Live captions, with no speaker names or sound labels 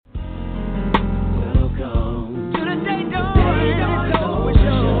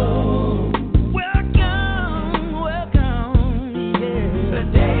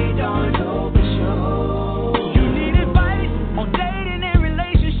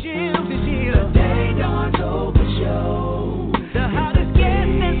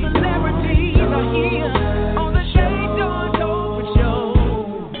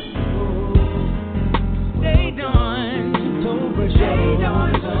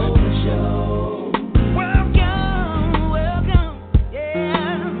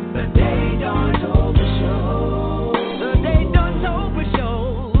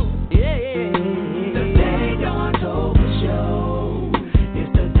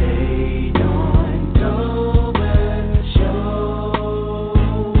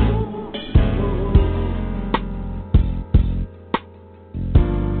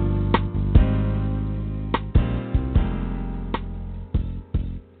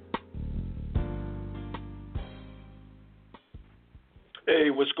Hey,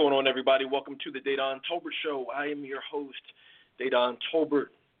 what's going on, everybody? Welcome to the Dedan Tolbert Show. I am your host, Dedan Tolbert.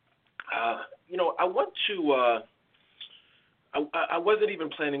 I want to. I wasn't even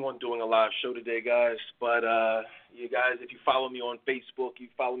planning on doing a live show today, guys. But you guys, if you follow me on Facebook, you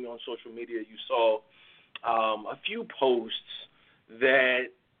follow me on social media, you saw a few posts that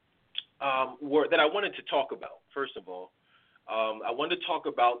that I wanted to talk about. First of all, I wanted to talk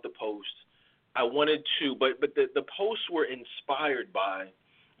about the post. I wanted to, but the posts were inspired by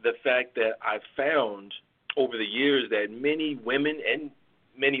the fact that I found over the years that many women and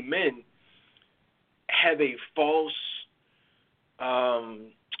many men have a false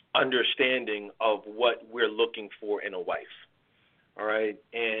understanding of what we're looking for in a wife. All right,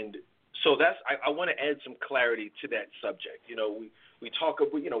 and so I want to add some clarity to that subject. We talk,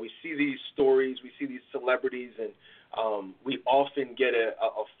 we see these stories, we see these celebrities, and we often get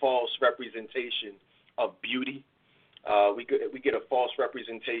a false representation of beauty. We get a false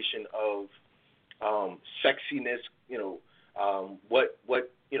representation of sexiness. What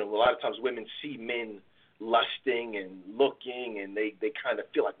a lot of times women see men lusting and looking, and they kind of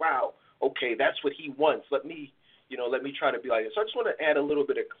feel like, wow, okay, that's what he wants. Let me try to be like it. So I just want to add a little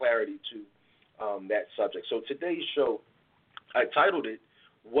bit of clarity to that subject. So today's show, I titled it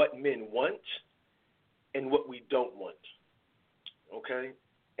 "What Men Want and What We Don't Want." Okay?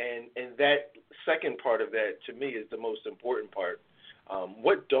 And that second part of that, to me, is the most important part.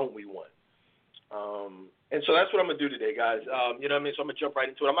 What don't we want? And so that's what I'm going to do today, guys. So I'm going to jump right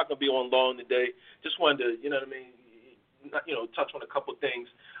into it. I'm not going to be on long today. Just wanted to, touch on a couple things.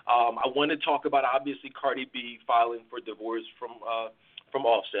 I want to talk about, obviously, Cardi B filing for divorce from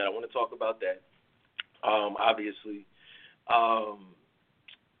Offset. I want to talk about that, obviously.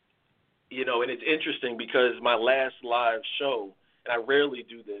 And it's interesting because my last live show, and I rarely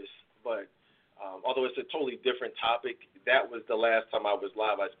do this, but although it's a totally different topic, that was the last time I was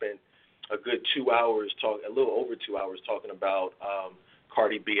live. I spent a good 2 hours, a little over 2 hours, talking about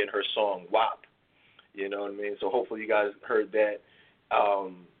Cardi B and her song WAP. You know what I mean? So hopefully you guys heard that.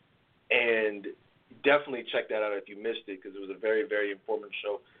 And definitely check that out if you missed it, because it was a very, very informative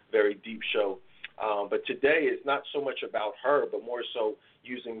show, very deep show. But today is not so much about her, but more so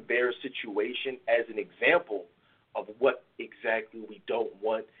using their situation as an example of what exactly we don't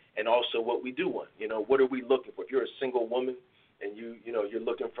want and also what we do want. What are we looking for? If you're a single woman and you're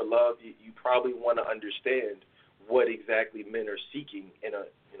looking for love, you probably want to understand what exactly men are seeking in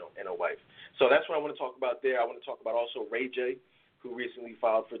a wife. So that's what I want to talk about there. I want to talk about also Ray J, who recently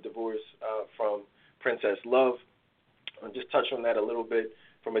filed for divorce from Princess Love. I'll just touch on that a little bit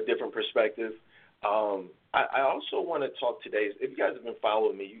from a different perspective. I also want to talk today, if you guys have been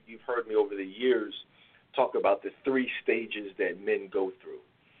following me, you've heard me over the years talk about the 3 stages that men go through.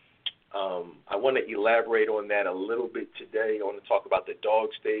 I want to elaborate on that a little bit today. I want to talk about the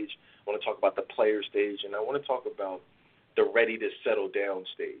dog stage. I want to talk about the player stage, and I want to talk about the ready to settle down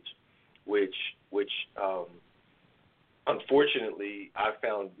stage, which unfortunately I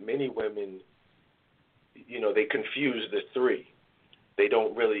found many women, they confuse the 3. They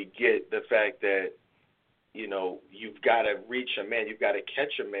don't really get the fact that, you've got to reach a man, you've got to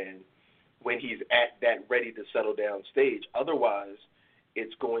catch a man when he's at that ready to settle down stage. Otherwise,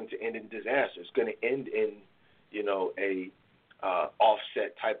 it's going to end in disaster. It's going to end in, a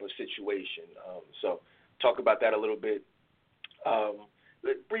Offset type of situation. So talk about that a little bit.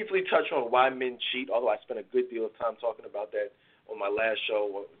 Briefly touch on why men cheat, although I spent a good deal of time talking about that on my last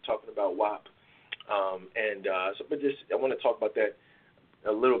show, talking about WAP. But I want to talk about that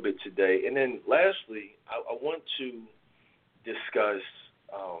a little bit today. And then lastly, I want to discuss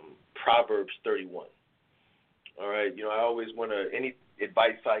Proverbs 31. All right, I always want to, any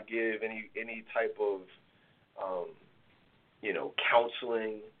advice I give, any type of,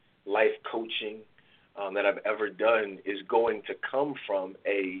 counseling, life coaching that I've ever done is going to come from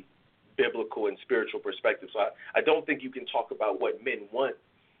a biblical and spiritual perspective. So I don't think you can talk about what men want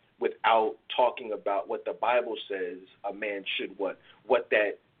without talking about what the Bible says a man should want, what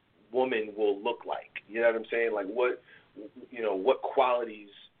that woman will look like. You know what I'm saying? Like what qualities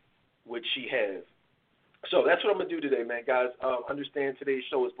would she have? So that's what I'm going to do today, man. Guys, understand today's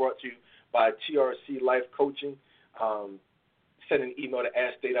show is brought to you by TRC Life Coaching. Send an email to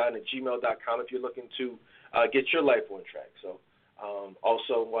askdedan@gmail.com if you're looking to get your life on track. So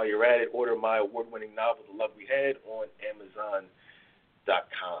also, while you're at it, order my award-winning novel, The Love We Had, on Amazon.com.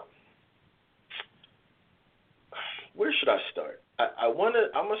 Where should I start? I'm going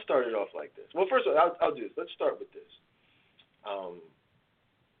to start it off like this. Well, first of all, I'll do this. Let's start with this.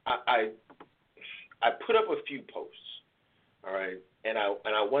 I put up a few posts, all right, and I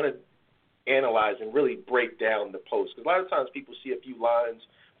want to analyze and really break down the post. Because a lot of times people see a few lines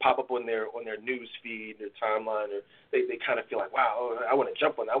pop up on their news feed, their timeline, or they kind of feel like, wow, I want to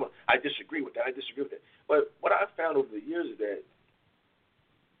jump on that. I disagree with that. I disagree with that. But what I've found over the years is that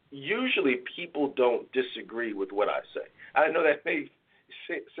usually people don't disagree with what I say. I know that may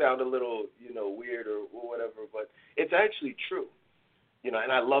sound a little, weird or whatever, but it's actually true. And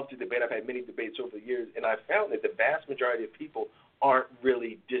I love to debate. I've had many debates over the years, and I found that the vast majority of people aren't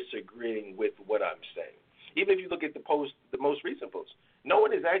really disagreeing with what I'm saying. Even if you look at the most recent post, no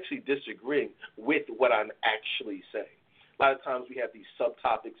one is actually disagreeing with what I'm actually saying. A lot of times we have these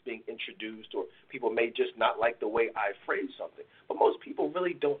subtopics being introduced, or people may just not like the way I phrase something. But most people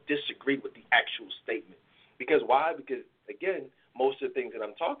really don't disagree with the actual statement. Because why? Because, again, most of the things that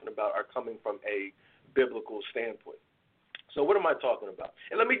I'm talking about are coming from a biblical standpoint. So what am I talking about?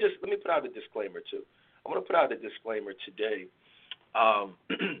 And let me put out a disclaimer, too. I'm going to put out a disclaimer today.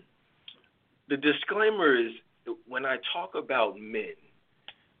 The disclaimer is when I talk about men,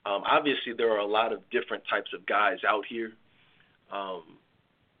 obviously there are a lot of different types of guys out here.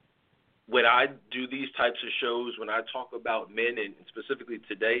 When I do these types of shows, when I talk about men, and specifically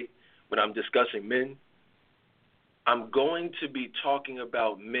today when I'm discussing men, I'm going to be talking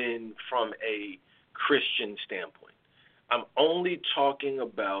about men from a Christian standpoint. I'm only talking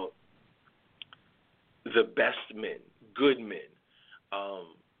about the best men, good men,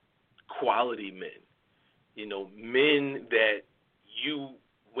 quality men, men that you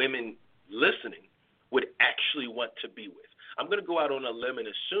women listening would actually want to be with. I'm going to go out on a limb and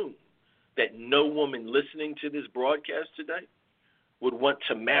assume that no woman listening to this broadcast today would want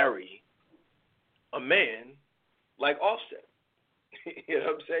to marry a man like Offset. You know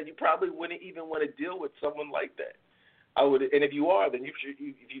what I'm saying? You probably wouldn't even want to deal with someone like that. I would, and if you are, then you should.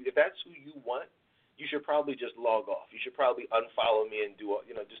 If that's who you want, you should probably just log off. You should probably unfollow me and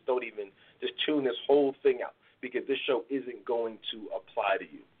just tune this whole thing out, because this show isn't going to apply to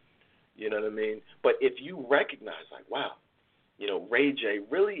you. You know what I mean? But if you recognize, like, wow, Ray J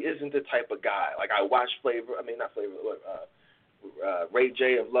really isn't the type of guy. Like, I watched Ray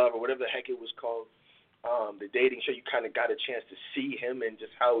J of Love, or whatever the heck it was called, the dating show. You kind of got a chance to see him and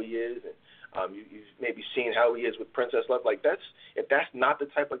just how he is, and you've maybe seen how he is with Princess Love. Like, if that's not the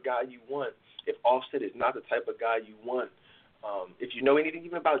type of guy you want, if Offset is not the type of guy you want, if you know anything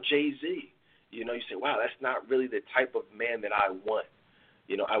even about Jay-Z, you say, wow, that's not really the type of man that I want.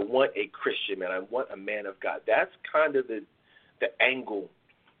 I want a Christian man. I want a man of God. That's kind of the angle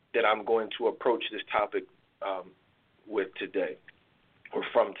that I'm going to approach this topic with today, or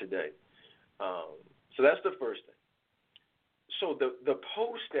from today. So that's the first thing. So the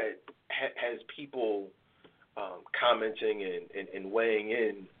post that has people commenting and weighing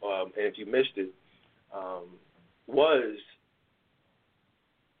in, and if you missed it,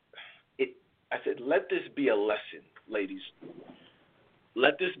 I said, let this be a lesson, ladies.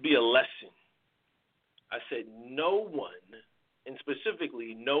 Let this be a lesson. I said, no one, and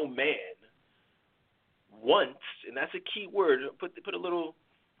specifically no man, wants, and that's a key word, put a little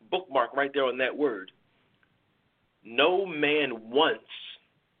bookmark right there on that word. No man wants,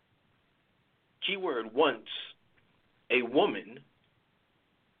 keyword wants, a woman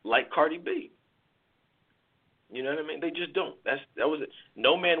like Cardi B. You know what I mean? They just don't. That was it.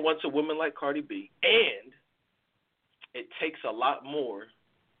 No man wants a woman like Cardi B, and it takes a lot more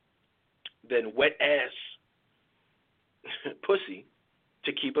than wet ass pussy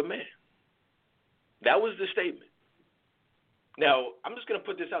to keep a man. That was the statement. Now, I'm just going to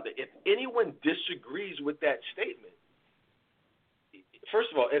put this out there. If anyone disagrees with that statement, first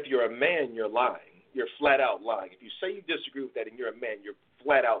of all, if you're a man, you're lying. You're flat out lying. If you say you disagree with that and you're a man, you're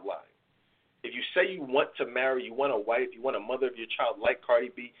flat out lying. If you say you want to marry, you want a wife, you want a mother of your child like Cardi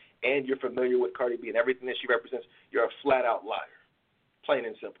B, and you're familiar with Cardi B and everything that she represents, you're a flat out liar. Plain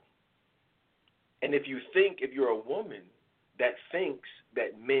and simple. And if you're a woman that thinks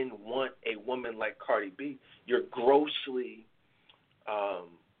that men want a woman like Cardi B, you're grossly,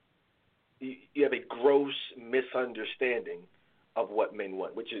 you have a gross misunderstanding of what men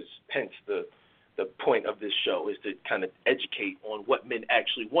want, which is hence the point of this show, is to kind of educate on what men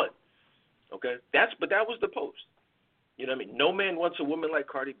actually want. Okay? But that was the post. You know what I mean? No man wants a woman like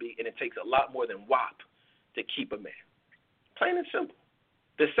Cardi B, and it takes a lot more than WAP to keep a man. Plain and simple.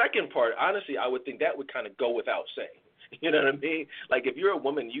 The second part, honestly, I would think that would kind of go without saying. You know what I mean? Like, if you're a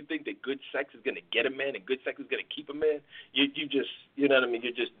woman and you think that good sex is going to get a man and good sex is going to keep a man, you just, you know what I mean?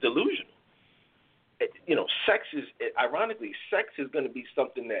 You're just delusional. Ironically, sex is going to be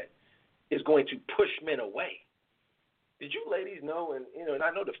something that is going to push men away. Did you ladies know, and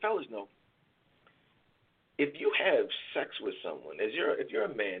I know the fellas know, if you have sex with someone, if you're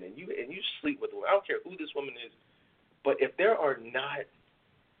a man and you sleep with a woman, I don't care who this woman is, but if there are not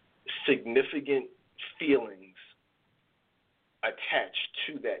significant feelings attached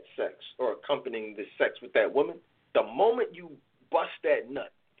to that sex or accompanying the sex with that woman, the moment you bust that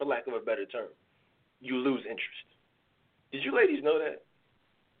nut, for lack of a better term, you lose interest. Did you ladies know that?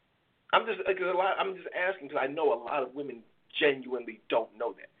 I'm just asking because I know a lot of women genuinely don't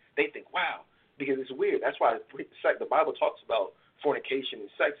know that. They think, wow, because it's weird. That's why the Bible talks about fornication and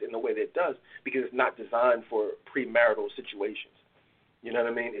sex in the way that it does, because it's not designed for premarital situations. You know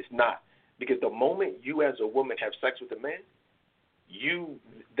what I mean? It's not. Because the moment you as a woman have sex with a man, you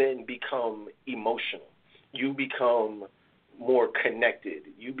then become emotional. You become more connected.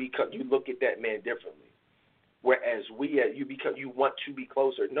 You look at that man differently. Whereas you want to be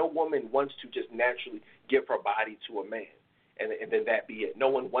closer. No woman wants to just naturally give her body to a man and then that be it. No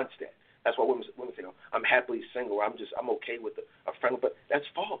one wants that. That's why women say, oh, I'm happily single. Or I'm okay with a friend. But that's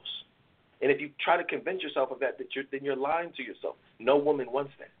false. And if you try to convince yourself of that, then you're lying to yourself. No woman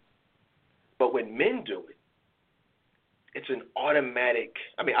wants that. But when men do it, it's an automatic.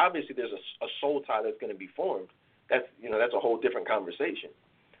 I mean, obviously there's a soul tie that's going to be formed. That's a whole different conversation.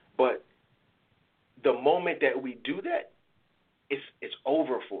 But the moment that we do that, it's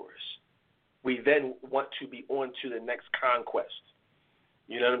over for us. We then want to be on to the next conquest.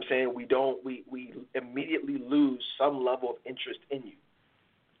 You know what I'm saying? We immediately lose some level of interest in you.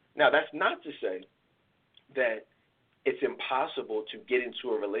 Now, that's not to say that it's impossible to get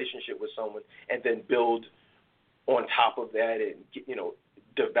into a relationship with someone and then build on top of that and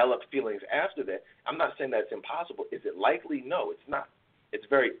develop feelings after that. I'm not saying that's impossible. Is it likely? No, it's not. It's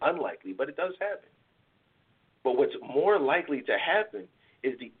very unlikely, but it does happen. But what's more likely to happen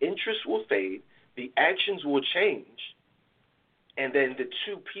is the interest will fade, the actions will change, and then the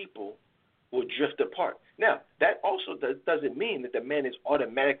two people will drift apart. Now, that also doesn't mean that the man is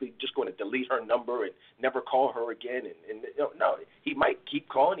automatically just going to delete her number and never call her again. No, he might keep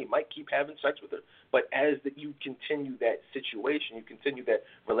calling, he might keep having sex with her, but as you continue that situation, you continue that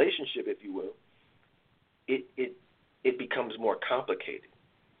relationship, if you will, it becomes more complicated.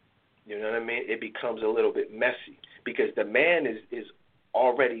 You know what I mean? It becomes a little bit messy because the man is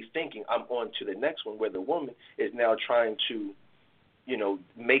already thinking, I'm on to the next one, where the woman is now trying to,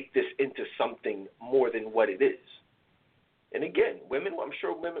 make this into something more than what it is. And again, women, I'm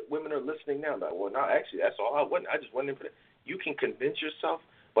sure women are listening now. Like, well, no, actually, that's all I want. I just wanted for that. You can convince yourself,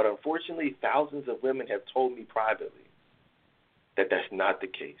 but unfortunately, thousands of women have told me privately that that's not the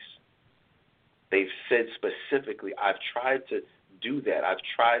case. They've said specifically, I've tried to do that. I've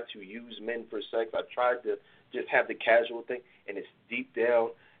tried to use men for sex. I've tried to just have the casual thing, and it's deep down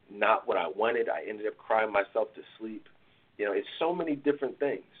not what I wanted. I ended up crying myself to sleep. It's so many different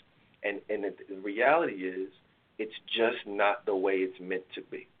things. And the reality is it's just not the way it's meant to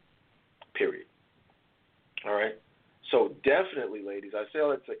be, period. All right? So definitely, ladies, I say all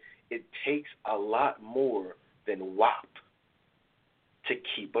that to say, it takes a lot more than WAP to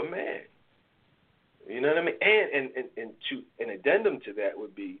keep a man. You know what I mean? And to an addendum to that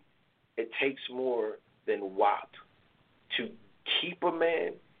would be, it takes more than WAP to keep a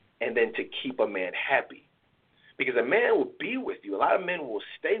man and then to keep a man happy. Because a man will be with you. A lot of men will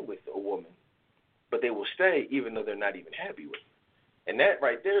stay with a woman, but they will stay even though they're not even happy with you. And that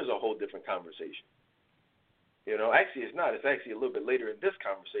right there is a whole different conversation. Actually it's not. It's actually a little bit later in this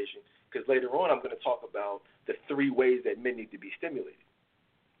conversation, because later on I'm going to talk about the 3 ways that men need to be stimulated.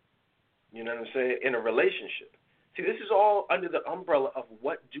 You know what I'm saying? In a relationship. See, this is all under the umbrella of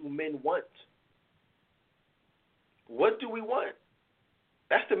what do men want? What do we want?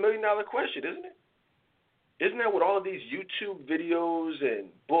 That's the $1 million question, isn't it? Isn't that what all of these YouTube videos and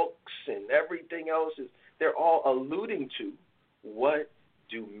books and everything else is? They're all alluding to, what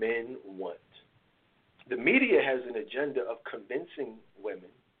do men want? The media has an agenda of convincing women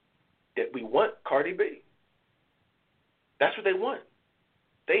that we want Cardi B. That's what they want.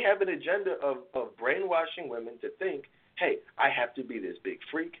 They have an agenda of brainwashing women to think, hey, I have to be this big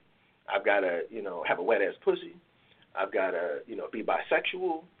freak. I've got to, have a wet-ass pussy. I've got to, be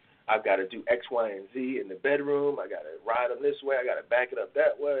bisexual. I've got to do X, Y, and Z in the bedroom. I got to ride them this way. I got to back it up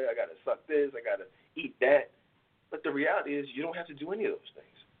that way. I got to suck this. I got to eat that. But the reality is you don't have to do any of those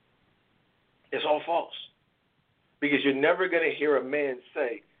things. It's all false. Because you're never going to hear a man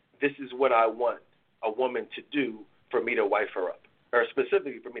say, this is what I want a woman to do for me to wife her up, or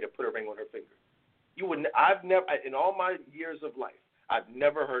specifically for me to put a ring on her finger. I've never, in all my years of life, I've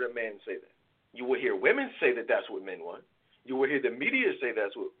never heard a man say that. You will hear women say that that's what men want. You will hear the media say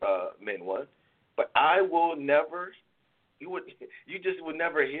that's what men want. But I will never, you just would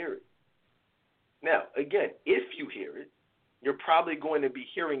never hear it. Now, again, if you hear it, you're probably going to be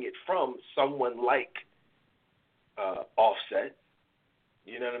hearing it from someone like Offset.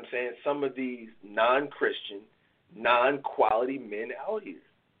 You know what I'm saying? Some of these non-Christian, non-quality men out here.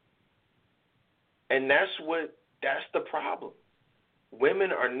 And that's the problem.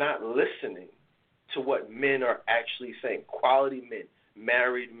 Women are not listening to what men are actually saying. Quality men,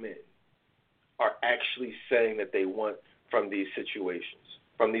 married men, are actually saying that they want from these situations,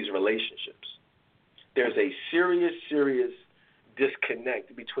 from these relationships. There's a serious, serious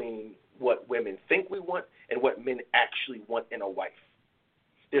disconnect between what women think we want and what men actually want in a wife.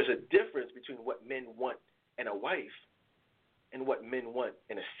 There's a difference between what men want in a wife and what men want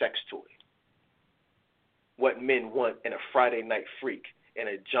in a sex toy. What men want in a Friday night freak and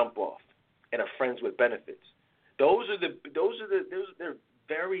a jump off and a friends with benefits. They're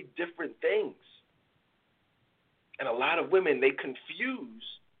very different things. And a lot of women, they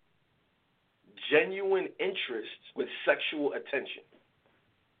confuse genuine interest with sexual attention.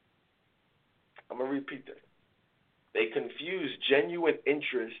 I'm going to repeat that. They confuse genuine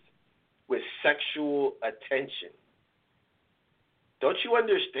interest with sexual attention. Don't you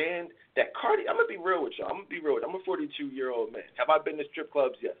understand that Cardi, I'm going to be real with y'all. I'm a 42-year-old man. Have I been to strip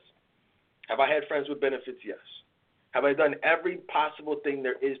clubs? Yes. Have I had friends with benefits? Yes. Have I done every possible thing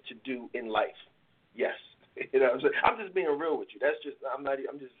there is to do in life? Yes. You know what I'm saying? I'm just being real with you. That's just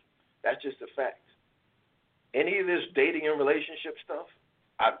a fact. Any of this dating and relationship stuff,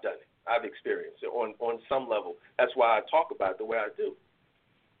 I've done it. I've experienced it on some level. That's why I talk about it the way I do.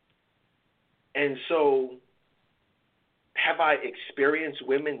 And so, have I experienced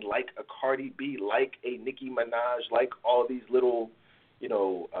women like a Cardi B, like a Nicki Minaj, like all these little,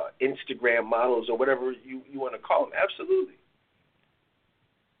 Instagram models or whatever you want to call them? Absolutely.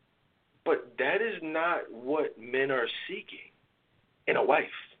 But that is not what men are seeking in a wife.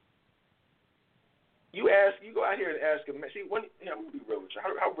 You go out here and ask a man. See, I'm gonna be real with you.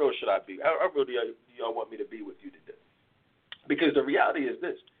 How real should I be? How real do y'all want me to be with you today? Because the reality is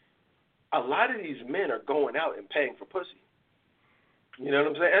this: a lot of these men are going out and paying for pussy. You know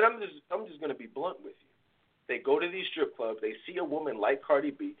what I'm saying? And I'm just gonna be blunt with you. They go to these strip clubs. They see a woman like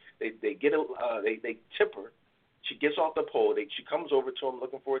Cardi B. They they tip her. She gets off the pole. She comes over to them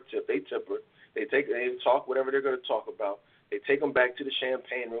looking for a tip. They tip her. They talk whatever they're gonna talk about. They take them back to the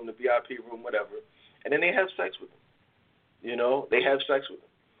champagne room, the VIP room, whatever. And then they have sex with them. They have sex with them.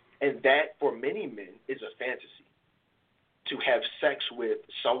 And that, for many men, is a fantasy. To have sex with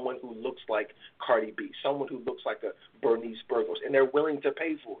someone who looks like Cardi B, someone who looks like a Bernice Burgos, and they're willing to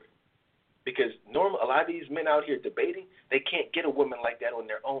pay for it. Because a lot of these men out here debating, they can't get a woman like that on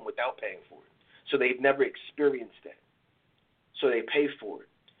their own without paying for it. So they've never experienced that. So they pay for it.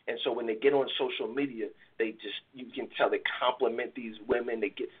 And so when they get on social media, you can tell they compliment these women.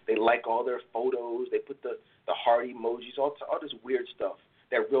 They like all their photos. They put the heart emojis, all this weird stuff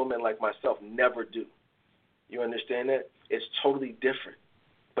that real men like myself never do. You understand that? It's totally different.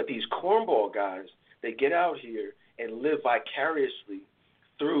 But these cornball guys, they get out here and live vicariously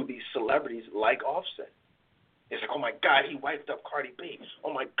through these celebrities like Offset. It's like, oh my God, he wiped up Cardi B.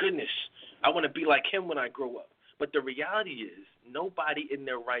 Oh my goodness, I want to be like him when I grow up. But the reality is, nobody in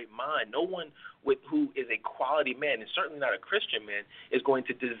their right mind, no one who is a quality man, and certainly not a Christian man, is going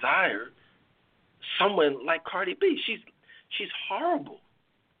to desire someone like Cardi B. She's horrible.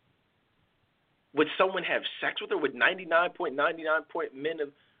 Would someone have sex with her? Would 99.9%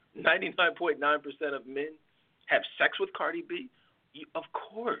 of men have sex with Cardi B? Of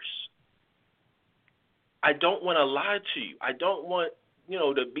course. I don't want to lie to you. I don't want,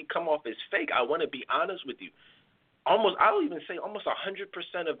 to come off as fake. I want to be honest with you. I'll even say almost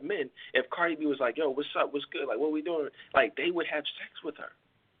 100% of men, if Cardi B was like, yo, what's up, what's good, like, what we doing, like, they would have sex with her.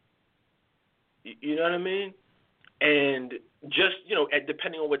 You know what I mean? And just,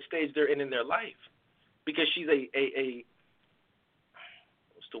 depending on what stage they're in their life. Because she's a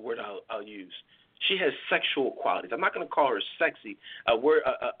what's the word I'll use? She has sexual qualities. I'm not going to call her sexy. A word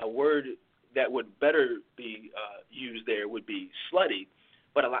that would better be used there would be slutty,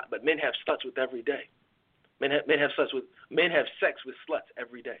 but men have sluts with every day. Men have sex with sluts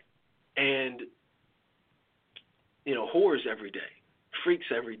every day, and whores every day,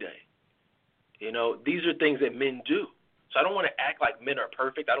 freaks every day. These are things that men do. So I don't want to act like men are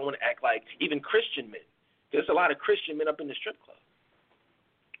perfect. I don't want to act like even Christian men. There's a lot of Christian men up in the strip club,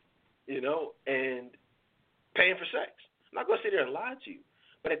 and paying for sex. I'm not going to sit there and lie to you,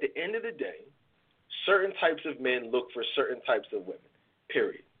 but at the end of the day, certain types of men look for certain types of women.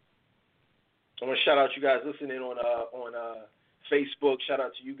 Period. I want to shout out you guys listening on Facebook. Shout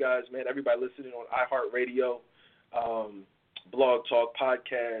out to you guys, man. Everybody listening on iHeartRadio, Blog Talk,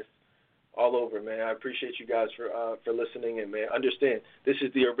 Podcast, All over, man. I appreciate you guys for listening, and man, understand this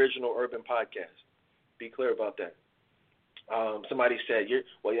is the original Urban Podcast. Be clear about that. Somebody said,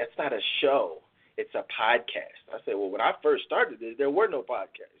 well, that's not a show. It's a podcast. I said, well, when I first started this, there were no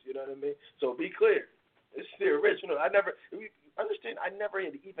podcasts. You know what I mean? So be clear. It's the original. I never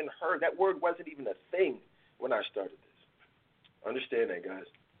had even heard. That word wasn't even a thing when I started this. Understand that, guys.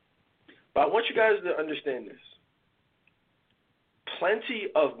 But I want you guys to understand this. Plenty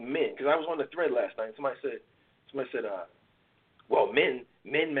of men, because I was on the thread last night. Somebody said, well, men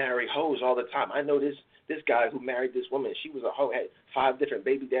marry hoes all the time. I know this guy who married this woman. She was a hoe, had 5 different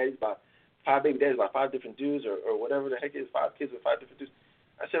baby daddies by 5 different dudes or whatever the heck it is, 5 kids with 5 different dudes.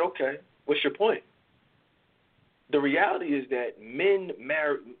 I said, okay, what's your point? The reality is that men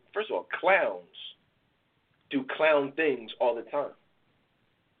marry, first of all, clowns do clown things all the time.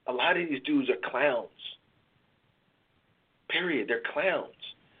 A lot of these dudes are clowns. Period. They're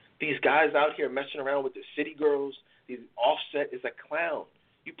clowns. These guys out here messing around with the city girls, these Offset is a clown.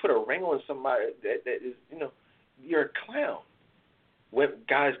 You put a ring on somebody that is, you're a clown. When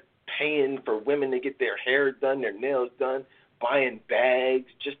guys paying for women to get their hair done, their nails done, buying bags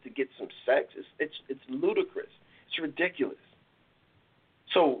just to get some sex. It's ludicrous. It's ridiculous.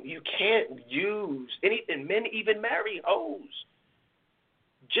 So you can't use and men even marry hoes.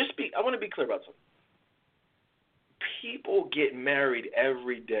 I want to be clear about something. People get married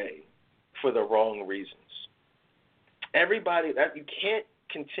every day for the wrong reasons. Everybody, that you can't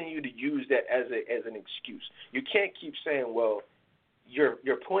continue to use that as an excuse. You can't keep saying, well, your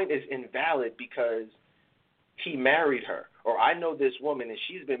point is invalid because he married her, or I know this woman and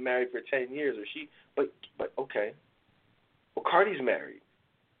she's been married for 10 years, but okay. Well, Cardi's married,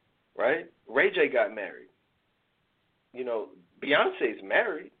 right? Ray J got married. Beyonce's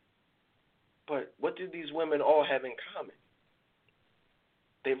married. But what do these women all have in common?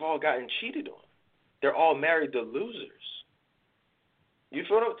 They've all gotten cheated on. They're all married to losers. You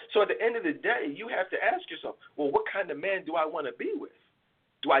feel me? So at the end of the day, you have to ask yourself, well, what kind of man do I want to be with?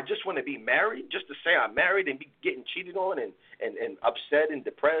 Do I just want to be married just to say I'm married and be getting cheated on and upset and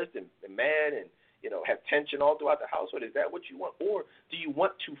depressed and mad and, have tension all throughout the household? Is that what you want? Or do you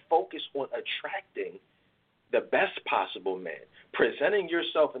want to focus on attracting the best possible man, presenting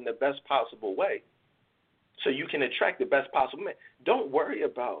yourself in the best possible way so you can attract the best possible man? Don't worry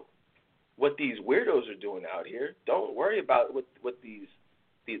about what these weirdos are doing out here. Don't worry about what the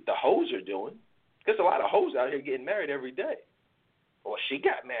hoes are doing. There's a lot of hoes out here getting married every day. Well, she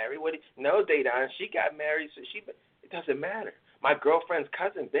got married. No, they don't. She got married, so it doesn't matter. My girlfriend's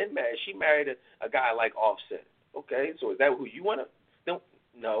cousin been married. She married a guy like Offset. Okay, so is that who you want to?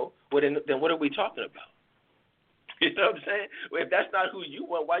 No. Well, then what are we talking about? You know what I'm saying? Well, if that's not who you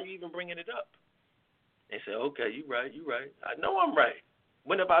want, why are you even bringing it up? They say, okay, you're right. I know I'm right.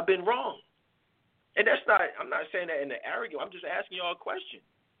 When have I been wrong? And I'm not saying that in an arrogant, I'm just asking y'all a question.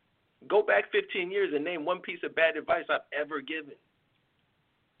 Go back 15 years and name one piece of bad advice I've ever given.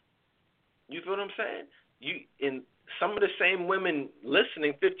 You feel what I'm saying? In some of the same women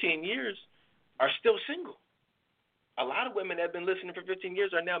listening 15 years are still single. A lot of women that have been listening for 15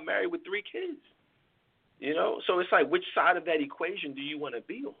 years are now married with 3 kids. So it's like, which side of that equation do you want to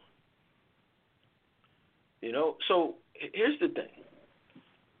be on? So here's the thing.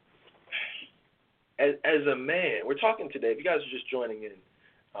 As a man, we're talking today, if you guys are just joining in,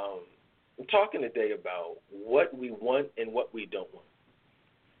 we're talking today about what we want and what we don't want.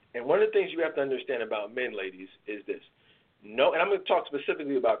 And one of the things you have to understand about men, ladies, is this. And I'm going to talk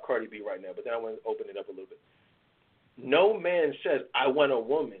specifically about Cardi B right now, but then I want to open it up a little bit. No man says, I want a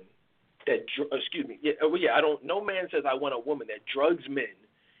woman no man says I want a woman that drugs men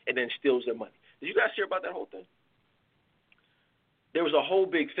and then steals their money. Did you guys hear about that whole thing? There was a whole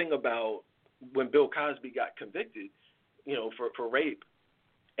big thing about when Bill Cosby got convicted, for rape,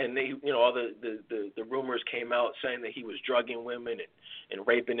 and they, all the rumors came out saying that he was drugging women and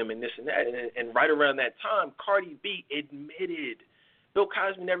raping them and this and that, and right around that time, Cardi B admitted. Bill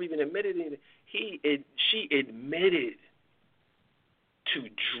Cosby never even admitted it. She admitted to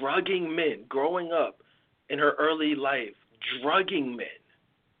drugging men, growing up in her early life, drugging men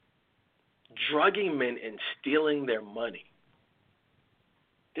and stealing their money.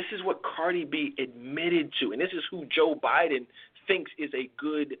 This is what Cardi B admitted to, and this is who Joe Biden thinks is a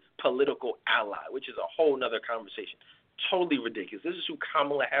good political ally, which is a whole nother conversation. Totally ridiculous. This is who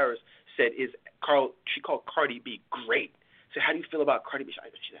Kamala Harris said she called Cardi B great. So how do you feel about Cardi B?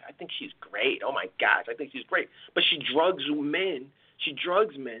 I think she's great. Oh, my gosh, I think she's great. But she drugs men. She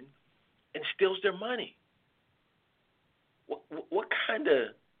drugs men and steals their money. What kind of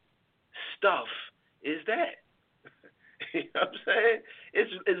stuff is that? You know what I'm saying?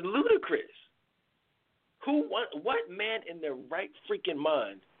 It's ludicrous. What man in their right freaking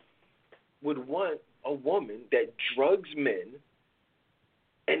mind would want a woman that drugs men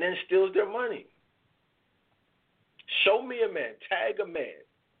and then steals their money? Show me a man, tag a man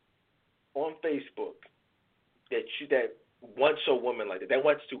on Facebook that wants a woman like that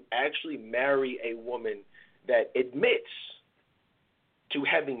wants to actually marry a woman that admits to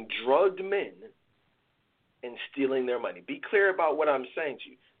having drugged men and stealing their money. Be clear about what I'm saying to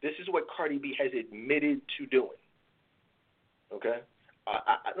you. This is what Cardi B has admitted to doing. Okay?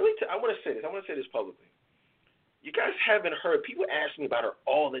 I want to say this. I want to say this publicly. You guys haven't heard, people ask me about her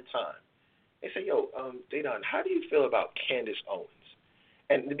all the time. They say, yo, Dedan, how do you feel about Candace Owens?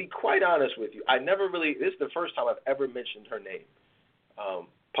 And to be quite honest with you, this is the first time I've ever mentioned her name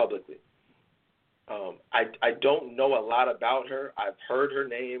publicly. I don't know a lot about her. I've heard her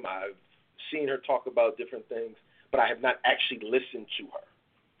name. I've seen her talk about different things, but I have not actually listened to her.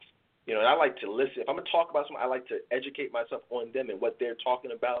 You know, and I like to listen. If I'm going to talk about something, I like to educate myself on them and what they're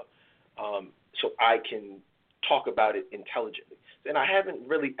talking about so I can talk about it intelligently. And I haven't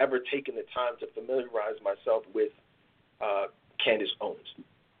really ever taken the time to familiarize myself with Candace Owens.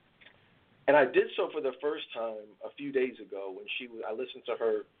 And I did so for the first time a few days ago when I listened to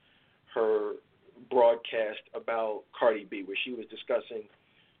her broadcast about Cardi B, where she was discussing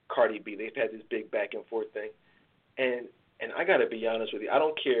Cardi B. They've had this big back and forth thing. And I got to be honest with you, I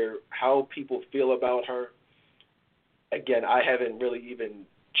don't care how people feel about her. Again, I haven't really even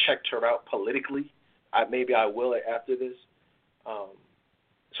checked her out politically. Maybe I will after this.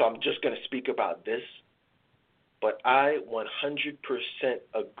 So I'm just going to speak about this. But I 100%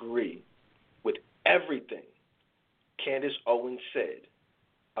 agree with everything Candace Owens said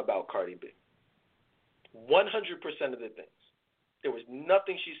about Cardi B. 100% of the things. There was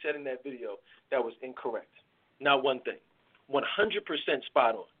nothing she said in that video that was incorrect. Not one thing. 100%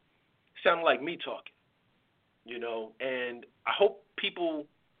 spot on. Sounded like me talking, you know. And I hope people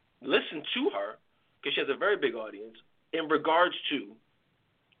listen to her, because she has a very big audience, in regards to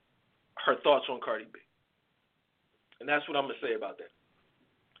her thoughts on Cardi B. And that's what I'm going to say about that.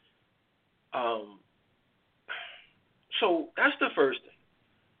 So that's the first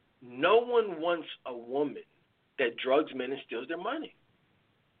thing. No one wants a woman that drugs men and steals their money.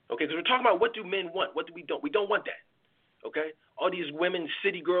 Okay, because we're talking about what do men want. What do we don't? We don't want that. Okay? All these women,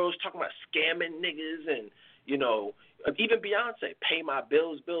 city girls, talking about scamming niggas and, you know, even Beyonce, pay my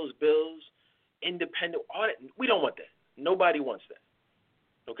bills, independent, all that. We don't want that. Nobody wants that.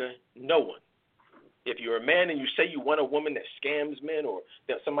 Okay? No one. If you're a man and you say you want a woman that scams men or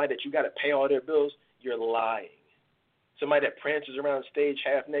that somebody that you got to pay all their bills, you're lying. Somebody that prances around stage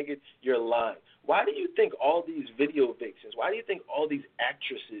half naked, you're lying. Why do you think all these video vixens, why do you think all these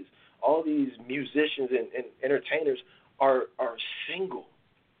actresses, all these musicians and entertainers are single?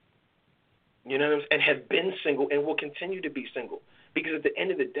 You know what I'm saying? And have been single and will continue to be single. Because at the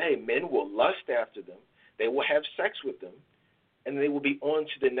end of the day, men will lust after them, they will have sex with them, and they will be on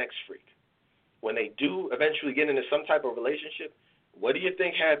to the next freak. When they do eventually get into some type of relationship, what do you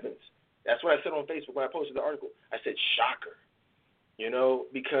think happens? That's what I said on Facebook when I posted the article. I said, shocker. You know,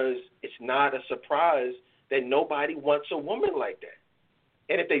 because it's not a surprise that nobody wants a woman like that.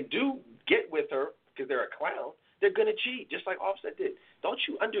 And if they do get with her because they're a clown, they're going to cheat, just like Offset did. Don't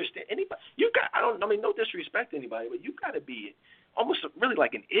you understand? Anybody, no disrespect to anybody, but you've got to be almost really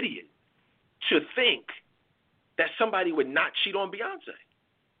like an idiot to think that somebody would not cheat on Beyonce.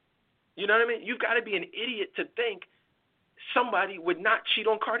 You know what I mean? You've got to be an idiot to think somebody would not cheat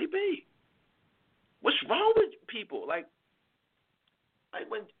on Cardi B. What's wrong with people? I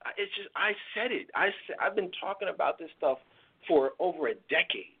said it. I've been talking about this stuff for over a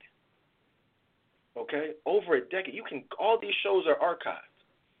decade. Okay? Over a decade. All these shows are archived.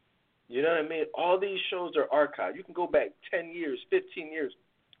 You know what I mean? All these shows are archived. You can go back 10 years, 15 years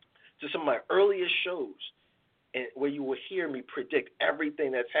to some of my earliest shows and where you will hear me predict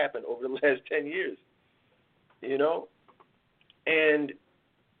everything that's happened over the last 10 years. You know? And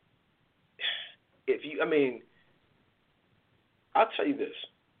I'll tell you this.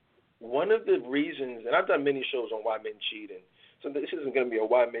 One of the reasons, and I've done many shows on why men cheat, and so this isn't going to be a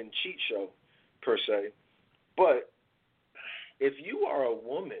why men cheat show per se, but if you are a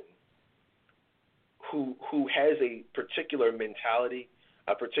woman who has a particular mentality,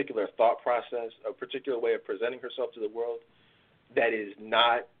 a particular thought process, a particular way of presenting herself to the world that is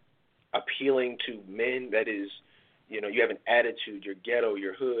not appealing to men, that is, you know, you have an attitude, you're ghetto,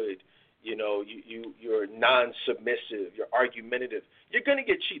 you're hood, you know, you're non-submissive, you're argumentative, you're going to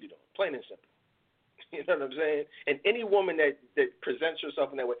get cheated on, plain and simple. You know what I'm saying? And any woman that presents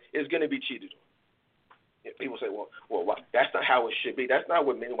herself in that way is going to be cheated on. People say, well, why, that's not how it should be. That's not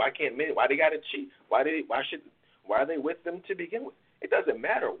what men. Why can't men? Why they got to cheat? Why are they with them to begin with? It doesn't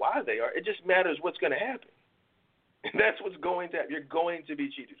matter why they are. It just matters what's going to happen. And that's what's going to happen. You're going to be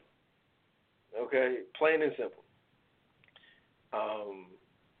cheated on. Okay, plain and simple.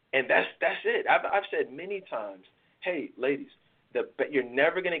 And that's it. I've said many times, hey, ladies, you're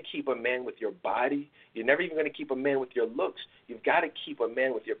never going to keep a man with your body. You're never even going to keep a man with your looks. You've got to keep a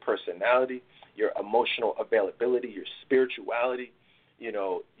man with your personality, your emotional availability, your spirituality.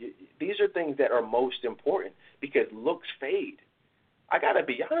 These are things that are most important because looks fade. I got to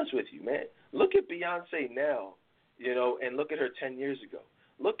be honest with you, man. Look at Beyonce now, and look at her 10 years ago.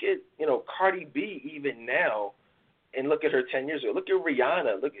 Look at, Cardi B even now, and look at her 10 years ago. Look at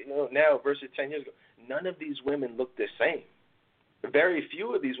Rihanna, look at, now versus 10 years ago. None of these women look the same. Very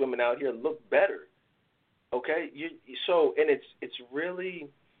few of these women out here look better. Okay? And it's really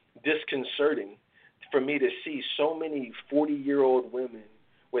disconcerting for me to see so many 40-year-old women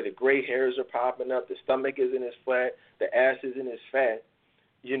where the gray hairs are popping up, the stomach isn't as flat, the ass isn't as fat,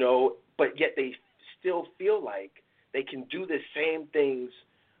 but yet they still feel like they can do the same things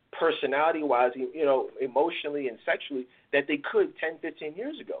personality-wise, emotionally and sexually that they could 10, 15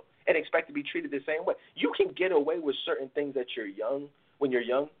 years ago and expect to be treated the same way. You can get away with certain things when you're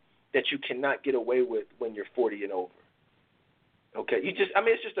young, that you cannot get away with when you're 40 and over. Okay? It's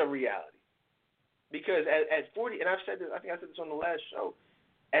just a reality. Because at 40, and I've said this, I think I said this on the last show,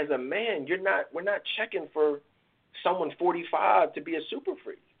 as a man, we're not checking for someone 45 to be a super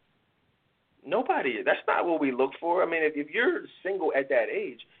freak. Nobody is. That's not what we look for. If you're single at that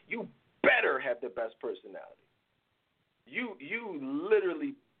age, you better have the best personality. You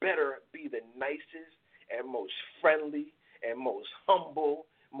literally better be the nicest and most friendly and most humble,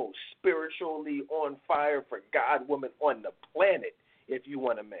 most spiritually on fire for God woman on the planet if you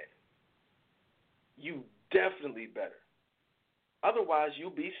want a man. You definitely better. Otherwise,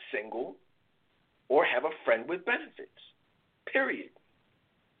 you'll be single or have a friend with benefits. Period.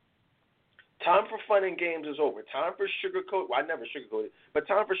 Time for fun and games is over. Time for sugarcoat. Well, I never sugarcoat it, but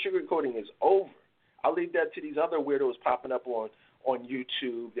time for sugarcoating is over. I'll leave that to these other weirdos popping up on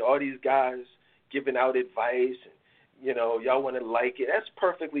YouTube. All these guys giving out advice, and y'all want to like it. That's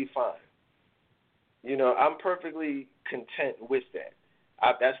perfectly fine. I'm perfectly content with that.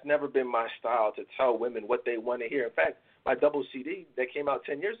 That's never been my style to tell women what they want to hear. In fact, my double CD that came out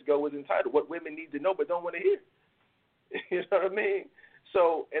 10 years ago was entitled "What Women Need to Know But Don't Want to Hear." You know what I mean?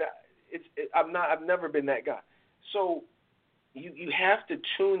 So, I've never been that guy. So, you have to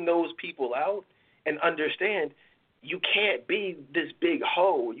tune those people out and understand you can't be this big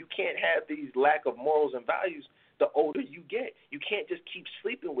hoe. You can't have these lack of morals and values the older you get. You can't just keep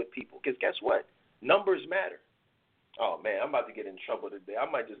sleeping with people because guess what? Numbers matter. Oh, man, I'm about to get in trouble today. I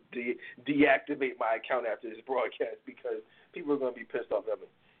might just deactivate my account after this broadcast because people are going to be pissed off at me.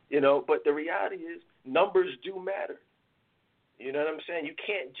 But the reality is numbers do matter. You know what I'm saying? You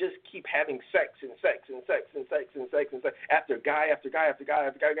can't just keep having sex and sex and sex and sex and sex and sex after guy after guy after guy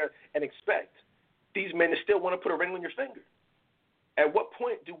after guy and expect these men to still want to put a ring on your finger. At what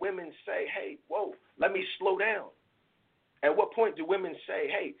point do women say, hey, whoa, let me slow down? At what point do women say,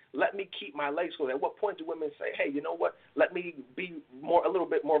 hey, let me keep my legs closed? At what point do women say, hey, you know what, let me be a little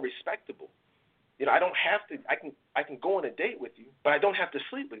bit more respectable? I don't have to, I can go on a date with you, but I don't have to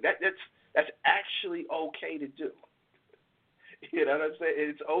sleep with you. That's actually okay to do. You know what I'm saying?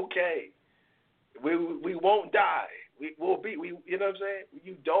 It's okay. We won't die. We'll be, you know what I'm saying?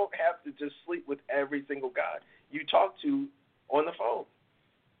 You don't have to just sleep with every single guy you talk to on the phone.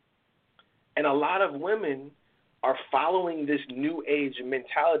 And a lot of women are following this new age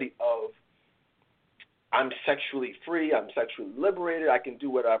mentality of I'm sexually free, I'm sexually liberated, I can do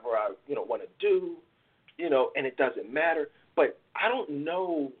whatever I want to do, and it doesn't matter. But I don't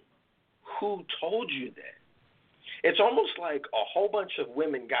know who told you that. It's almost like a whole bunch of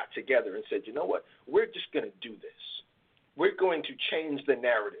women got together and said, you know what, we're just going to do this. We're going to change the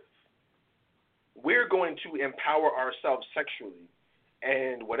narrative. We're going to empower ourselves sexually.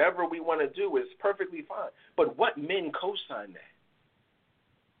 And whatever we want to do is perfectly fine. But what men co-sign that?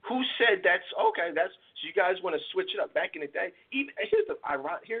 Who said that's okay? So you guys want to switch it up? Back in the day, here's the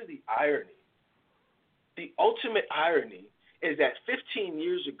irony. The ultimate irony is that 15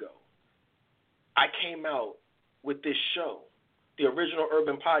 years ago, I came out with this show, the original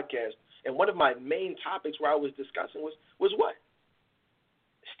Urban Podcast, and one of my main topics where I was discussing was what?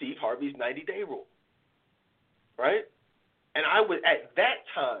 Steve Harvey's 90-day rule, right? And I was, at that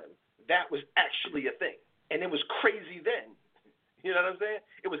time, that was actually a thing. And it was crazy then. You know what I'm saying?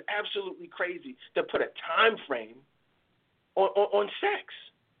 It was absolutely crazy to put a time frame on sex.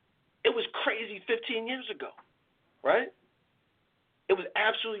 It was crazy 15 years ago, right? It was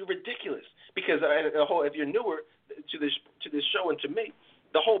absolutely ridiculous because if you're newer to this show and to me,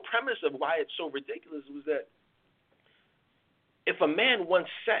 the whole premise of why it's so ridiculous was that if a man wants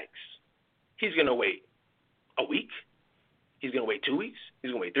sex, he's going to wait a week, he's going to wait 2 weeks,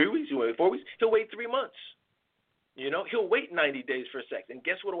 he's going to wait 3 weeks, he's going to wait 4 weeks, he'll wait 3 months. He'll wait 90 days for sex, and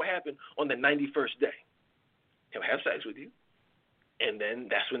guess what will happen on the 91st day? He'll have sex with you, and then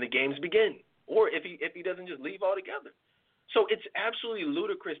that's when the games begin. Or if he doesn't just leave altogether. So it's absolutely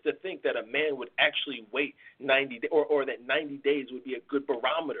ludicrous to think that a man would actually wait 90 days, or that 90 days would be a good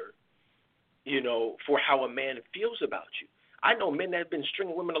barometer, for how a man feels about you. I know men that have been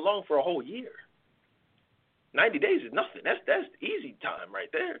stringing women along for a whole year. 90 days is nothing. That's easy time right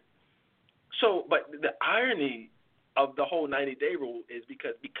there. So, but the irony of the whole 90-day rule is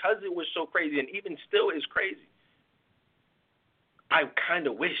because it was so crazy, and even still is crazy, I kind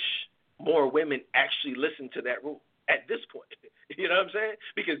of wish more women actually listen to that rule at this point. You know what I'm saying?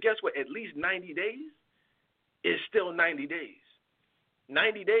 Because guess what? At least 90 days is still 90 days.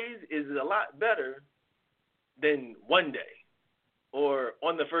 90 days is a lot better than 1 day or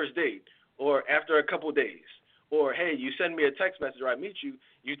on the first date or after a couple days or, hey, you send me a text message or I meet you,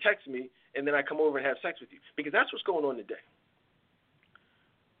 you text me, and then I come over and have sex with you. Because that's what's going on today.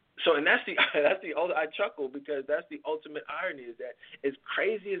 So, and that's the I chuckle because that's the ultimate irony is that as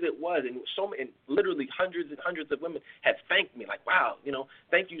crazy as it was, and literally hundreds and hundreds of women have thanked me, like, wow,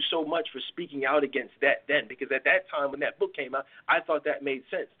 thank you so much for speaking out against that then, because at that time when that book came out, I thought that made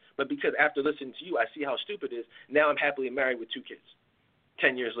sense. But because after listening to you, I see how stupid it is. Now I'm happily married with 2 kids.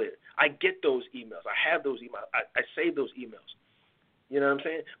 10 years later, I get those emails. I have those emails. I save those emails. You know what I'm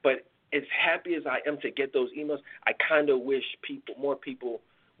saying? But as happy as I am to get those emails, I kind of wish more people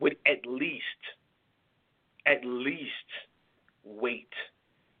would at least wait.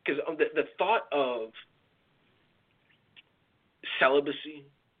 Because the thought of celibacy,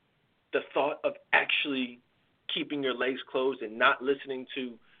 the thought of actually keeping your legs closed and not listening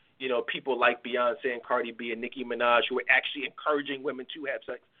to, people like Beyonce and Cardi B and Nicki Minaj who are actually encouraging women to have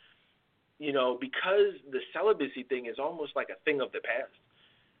sex, because the celibacy thing is almost like a thing of the past.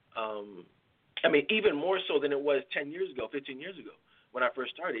 Even more so than it was 10 years ago, 15 years ago. When I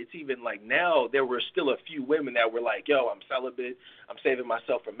first started, it's even like now there were still a few women that were like, yo, I'm celibate, I'm saving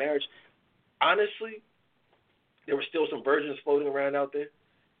myself for marriage. Honestly, there were still some virgins floating around out there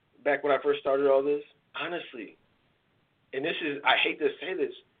back when I first started all this. Honestly, and I hate to say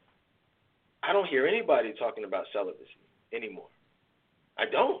this, I don't hear anybody talking about celibacy anymore. I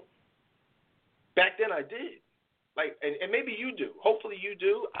don't. Back then I did. And maybe you do. Hopefully you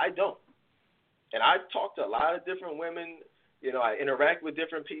do. I don't. And I talk to a lot of different women. I interact with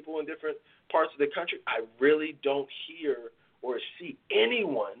different people in different parts of the country. I really don't hear or see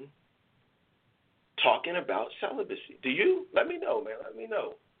anyone talking about celibacy. Do you? Let me know, man. Let me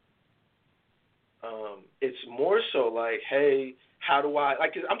know. It's more so like, hey, how do I,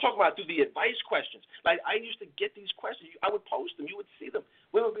 cause I'm talking about through the advice questions. Like, I used to get these questions. I would post them. You would see them.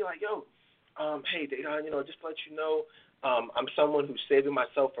 Women would be like, yo, hey, Dedan, just to let you know, I'm someone who's saving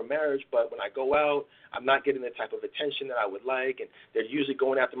myself for marriage, but when I go out, I'm not getting the type of attention that I would like, and they're usually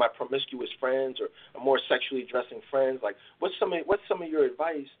going after my promiscuous friends or more sexually dressing friends. Like, what's some of your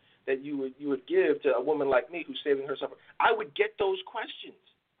advice that you would give to a woman like me who's saving herself? I would get those questions,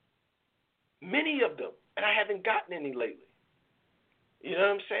 many of them, and I haven't gotten any lately. You know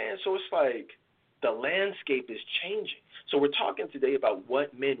what I'm saying? So it's like the landscape is changing. So we're talking today about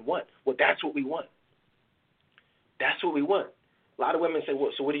what men want. Well, that's what we want. That's what we want. A lot of women say,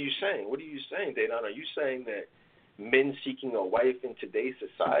 well, so what are you saying? What are you saying, Dedan? Are you saying that men seeking a wife in today's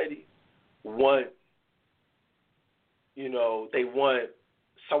society want, they want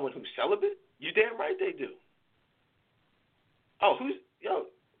someone who's celibate? You damn right they do. Oh, who,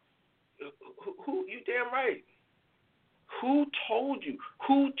 you damn right. Who told you?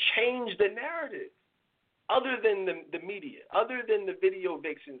 Who changed the narrative? Other than the media, other than the video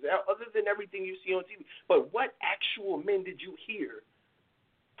vixens, other than everything you see on TV. But what actual men did you hear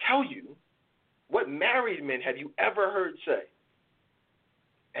tell you? What married men have you ever heard say,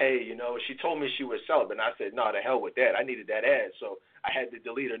 hey, she told me she was celibate. And I said, no, to hell with that. I needed that ad, so I had to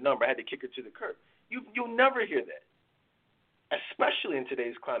delete her number. I had to kick her to the curb. You'll never hear that, especially in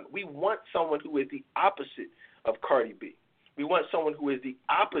today's climate. We want someone who is the opposite of Cardi B. We want someone who is the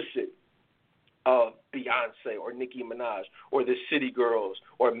opposite of Beyonce or Nicki Minaj or the City Girls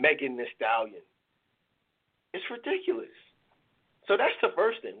or Megan Thee Stallion. It's ridiculous. So that's the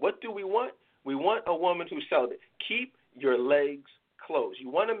first thing. What do we want? We want a woman who's celibate. Keep your legs closed. You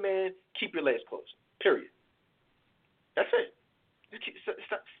want a man, keep your legs closed. Period. That's it.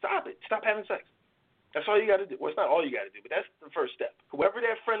 Stop it. Stop having sex. That's all you got to do. Well, it's not all you got to do, but that's the first step. Whoever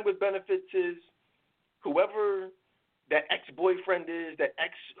that friend with benefits is, whoever that ex-boyfriend is, that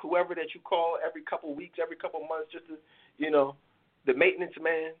whoever that you call every couple weeks, every couple months, just to, the maintenance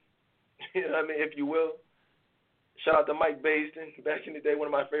man, what I mean, if you will. Shout out to Mike Baisden, back in the day, one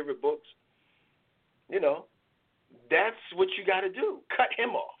of my favorite books. That's what you got to do. Cut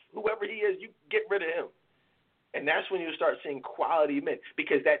him off. Whoever he is, you get rid of him. And that's when you start seeing quality men,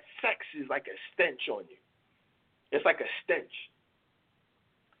 because that sex is like a stench on you. It's like a stench.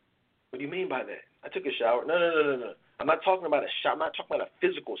 What do you mean by that? I took a shower. No. I'm not talking about a shower. I'm not talking about a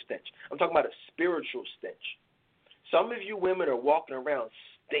physical stench. I'm talking about a spiritual stench. Some of you women are walking around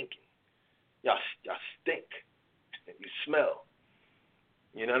stinking. Y'all stink. You smell.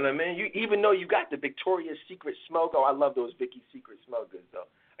 You know what I mean? You even though you got the Victoria's Secret smell go. I love those Vicky's Secret smell goods though.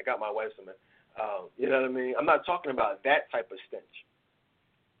 I got my wife some. You know what I mean? I'm not talking about that type of stench.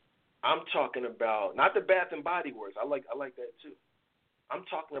 I'm talking about not the Bath and Body Works. I like that too. I'm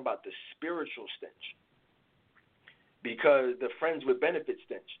talking about the spiritual stench. Because the friends with benefit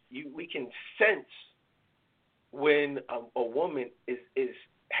stench. We can sense when a woman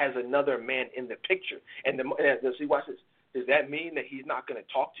has another man in the picture. And see, watch this. Does that mean that he's not going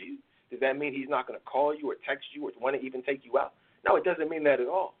to talk to you? Does that mean he's not going to call you or text you or want to even take you out? No, it doesn't mean that at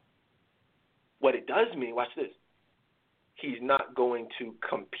all. What it does mean, watch this, he's not going to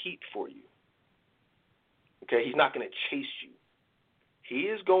compete for you. Okay, he's not going to chase you. He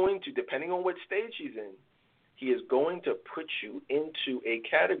is going to, depending on what stage he's in, he is going to put you into a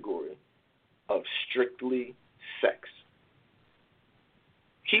category of strictly sex.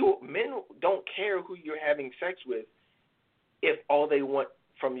 Men don't care who you're having sex with if all they want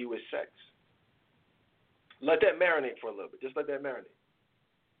from you is sex. Let that marinate for a little bit. Just let that marinate.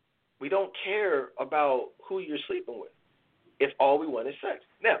 We don't care about who you're sleeping with if all we want is sex.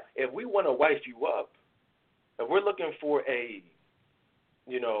 Now, if we want to wife you up, if we're looking for a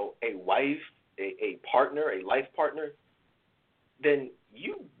wife, a partner, a life partner, then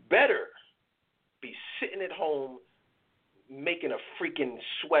you better be sitting at home making a freaking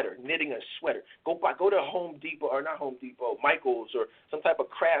sweater, knitting a sweater. Go to Home Depot, or not Home Depot, Michael's, or some type of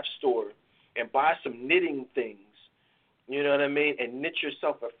craft store and buy some knitting things. You know what I mean? And knit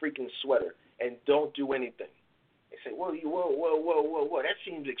yourself a freaking sweater and don't do anything. They say, whoa, that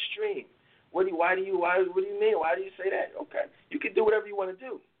seems extreme. What do you mean? Why do you say that? Okay, you can do whatever you want to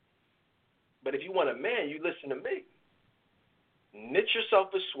do. But if you want a man, you listen to me. Knit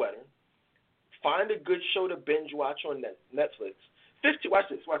yourself a sweater. Find a good show to binge watch on Netflix. Watch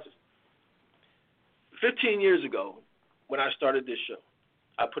this. 15 years ago, when I started this show,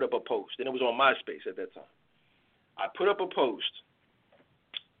 I put up a post, and it was on MySpace at that time. I put up a post,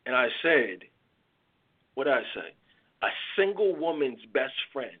 and I said, what did I say? A single woman's best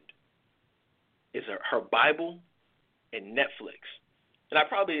friend is her Bible and Netflix. And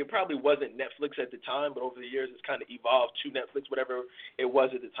it probably wasn't Netflix at the time, but over the years it's kind of evolved to Netflix, whatever it was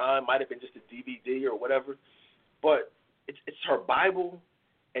at the time. Might have been just a DVD or whatever. But it's her Bible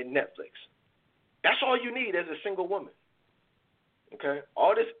and Netflix. That's all you need as a single woman. Okay?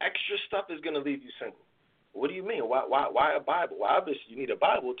 All this extra stuff is going to leave you single. What do you mean? Why a Bible? Well, obviously you need a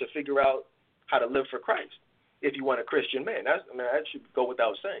Bible to figure out how to live for Christ if you want a Christian man. That should go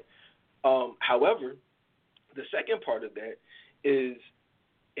without saying. However, the second part of that is,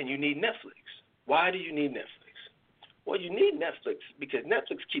 and you need Netflix. Why do you need Netflix? Well, you need Netflix because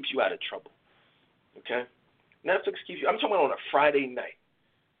Netflix keeps you out of trouble. Okay? Netflix keeps you, I'm talking about on a Friday night.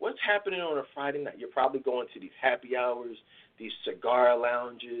 What's happening on a Friday night? You're probably going to these happy hours, these cigar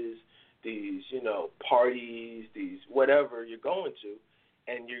lounges, these, parties, these whatever you're going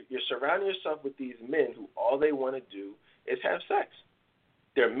to, and you're surrounding yourself with these men who all they want to do is have sex.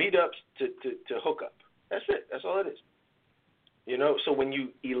 They're meetups to hook up. That's it. That's all it is. So when you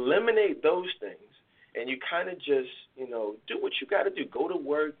eliminate those things and you kind of just, do what you got to do, go to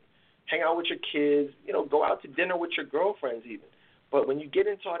work, hang out with your kids, go out to dinner with your girlfriends even. But when you get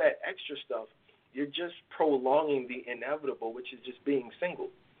into all that extra stuff, you're just prolonging the inevitable, which is just being single.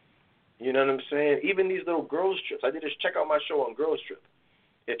 You know what I'm saying? Even these little girls trips. Check out my show on Girls Trip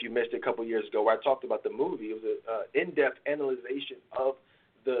if you missed it a couple years ago where I talked about the movie. It was an in-depth analysis of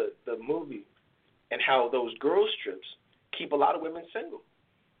the movie and how those girls trips keep a lot of women single.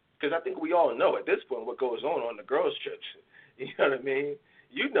 Because I think we all know at this point what goes on the girls trips. You know what I mean?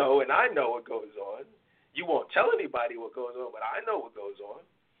 You know and I know what goes on. You won't tell anybody what goes on, but I know what goes on.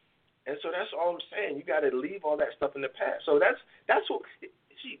 And so that's all I'm saying. You got to leave all that stuff in the past. So that's what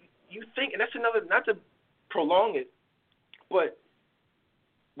you think, and that's another, not to prolong it, but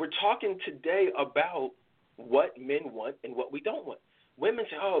we're talking today about what men want and what we don't want. Women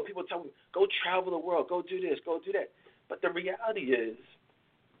say, oh, people tell me, go travel the world, go do this, go do that. But the reality is,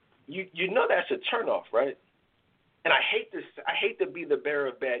 you know that's a turnoff, right? And I hate this. I hate to be the bearer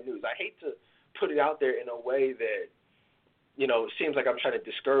of bad news. I hate to put it out there in a way that, you know, it seems like I'm trying to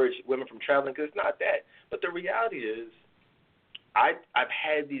discourage women from traveling, because it's not that. But the reality is, I've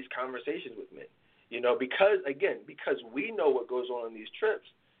had these conversations with men, you know, because we know what goes on these trips,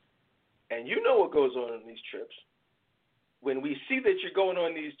 and you know what goes on these trips. When we see that you're going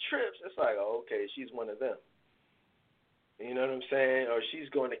on these trips, it's like, oh, okay, she's one of them. You know what I'm saying? Or she's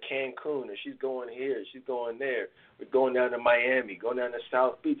going to Cancun, or she's going here, she's going there. We're going down to Miami, going down to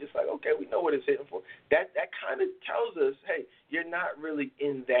South Beach. It's like, okay, we know what it's hitting for. That kind of tells us, hey, you're not really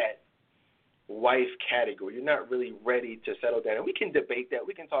in that wife category. You're not really ready to settle down. And we can debate that.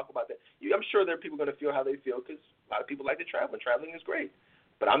 We can talk about that. I'm sure there are people going to feel how they feel, because a lot of people like to travel, and traveling is great.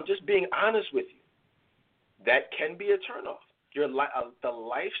 But I'm just being honest with you. That can be a turnoff. The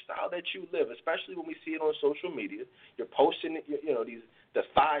lifestyle that you live, especially when we see it on social media, you're posting, the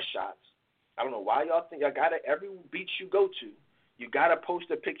thigh shots. I don't know why y'all think every beach you go to, you gotta post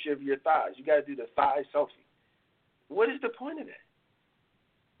a picture of your thighs. You gotta do the thigh selfie. What is the point of that?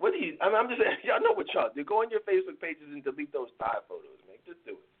 I'm just saying, y'all know what y'all do. Go on your Facebook pages and delete those thigh photos, man. Just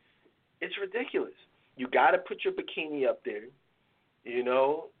do it. It's ridiculous. You gotta put your bikini up there. You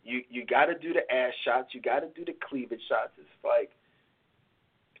know, you got to do the ass shots. You got to do the cleavage shots. It's like,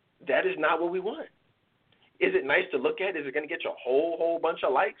 that is not what we want. Is it nice to look at? Is it going to get you a whole bunch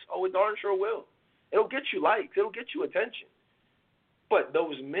of likes? Oh, it darn sure will. It'll get you likes. It'll get you attention. But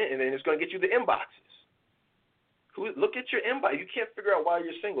those men, and then it's going to get you the inboxes. Look at your inbox. You can't figure out why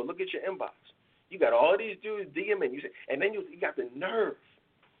you're single. Look at your inbox. You got all these dudes DMing you, and then you got the nerve.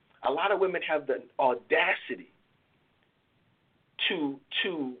 A lot of women have the audacity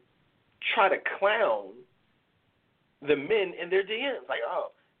to try to clown the men in their DMs. Like,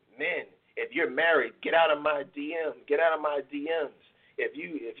 oh, men, if you're married, get out of my DM. Get out of my DMs. If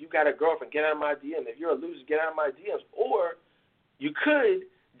you got a girlfriend, get out of my DM. If you're a loser, get out of my DMs. Or you could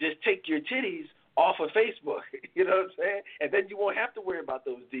just take your titties off of Facebook. You know what I'm saying? And then you won't have to worry about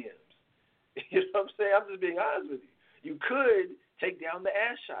those DMs. You know what I'm saying? I'm just being honest with you. You could take down the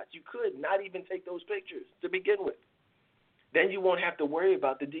ass shots. You could not even take those pictures to begin with. Then you won't have to worry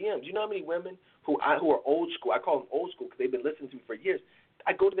about the DMs. You know how many women who are old school, I call them old school because they've been listening to me for years.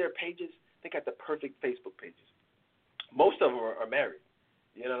 I go to their pages, they got the perfect Facebook pages. Most of them are married.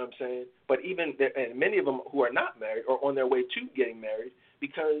 You know what I'm saying? But and many of them who are not married are on their way to getting married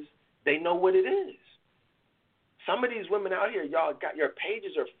because they know what it is. Some of these women out here, y'all got your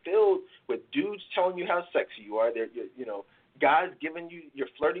pages are filled with dudes telling you how sexy you are. Guys giving you're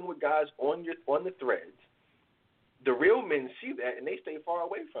flirting with guys on the threads. The real men see that, and they stay far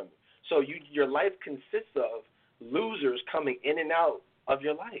away from you. So your life consists of losers coming in and out of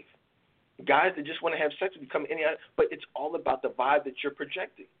your life. Guys that just want to have sex with you come in and out, but it's all about the vibe that you're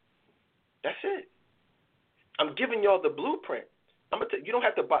projecting. That's it. I'm giving y'all the blueprint. I'm gonna you don't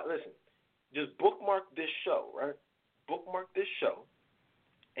have to buy. Listen, just bookmark this show, right? Bookmark this show,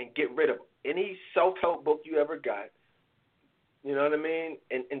 and get rid of any self-help book you ever got. You know what I mean?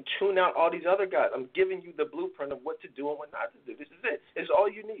 And tune out all these other guys. I'm giving you the blueprint of what to do and what not to do. This is it. It's all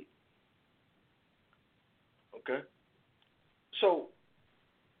you need. Okay? So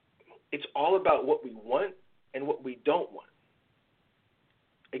it's all about what we want and what we don't want.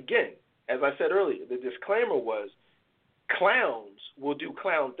 Again, as I said earlier, the disclaimer was clowns will do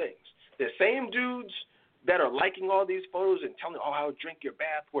clown things. The same dudes that are liking all these photos and telling, oh, I'll drink your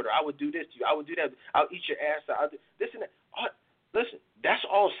bathwater, I would do this to you, I would do that, I'll eat your ass, I'll do this and that. Listen, that's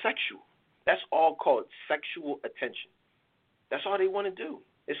all sexual. That's all called sexual attention. That's all they want to do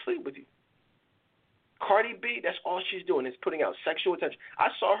is sleep with you. Cardi B, that's all she's doing is putting out sexual attention. I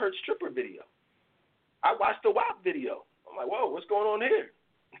saw her stripper video. I watched the WAP video. I'm like, whoa, what's going on here?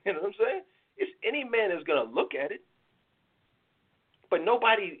 You know what I'm saying? It's any man is going to look at it. But no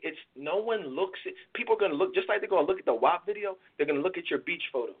one looks at, people are going to look, just like they're going to look at the WAP video, they're going to look at your beach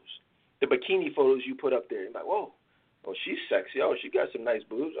photos, the bikini photos you put up there. You're like, whoa. Oh, she's sexy. Oh, she got some nice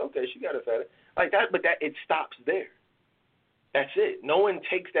boobs. Okay, she got a fat like that. But it stops there. That's it. No one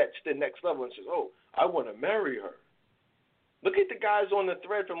takes that to the next level and says, "Oh, I want to marry her." Look at the guys on the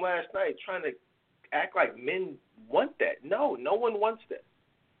thread from last night trying to act like men want that. No one wants that.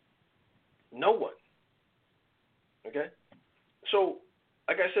 No one. Okay. So,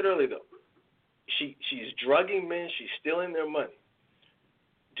 like I said earlier, though, she's drugging men. She's stealing their money.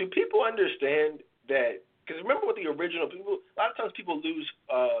 Do people understand that? Because remember what the original people. A lot of times people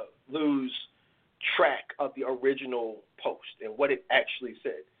lose track of the original post and what it actually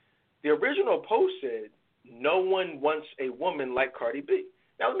said. The original post said no one wants a woman like Cardi B.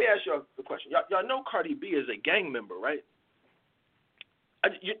 Now, let me ask y'all a question. Y'all know Cardi B is a gang member, right?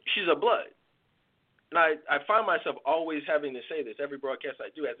 She's a blood. And I find myself always having to say this every broadcast I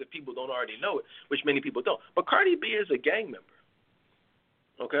do, as if people don't already know it, which many people don't. But Cardi B is a gang member,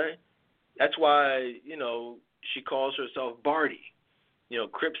 okay? That's why, she calls herself Barty.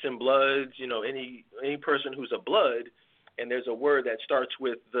 Crips and Bloods, any person who's a blood, and there's a word that starts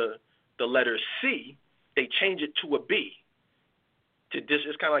with the letter C, they change it to a B.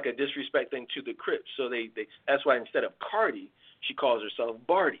 It's kind of like a disrespect thing to the Crips. So that's why instead of Cardi, she calls herself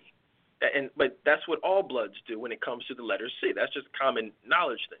Barty. But that's what all bloods do when it comes to the letter C. That's just a common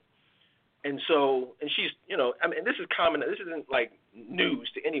knowledge thing. And she's, this is common. This isn't like news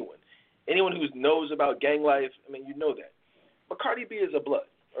to anyone. Anyone who knows about gang life, you know that. But Cardi B is a blood,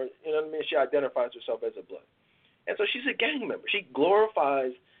 or she identifies herself as a blood. And so she's a gang member. She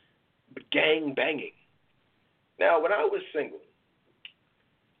glorifies gang banging. Now, when I was single,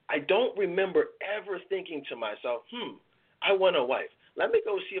 I don't remember ever thinking to myself, I want a wife. Let me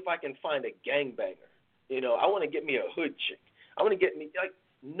go see if I can find a gangbanger. I want to get me a hood chick. I want to get me,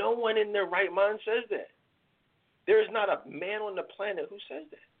 no one in their right mind says that. There is not a man on the planet who says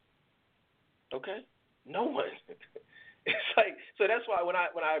that. Okay? No one. It's like, so that's why when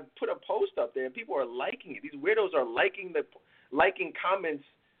I put a post up there and people are liking it, these weirdos are liking comments,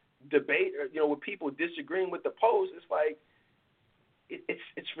 debate, with people disagreeing with the post. It's like,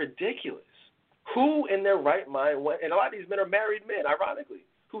 it's ridiculous. Who in their right mind went, and a lot of these men are married men, ironically,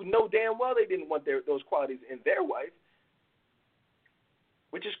 who know damn well they didn't want those qualities in their wife,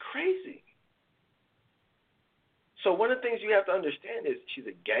 which is crazy. So one of the things you have to understand is she's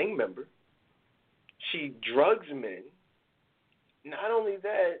a gang member. She drugs men. Not only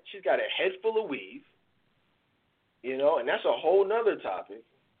that, she's got a head full of weave, and that's a whole nother topic.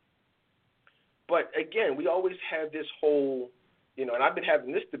 But again, we always have this whole, and I've been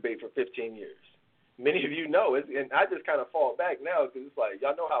having this debate for 15 years. Many of you know it, and I just kind of fall back now because it's like,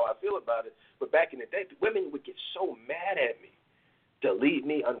 y'all know how I feel about it. But back in the day, women would get so mad at me, delete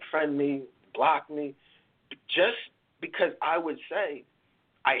me, unfriend me, block me, just because I would say,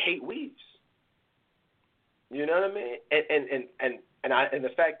 I hate weaves. You know what I mean? And the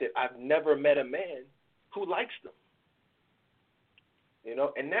fact that I've never met a man who likes them.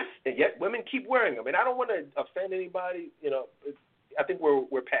 And yet women keep wearing them. And I don't want to offend anybody. I think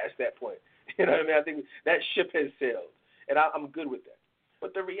we're past that point. You know what I mean? I think that ship has sailed, and I'm good with that.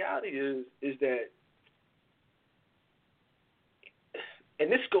 But the reality is that,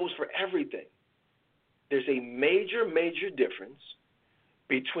 and this goes for everything, there's a major, major difference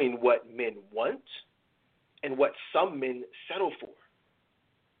between what men want and what some men settle for,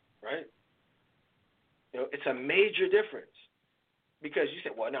 right? It's a major difference because you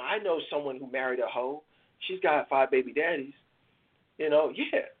say, well, now I know someone who married a hoe. She's got 5 baby daddies. Yeah.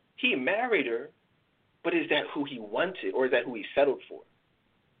 He married her, but is that who he wanted or is that who he settled for?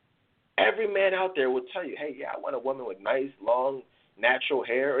 Every man out there will tell you, hey, yeah, I want a woman with nice, long, natural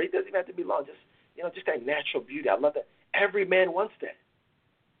hair. Or it doesn't even have to be long, just that natural beauty. I love that. Every man wants that.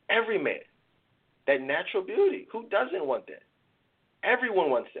 Every man. That natural beauty. Who doesn't want that?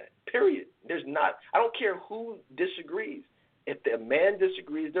 Everyone wants that, period. I don't care who disagrees. If the man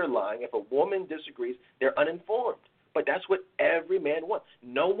disagrees, they're lying. If a woman disagrees, they're uninformed. But that's what every man wants.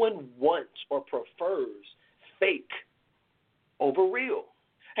 No one wants or prefers fake over real.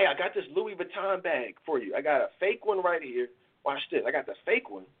 Hey, I got this Louis Vuitton bag for you. I got a fake one right here. Watch this. I got the fake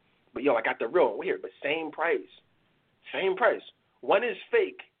one, but I got the real one here. But same price. Same price. One is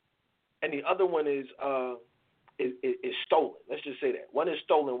fake, and the other one is stolen. Let's just say that. One is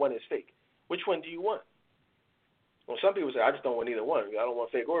stolen, one is fake. Which one do you want? Well, some people say, I just don't want either one. I don't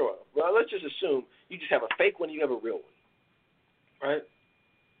want fake or real. Well, let's just assume you just have a fake one and you have a real one, right?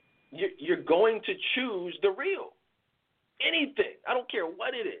 You're going to choose the real. Anything. I don't care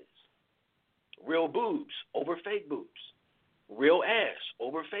what it is. Real boobs over fake boobs. Real ass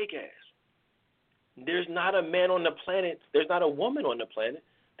over fake ass. There's not a man on the planet, there's not a woman on the planet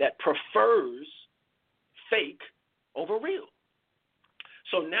that prefers fake over real.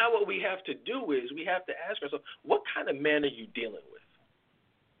 So now what we have to do is we have to ask ourselves, what kind of man are you dealing with?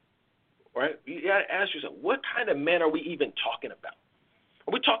 Right? You got to ask yourself, what kind of man are we even talking about?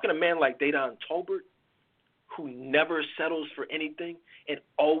 Are we talking a man like Dedan Tolbert who never settles for anything and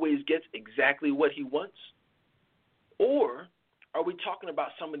always gets exactly what he wants? Or are we talking about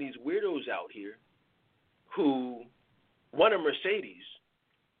some of these weirdos out here who want a Mercedes,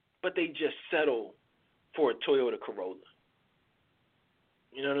 but they just settle for a Toyota Corolla?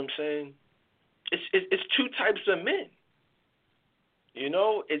 You know what I'm saying? It's two types of men. You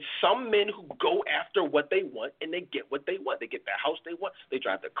know, it's some men who go after what they want and they get what they want. They get the house they want. They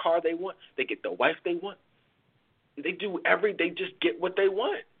drive the car they want. They get the wife they want. They just get what they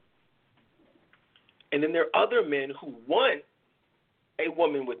want. And then there are other men who want a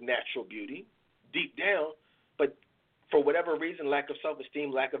woman with natural beauty deep down, but for whatever reason, lack of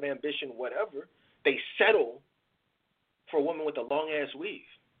self-esteem, lack of ambition, whatever, they settle for a woman with a long-ass weave.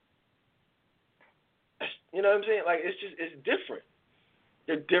 You know what I'm saying? Like, it's different.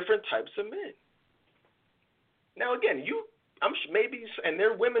 They're different types of men. Now, again, maybe, and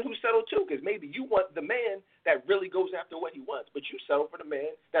there are women who settle too, because maybe you want the man that really goes after what he wants, but you settle for the man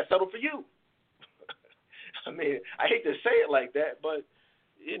that settled for you. I mean, I hate to say it like that, but,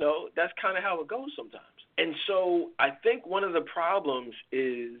 you know, that's kind of how it goes sometimes. And so I think one of the problems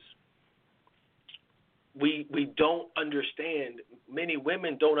is we don't understand, many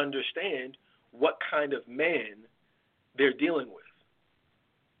women don't understand what kind of man they're dealing with.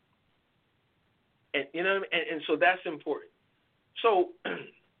 And you know what I mean? And so that's important. So,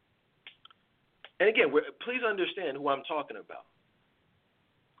 and again, please understand who I'm talking about.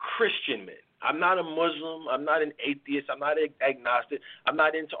 Christian men. I'm not a Muslim. I'm not an atheist. I'm not agnostic. I'm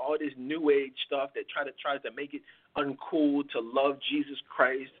not into all this New Age stuff that tries to make it uncool to love Jesus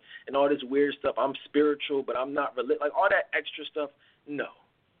Christ and all this weird stuff. I'm spiritual, but I'm not religious. Like all that extra stuff, no.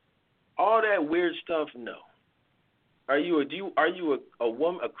 All that weird stuff, no. Are you a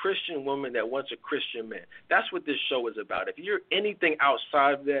woman, a Christian woman that wants a Christian man? That's what this show is about. If you're anything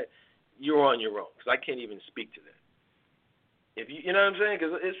outside of that, you're on your own, because I can't even speak to that. If you know what I'm saying?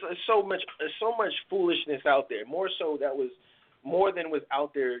 Because it's so much foolishness out there. More so more than was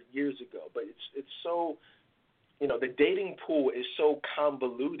out there years ago. But it's so, you know, the dating pool is so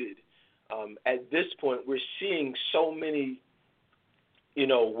convoluted. At this point, we're seeing so many, you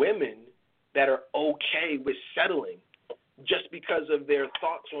know, women that are okay with settling just because of their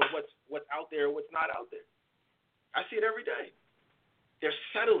thoughts on what's out there and what's not out there. I see it every day. They're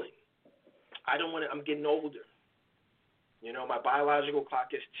settling. I'm getting older. You know, my biological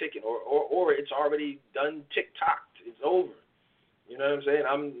clock is ticking, or it's already done tick-tocked. It's over. You know what I'm saying?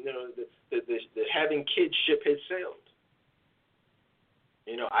 The having kids ship has sailed.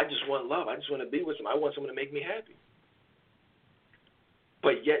 You know, I just want love. I just want to be with someone. I want someone to make me happy.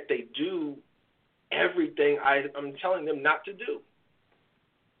 But yet they do everything I'm telling them not to do.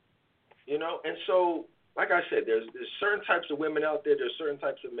 You know, and so, like I said, there's certain types of women out there. There's certain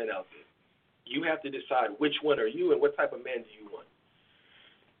types of men out there. You have to decide which one are you and what type of man do you want.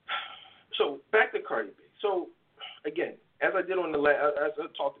 So back to Cardi B. So again, as I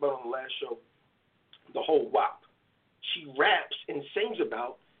talked about on the last show, the whole WAP. She raps and sings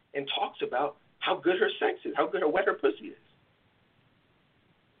about and talks about how good her sex is, how wet her pussy is.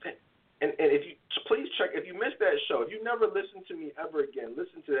 And if you please check, if you missed that show, if you never listened to me ever again,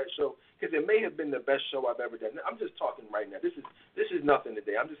 listen to that show, because it may have been the best show I've ever done. I'm just talking right now. This is nothing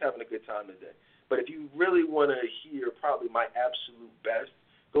today. I'm just having a good time today. But if you really want to hear probably my absolute best,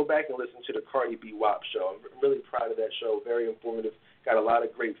 go back and listen to the Cardi B WAP show. I'm really proud of that show. Very informative. Got a lot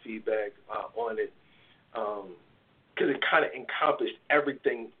of great feedback on it, because it kind of encompassed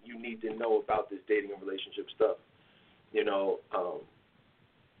everything you need to know about this dating and relationship stuff. You know,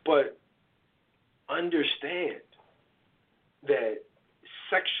 but understand that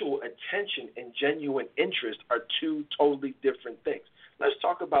sexual attention and genuine interest are two totally different things. Let's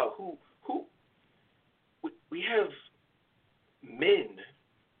talk about who we have men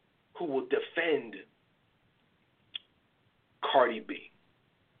who will defend Cardi B.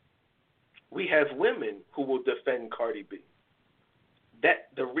 We have women who will defend Cardi B. That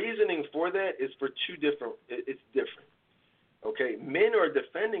the reasoning for that is for it's different. Okay, men are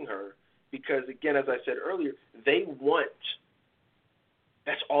defending her because, again, as I said earlier,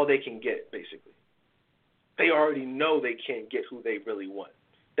 that's all they can get, basically. They already know they can't get who they really want.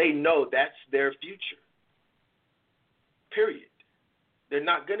 They know that's their future, period. They're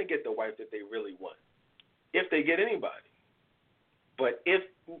not going to get the wife that they really want, if they get anybody. But if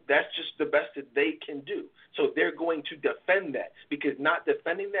that's just the best that they can do. So they're going to defend that, because not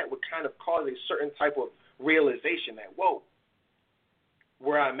defending that would kind of cause a certain type of realization that, whoa,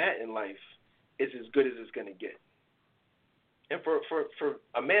 where I'm at in life is as good as it's going to get. And for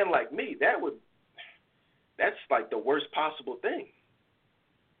a man like me, that's like the worst possible thing.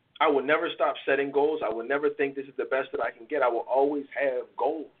 I will never stop setting goals. I will never think this is the best that I can get. I will always have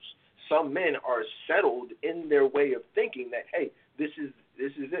goals. Some men are settled in their way of thinking that, hey, this is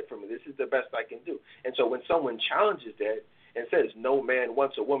it for me. This is the best I can do. And so when someone challenges that and says no man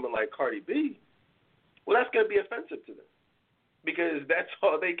wants a woman like Cardi B, well, that's going to be offensive to them, because that's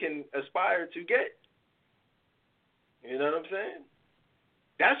all they can aspire to get. You know what I'm saying?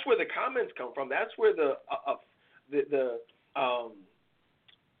 That's where the comments come from. That's where the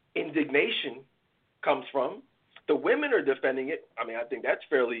indignation comes from. The women are defending it. I mean, I think that's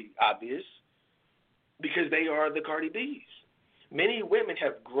fairly obvious because they are the Cardi B's. Many women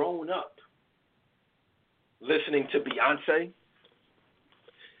have grown up listening to Beyonce.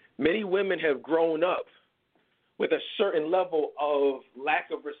 Many women have grown up with a certain level of lack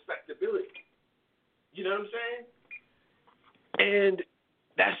of respectability. You know what I'm saying? And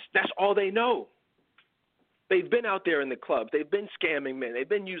that's all they know. They've been out there in the clubs. They've been scamming men. They've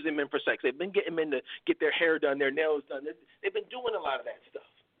been using men for sex. They've been getting men to get their hair done, their nails done. They've been doing a lot of that stuff.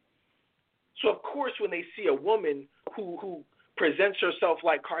 So, of course, when they see a woman who presents herself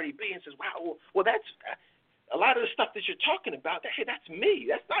like Cardi B and says, wow, well, that's a lot of the stuff that you're talking about, hey, that's me.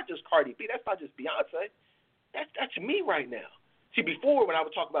 That's not just Cardi B. That's not just Beyonce. That's me right now. See, before when I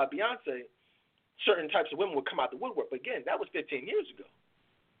would talk about Beyonce, certain types of women would come out the woodwork. But, again, that was 15 years ago.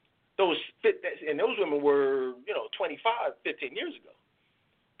 Those women were, 25, 15 years ago.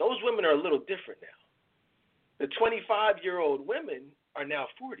 Those women are a little different now. The 25-year-old women are now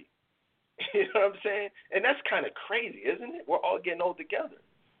 40. You know what I'm saying? And that's kind of crazy, isn't it? We're all getting old together.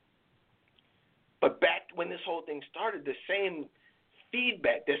 But back when this whole thing started, the same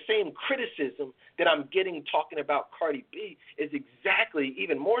feedback, the same criticism that I'm getting talking about Cardi B is exactly,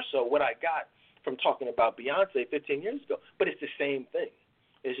 even more so, what I got from talking about Beyonce 15 years ago. But it's the same thing.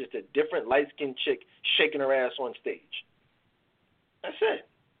 It's just a different light-skinned chick shaking her ass on stage. That's it.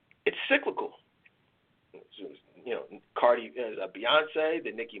 It's cyclical. Beyonce,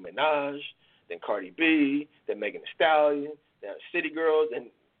 then Nicki Minaj, then Cardi B, then Megan Thee Stallion, then City Girls, and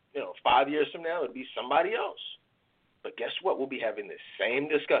 5 years from now it'll be somebody else. But guess what? We'll be having the same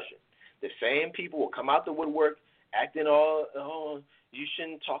discussion. The same people will come out the woodwork acting all, oh, you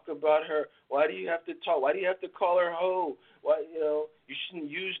shouldn't talk about her. Why do you have to talk? Why do you have to call her hoe? Why, you shouldn't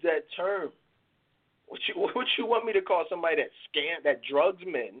use that term. What you want me to call somebody that drugs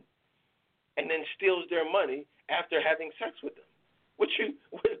men and then steals their money after having sex with them? What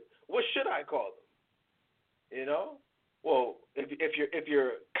should I call them? Well, if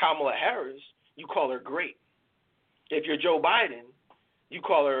you're Kamala Harris, you call her great. If you're Joe Biden, you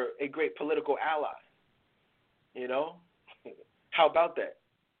call her a great political ally. How about that?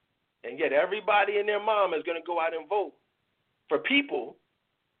 And yet everybody and their mom is going to go out and vote for people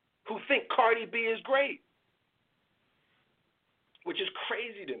who think Cardi B is great, which is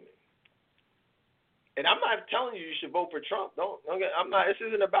crazy to me. And I'm not telling you should vote for Trump. I'm not. This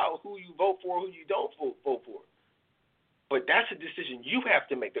isn't about who you vote for, who you don't vote for. But that's a decision you have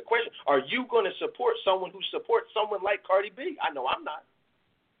to make. The question: are you going to support someone who supports someone like Cardi B? I know I'm not.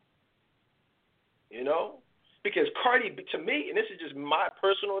 Because Cardi B, to me, and this is just my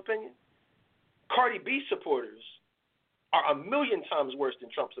personal opinion, Cardi B supporters are a million times worse than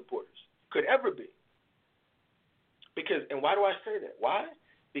Trump supporters could ever be. And why do I say that? Why?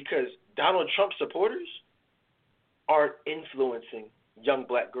 Because Donald Trump supporters aren't influencing young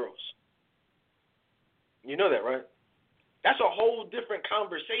black girls. You know that, right? That's a whole different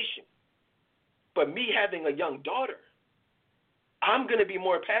conversation. But me having a young daughter, I'm going to be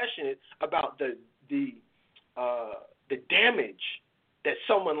more passionate about the damage that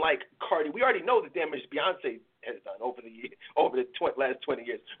someone like Cardi. We already know the damage Beyonce has done over the last 20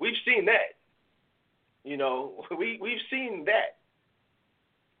 years. We've seen that. We've seen that.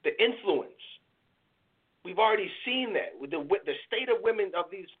 The influence. We've already seen that. The state of women, of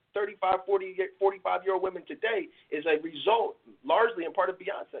these 35, 40, 45-year-old women today is a result, largely in part of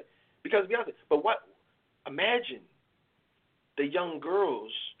Beyonce. Because of Beyonce. But imagine the young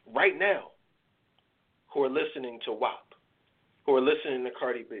girls right now who are listening to WAP, who are listening to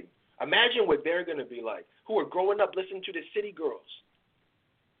Cardi B. Imagine what they're going to be like, who are growing up listening to the City Girls.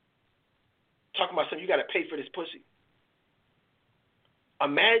 Talking about something, you got to pay for this pussy.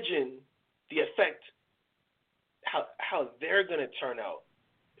 Imagine the effect, how they're going to turn out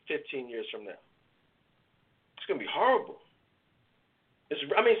 15 years from now. It's going to be horrible. It's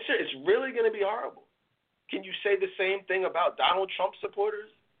really going to be horrible. Can you say the same thing about Donald Trump supporters?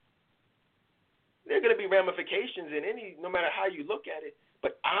 There are going to be ramifications no matter how you look at it.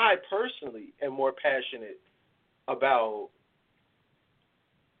 But I personally am more passionate about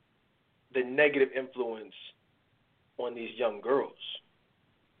the negative influence on these young girls.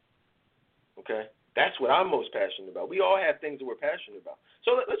 Okay? That's what I'm most passionate about. We all have things that we're passionate about.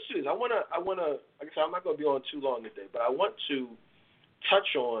 So let's do this. I wanna like I said, I'm not gonna be on too long today, but I want to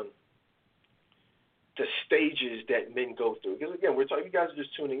touch on the stages that men go through. Because again, we're talking, you guys are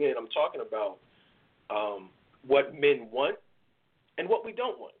just tuning in. I'm talking about what men want and what we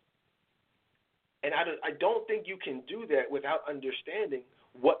don't want. And I don't think you can do that without understanding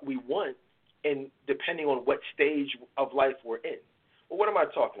what stage of life we're in. Well, what am I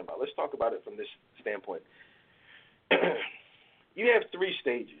talking about? Let's talk about it from this standpoint. You have 3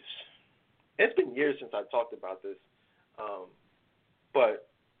 stages. It's been years since I talked about this, but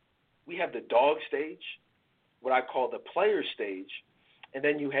we have the dog stage, what I call the player stage, and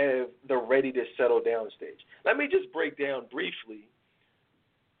then you have the ready to settle down stage. Let me just break down briefly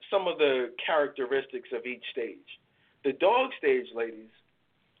some of the characteristics of each stage. The dog stage, ladies,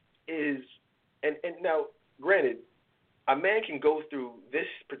 is, and now, granted, a man can go through this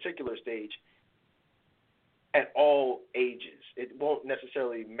particular stage at all ages. It won't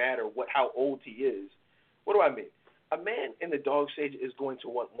necessarily matter how old he is. What do I mean? A man in the dog stage is going to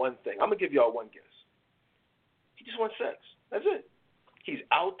want one thing. I'm going to give y'all one guess. He just wants sex. That's it. He's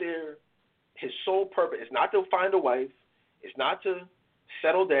out there. His sole purpose is not to find a wife. It's not to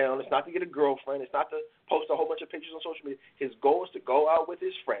settle down. It's not to get a girlfriend. It's not to post a whole bunch of pictures on social media. His goal is to go out with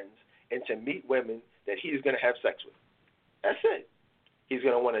his friends and to meet women that he's going to have sex with. That's it. He's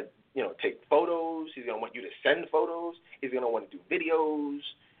going to want to, take photos. He's going to want you to send photos. He's going to want to do videos.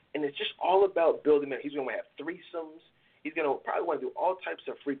 And it's just all about building that. He's going to have threesomes. He's going to probably want to do all types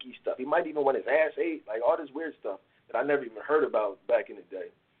of freaky stuff. He might even want his ass ate, like all this weird stuff that I never even heard about back in the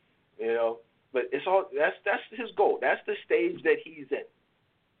day. But it's all that's his goal. That's the stage that he's in.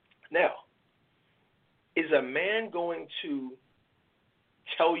 Now, is a man going to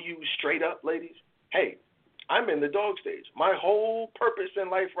tell you straight up, ladies, hey, I'm in the dog stage. My whole purpose in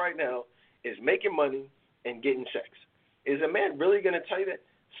life right now is making money and getting sex. Is a man really going to tell you that?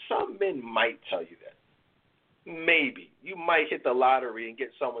 Some men might tell you that. Maybe. You might hit the lottery and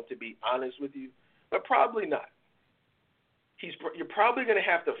get someone to be honest with you, but probably not. You're probably going to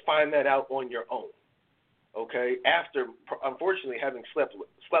have to find that out on your own, okay? After, unfortunately, having slept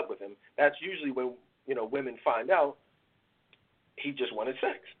with him, that's usually when, women find out he just wanted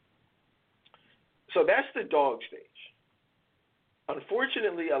sex. So that's the dog stage.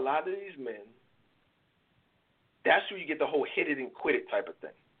 Unfortunately, a lot of these men, that's where you get the whole hit it and quit it type of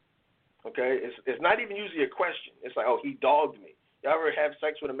thing. Okay? It's not even usually a question. It's like, oh, he dogged me. You ever have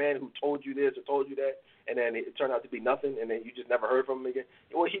sex with a man who told you this or told you that, and then it turned out to be nothing, and then you just never heard from him again?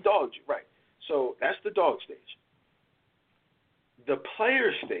 Well, he dogged you, right. So that's the dog stage. The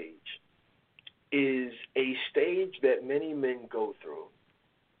player stage is a stage that many men go through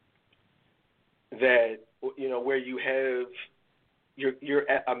that, where you have you're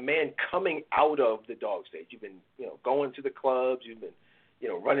a man coming out of the dog stage. You've been, going to the clubs, you've been,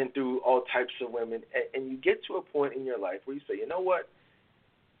 running through all types of women, and you get to a point in your life where you say, you know what,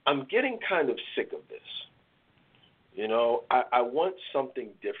 I'm getting kind of sick of this. I want something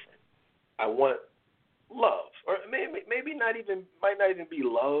different. I want love, or maybe might not even be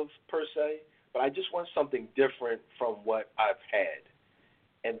love per se, but I just want something different from what I've had.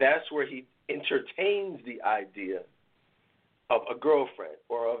 And that's where he entertains the idea of a girlfriend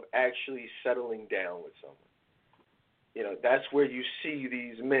or of actually settling down with someone. That's where you see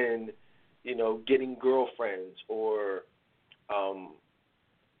these men, getting girlfriends, or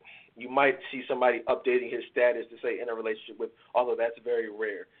you might see somebody updating his status to say in a relationship with, although that's very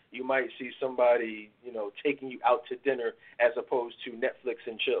rare. You might see somebody, taking you out to dinner as opposed to Netflix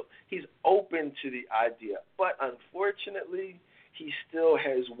and chill. He's open to the idea, but unfortunately, he still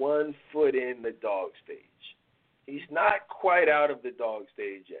has one foot in the dog stage. He's not quite out of the dog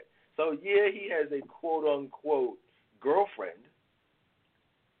stage yet. So, yeah, he has a quote-unquote girlfriend,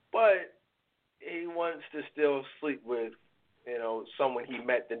 but he wants to still sleep with, someone he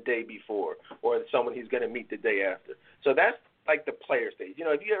met the day before or someone he's going to meet the day after. So that's like the player stage.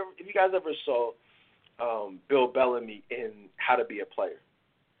 If you guys ever saw Bill Bellamy in How to Be a Player,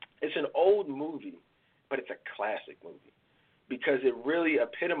 it's an old movie, but it's a classic movie because it really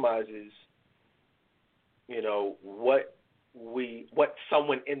epitomizes, what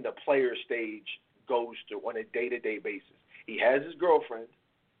someone in the player stage goes through on a day-to-day basis. He has his girlfriend,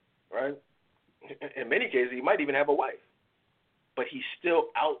 right? In many cases, he might even have a wife. But he's still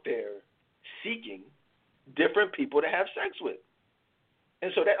out there seeking different people to have sex with.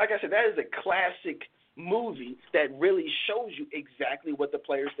 And so, that, like I said, that is a classic movie that really shows you exactly what the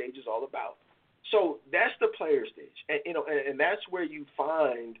player stage is all about. So that's the player stage. And that's where you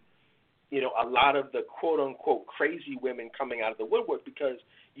find, a lot of the quote-unquote crazy women coming out of the woodwork, because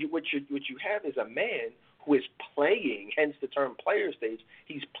what you have is a man who is playing, hence the term player stage.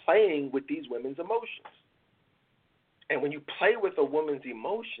 He's playing with these women's emotions. And when you play with a woman's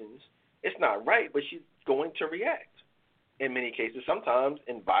emotions, it's not right, but she's going to react in many cases, sometimes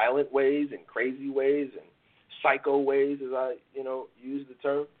in violent ways, in crazy ways, and psycho ways, as I, use the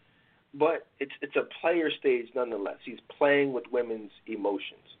term. But it's a player stage nonetheless. He's playing with women's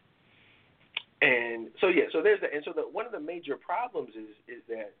emotions. And so so there's that. And so one of the major problems is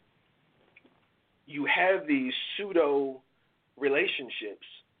that you have these pseudo relationships,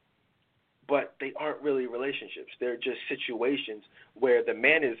 but they aren't really relationships. They're just situations where the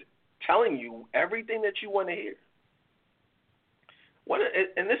man is telling you everything that you want to hear.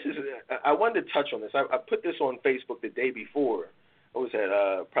 And this is, I wanted to touch on this. I put this on Facebook the day before. It was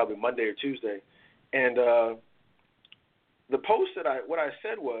at probably Monday or Tuesday, and the post what I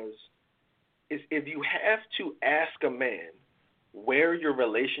said is if you have to ask a man where your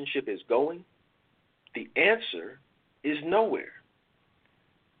relationship is going, the answer is nowhere.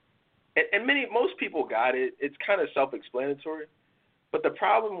 And most people got it. It's kind of self-explanatory, but the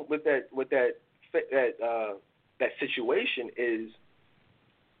problem with that situation is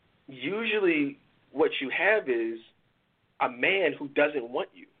usually what you have is a man who doesn't want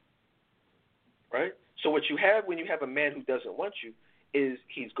you, right? So what you have when you have a man who doesn't want you is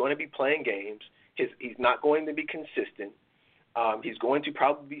he's going to be playing games. He's not going to be consistent. He's going to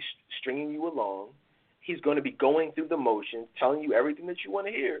probably be stringing you along. He's going to be going through the motions, telling you everything that you want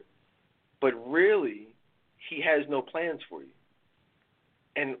to hear, but really he has no plans for you.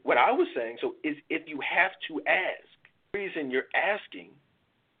 And what I was saying, is if you have to ask, the reason you're asking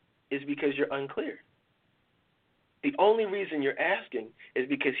is because you're unclear. The only reason you're asking is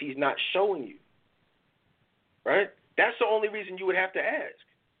because he's not showing you, right? That's the only reason you would have to ask.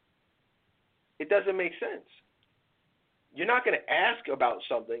 It doesn't make sense. You're not going to ask about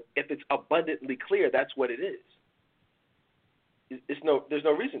something if it's abundantly clear that's what it is. There's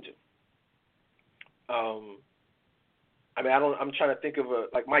no reason to. I'm trying to think of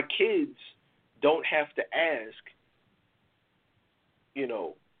my kids don't have to ask,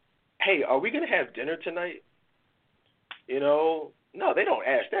 hey, are we going to have dinner tonight? No, they don't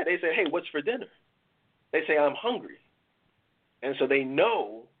ask that. They say, hey, what's for dinner? They say, I'm hungry. And so they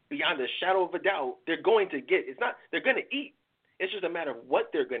know beyond a shadow of a doubt they're going to they're going to eat. It's just a matter of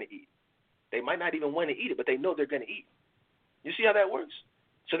what they're going to eat. They might not even want to eat it, but they know they're going to eat. You see how that works?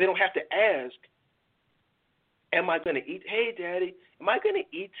 So they don't have to ask, am I going to eat? Hey, Daddy, am I going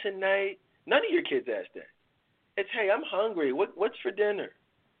to eat tonight? None of your kids ask that. It's, hey, I'm hungry. What's for dinner?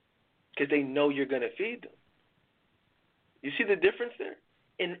 Because they know you're going to feed them. You see the difference there?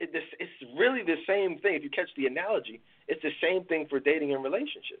 And it's really the same thing. If you catch the analogy, it's the same thing for dating and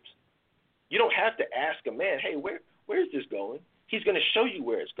relationships. You don't have to ask a man, hey, where's this going? He's going to show you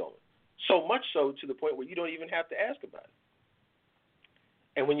where it's going. So much so to the point where you don't even have to ask about it.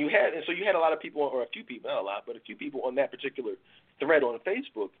 And you had a lot of people, or a few people, not a lot, but a few people on that particular thread on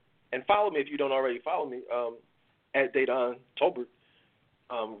Facebook. And follow me if you don't already follow me, at Dedan Tolbert.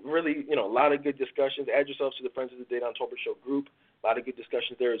 Really, a lot of good discussions. Add yourselves to the Friends of the Dedan Tolbert Show group. A lot of good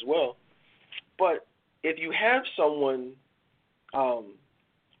discussions there as well. But if you have someone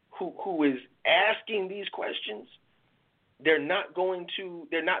who is asking these questions, they're not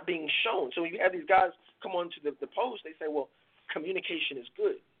being shown. So when you have these guys come on to the post, they say, well, communication is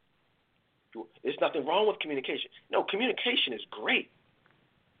good. There's nothing wrong with communication. No, communication is great.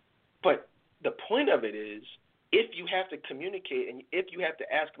 But the point of it is, if you have to communicate and if you have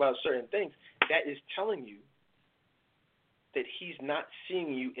to ask about certain things, that is telling you that he's not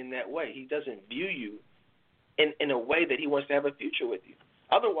seeing you in that way. He doesn't view you in a way that he wants to have a future with you.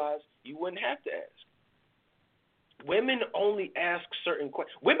 Otherwise, you wouldn't have to ask. Women only ask certain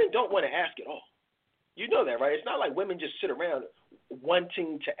questions. Women don't want to ask at all. You know that, right? It's not like women just sit around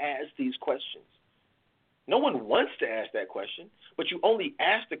wanting to ask these questions. No one wants to ask that question, but you only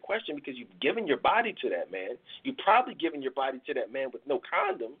ask the question because you've given your body to that man. You've probably given your body to that man with no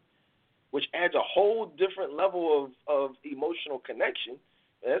condom, which adds a whole different level of emotional connection.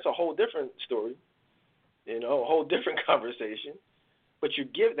 And that's a whole different story, a whole different conversation. But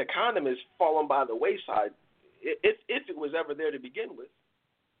the condom is fallen by the wayside if it was ever there to begin with,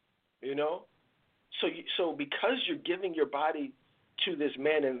 So because you're giving your body to this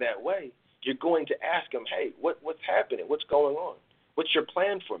man in that way, you're going to ask him, hey, what's happening? What's going on? What's your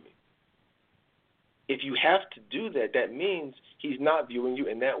plan for me? If you have to do that, that means he's not viewing you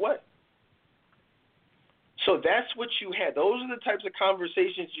in that way. So that's what you had. Those are the types of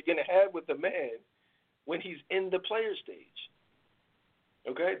conversations you're going to have with a man when he's in the player stage.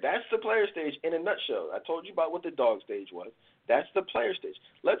 Okay? That's the player stage in a nutshell. I told you about what the dog stage was. That's the player stage.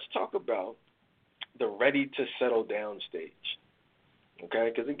 Let's talk about the ready to settle down stage.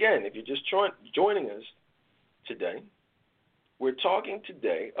 Okay? Because again, if you're just joining us today, we're talking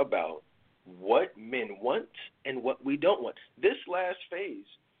today about what men want and what we don't want. This last phase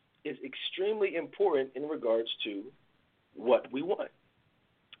is extremely important in regards to what we want.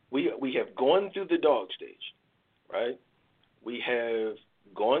 We have gone through the dog stage, right? We have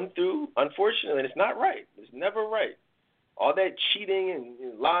gone gone through, unfortunately, and it's not right. It's never right. All that cheating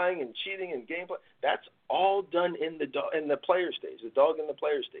and lying and cheating and gameplay, that's all done in the player stage, the dog in the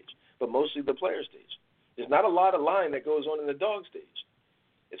player stage, but mostly the player stage. There's not a lot of lying that goes on in the dog stage.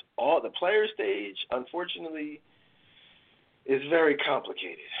 It's all the player stage, unfortunately, is very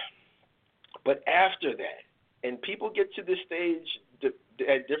complicated. But after that, and people get to this stage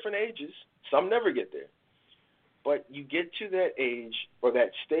at different ages, some never get there, but you get to that age or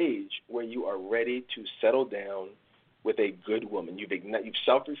that stage where you are ready to settle down with a good woman. You've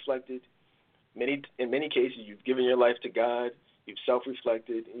self-reflected. In many cases, you've given your life to God. You've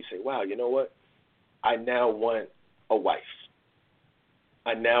self-reflected, and you say, wow, you know what? I now want a wife.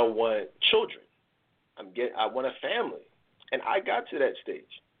 I now want children. I want a family. And I got to that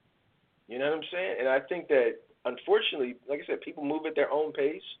stage. You know what I'm saying? And I think that, unfortunately, like I said, people move at their own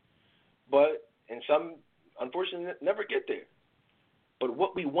pace, and some, unfortunately, never get there. But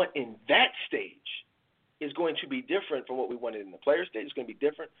what we want in that stage is going to be different from what we wanted in the player stage. It's going to be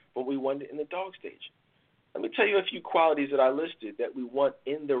different from what we wanted in the dog stage. Let me tell you a few qualities that I listed that we want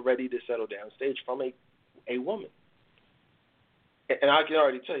in the ready to settle down stage from a woman. And I can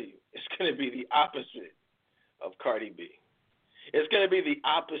already tell you, it's going to be the opposite of Cardi B. It's going to be the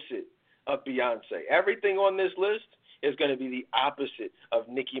opposite of Beyonce. Everything on this list is going to be the opposite of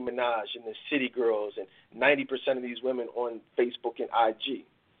Nicki Minaj and the City Girls and 90% of these women on Facebook and IG.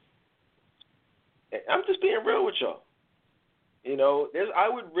 And I'm just being real with y'all. You know, I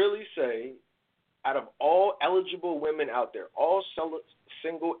would really say, out of all eligible women out there, all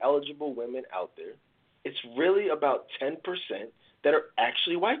single eligible women out there, it's really about 10% that are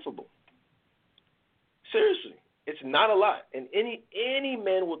actually wifeable. Seriously, it's not a lot. And any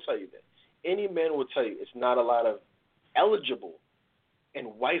man will tell you that. Any man will tell you it's not a lot of eligible and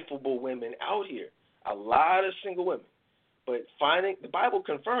wifeable women out here. A lot of single women. But the Bible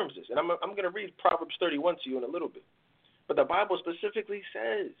confirms this. And I'm going to read Proverbs 31 to you in a little bit. But the Bible specifically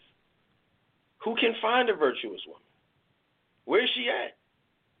says, who can find a virtuous woman? Where is she at?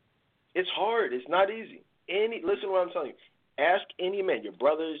 It's hard. It's not easy. Listen to what I'm telling you. Ask any man, your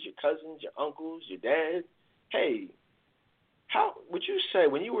brothers, your cousins, your uncles, your dad, hey, how would you say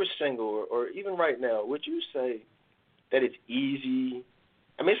when you were single or even right now, would you say that it's easy?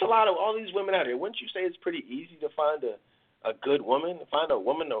 I mean, it's a lot of all these women out here. Wouldn't you say it's pretty easy to find a good woman, to find a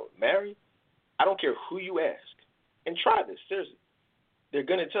woman to marry? I don't care who you ask. And try this, seriously. They're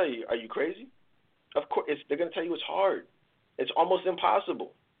going to tell you, are you crazy? Of course, they're going to tell you it's hard. It's almost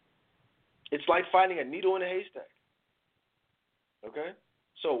impossible. It's like finding a needle in a haystack. Okay?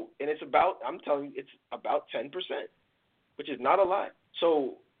 So, and I'm telling you, it's about 10%, which is not a lot.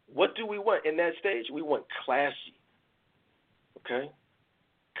 So, what do we want in that stage? We want classy. Okay?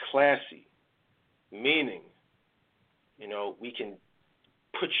 Classy. Meaning, we can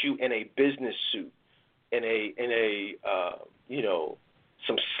put you in a business suit, in a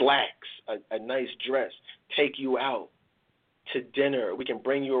some slacks, a nice dress, take you out to dinner. We can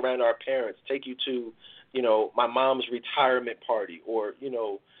bring you around our parents, take you to, my mom's retirement party, or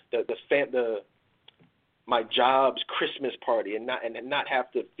my job's Christmas party, and not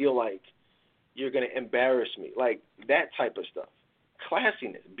have to feel like you're going to embarrass me, like that type of stuff.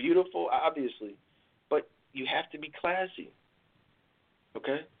 Classiness, beautiful, obviously, but you have to be classy.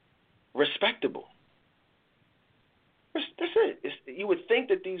 Okay, respectable. That's it. You would think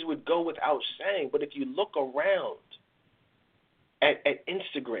that these would go without saying, but if you look around at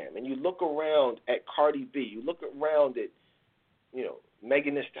Instagram and you look around at Cardi B, you look around at,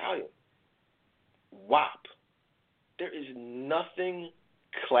 Megan Thee Stallion, WAP, there is nothing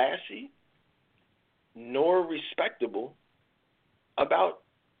classy nor respectable about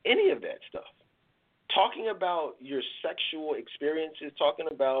any of that stuff. Talking about your sexual experiences, talking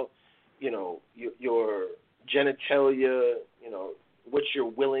about, your genitalia, what you're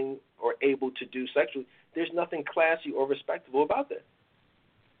willing or able to do sexually, there's nothing classy or respectable about that.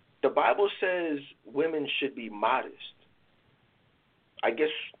 The Bible says women should be modest. I guess,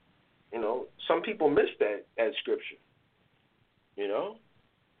 some people miss that as scripture,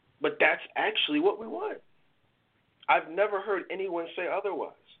 but that's actually what we want. I've never heard anyone say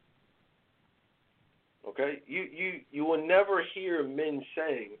otherwise. Okay? You will never hear men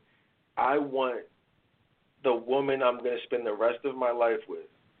saying, I want the woman I'm going to spend the rest of my life with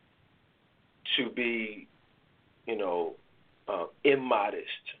to be, immodest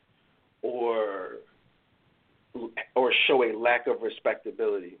or show a lack of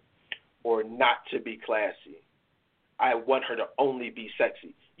respectability or not to be classy. I want her to only be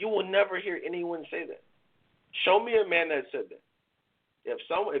sexy. You will never hear anyone say that. Show me a man that said that.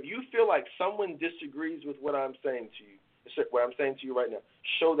 If you feel like someone disagrees with what I'm saying to you, what I'm saying to you right now.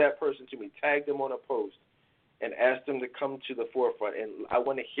 Show that person to me. Tag them on a post and ask them to come to the forefront. And I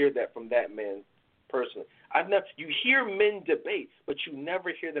want to hear that from that man personally. You hear men debate, but you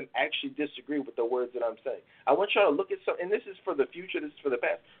never hear them actually disagree with the words that I'm saying. I want y'all to look at and this is for the future, this is for the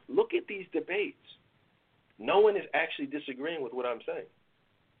past. Look at these debates. No one is actually disagreeing with what I'm saying.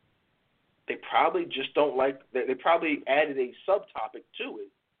 They probably just don't like, they probably added a subtopic to it,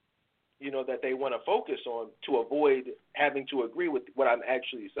 that they want to focus on to avoid having to agree with what I'm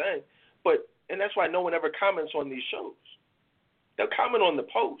actually saying. And that's why no one ever comments on these shows. They'll comment on the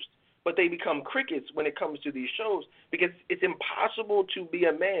post, but they become crickets when it comes to these shows because it's impossible to be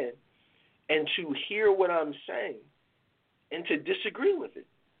a man and to hear what I'm saying and to disagree with it.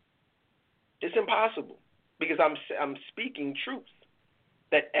 It's impossible because I'm speaking truth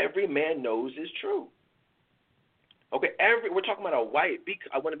that every man knows is true. Okay, we're talking about a wife.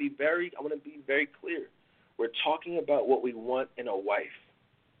 I want to be very clear. We're talking about what we want in a wife,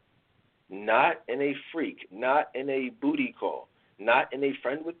 not in a freak, not in a booty call, not in a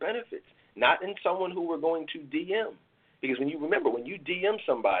friend with benefits, not in someone who we're going to DM. Because when you DM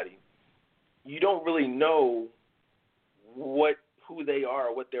somebody, you don't really know who they are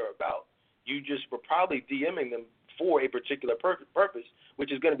or what they're about. You just were probably DMing them for a particular purpose,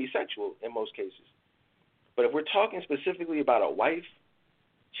 which is going to be sexual in most cases. But if we're talking specifically about a wife,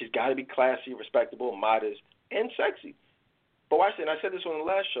 she's got to be classy, respectable, modest, and sexy. But watch it, and I said this on the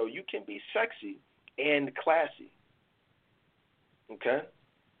last show, you can be sexy and classy. Okay?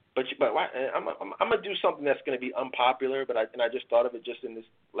 But I'm going to do something that's going to be unpopular, but I just thought of it just in this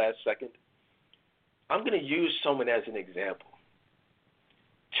last second. I'm going to use someone as an example.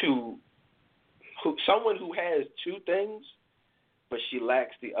 Someone who has two things, but she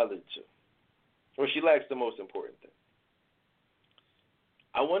lacks the other two. Or she lacks the most important thing.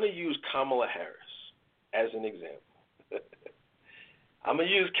 I want to use Kamala Harris as an example. I'm going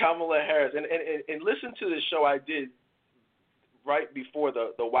to use Kamala Harris. And listen to the show I did right before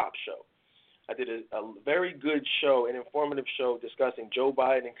the WAP show. I did a very good show, an informative show discussing Joe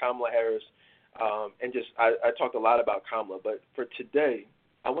Biden and Kamala Harris. I talked a lot about Kamala. But for today,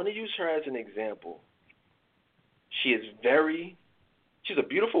 I want to use her as an example. She's a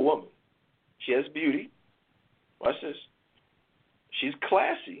beautiful woman. She has beauty. Watch this. She's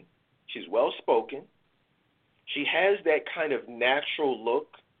classy. She's well-spoken. She has that kind of natural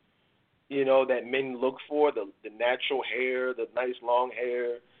look, that men look for, the natural hair, the nice long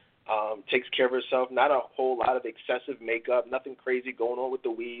hair, takes care of herself, not a whole lot of excessive makeup, nothing crazy going on with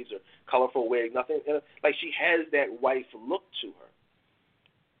the weaves or colorful wig, nothing. Like she has that wife look to her,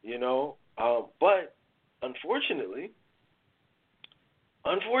 but unfortunately,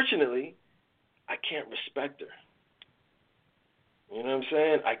 I can't respect her. You know what I'm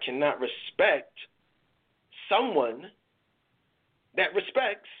saying? I cannot respect someone that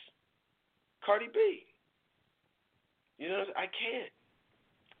respects Cardi B. I can't.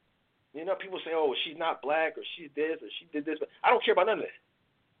 People say, oh, she's not black or she's this or she did this. But I don't care about none of that.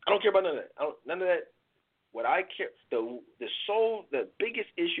 None of that. What I care, the biggest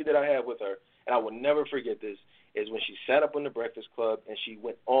issue that I have with her, and I will never forget this, is when she sat up on the Breakfast Club and she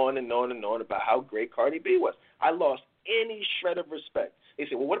went on and on and on about how great Cardi B was. I lost any shred of respect. They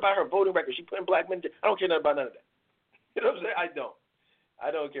said, well, what about her voting record? She put in black men. I don't care nothing about none of that. You know what I'm saying?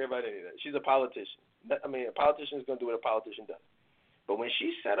 I don't care about any of that. She's a politician. A politician is going to do what a politician does. But when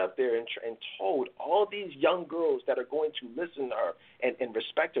she sat up there and told all these young girls that are going to listen to her and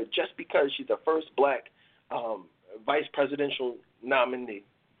respect her just because she's the first black vice presidential nominee,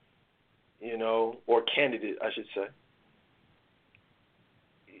 or candidate, I should say.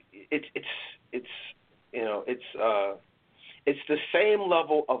 It's the same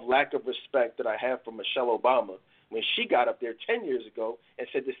level of lack of respect that I have for Michelle Obama when she got up there 10 years ago and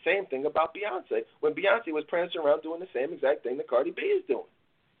said the same thing about Beyonce when Beyonce was prancing around doing the same exact thing that Cardi B is doing.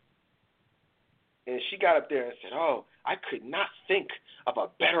 And she got up there and said, oh, I could not think of a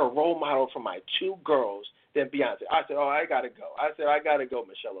better role model for my two girls than Beyonce. I said, oh, I got to go. I got to go,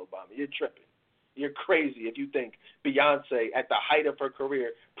 Michelle Obama. You're tripping. You're crazy if you think Beyonce, at the height of her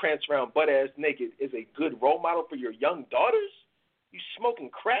career, prance around butt-ass naked is a good role model for your young daughters? You smoking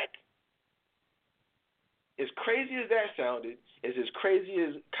crack? As crazy as that sounded, is as crazy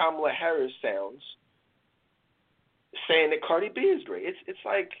as Kamala Harris sounds, saying that Cardi B is great. It's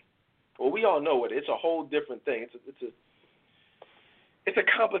like, well, we all know it. It's a whole different thing. It's a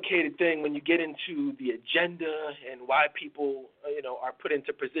complicated thing when you get into the agenda and why people, are put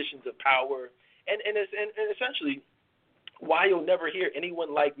into positions of power, and essentially why you'll never hear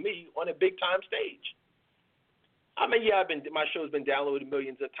anyone like me on a big time stage. I mean, yeah, my show's been downloaded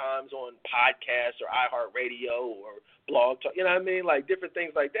millions of times on podcasts or iHeartRadio or Blog Talk. You know what I mean? Like different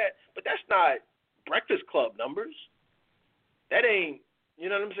things like that. But that's not Breakfast Club numbers. That ain't, you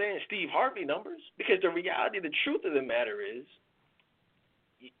know what I'm saying, Steve Harvey numbers. Because the reality, the truth of the matter is,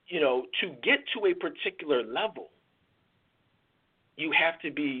 you know, to get to a particular level, you have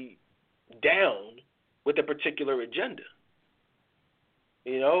to be down with a particular agenda.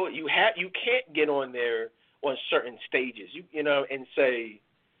 You know, you can't get on there on certain stages, you know, and say,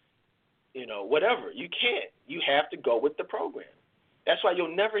 you know, whatever. You can't. You have to go with the program. That's why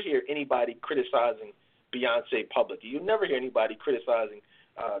you'll never hear anybody criticizing Beyonce publicly. You'll never hear anybody criticizing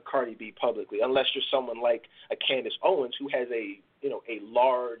Cardi B publicly, unless you're someone like a Candace Owens who has a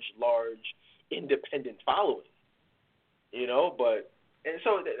large independent following. You know, but and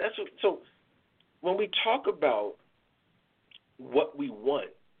so so when we talk about what we want,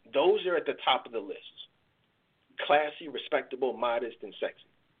 those are at the top of the list. Classy, respectable, modest, and sexy.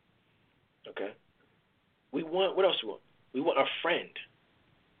 Okay? We want, what else do we want? We want a friend.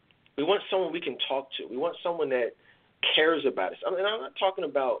 We want someone we can talk to. We want someone that cares about us. I mean, I'm not talking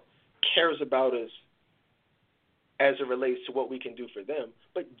about cares about us as it relates to what we can do for them,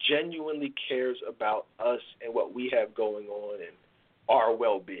 but genuinely cares about us and what we have going on and our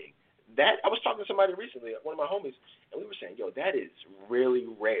well-being. That, I was talking to somebody recently, one of my homies, and we were saying, yo, that is really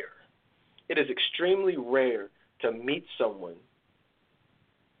rare. It is extremely rare to meet someone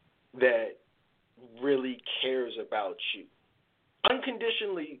that really cares about you,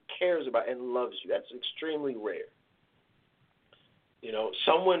 unconditionally cares about and loves you. That's extremely rare. You know,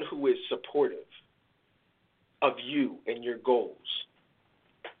 someone who is supportive of you and your goals.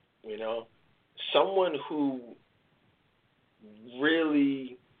 You know, someone who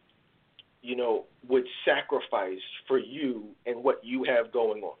really, you know, would sacrifice for you and what you have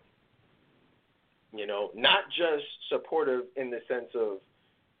going on. You know, not just supportive in the sense of,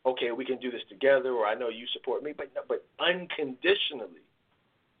 okay, we can do this together, or I know you support me, but unconditionally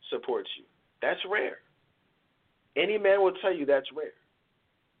supports you. That's rare. Any man will tell you that's rare.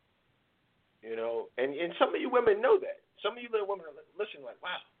 You know, and some of you women know that. Some of you little women are listening like,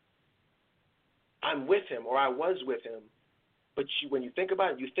 wow, I'm with him, or I was with him. But when you think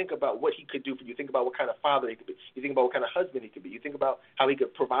about it, you think about what he could do for you. You think about what kind of father he could be. You think about what kind of husband he could be. You think about how he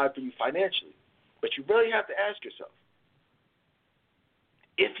could provide for you financially. But you really have to ask yourself,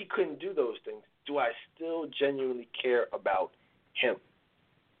 if he couldn't do those things, do I still genuinely care about him?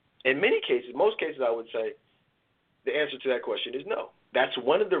 In many cases, most cases, I would say the answer to that question is no. That's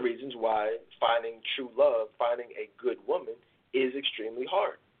one of the reasons why finding true love, finding a good woman, is extremely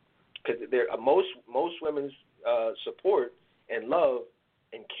hard. Because most women's support and love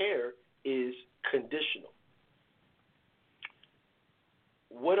and care is conditional.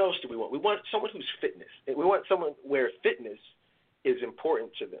 What else do we want? We want someone who's fitness. We want someone where fitness is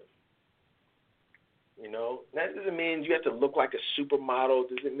important to them. You know, that doesn't mean you have to look like a supermodel.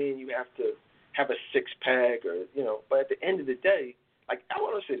 Doesn't mean you have to have a six-pack or, you know. But at the end of the day, like, I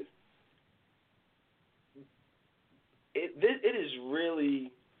want to say this. It is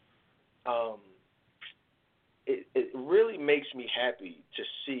really, it really makes me happy to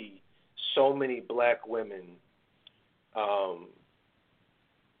see so many black women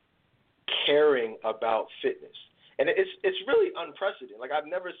caring about fitness. And it's really unprecedented. Like, I've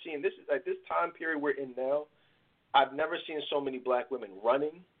never seen this, like, this time period we're in now. I've never seen so many black women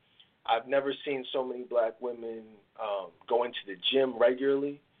running. I've never seen so many black women going to the gym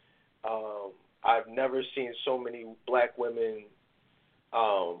regularly. I've never seen so many black women,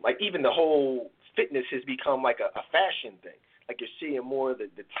 like, even the whole fitness has become like a fashion thing. Like, you're seeing more of the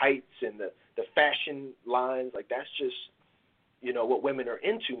tights and the fashion lines. Like, that's just, you know, what women are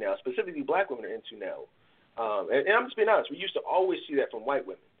into now, specifically black women are into now. And I'm just being honest, we used to always see that from white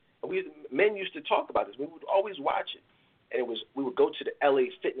women. And men used to talk about this. We would always watch it. And we would go to the LA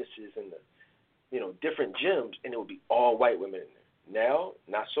fitnesses and the, you know, different gyms, and it would be all white women in there. Now,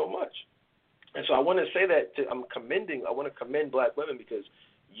 not so much. And so I want to say that I want to commend black women, because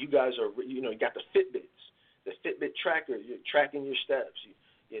you guys are, you know, you got the Fitbits, the Fitbit tracker, you're tracking your steps.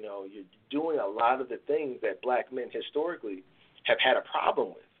 You know, you're doing a lot of the things that black men historically have had a problem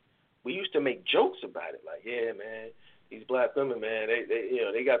with. We used to make jokes about it, like, yeah, man, these black women, man,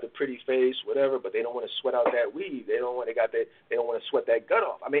 they got the pretty face, whatever, but they don't want to sweat out that weave. They don't want to sweat that gut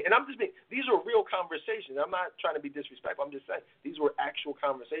off. I mean, and these are real conversations. I'm not trying to be disrespectful. I'm just saying these were actual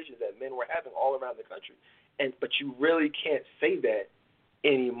conversations that men were having all around the country. But you really can't say that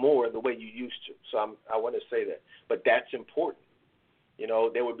anymore the way you used to. So I want to say that. But that's important. You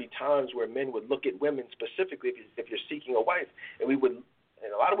know, there would be times where men would look at women specifically if you're seeking a wife, and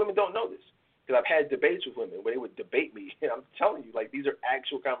a lot of women don't know this, Because I've had debates with women where they would debate me, and I'm telling you, like, these are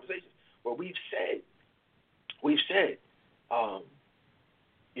actual conversations where we've said,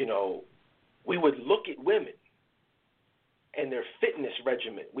 you know, we would look at women and their fitness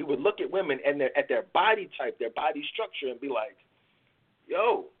regimen. We would look at women and at their body type, their body structure, and be like,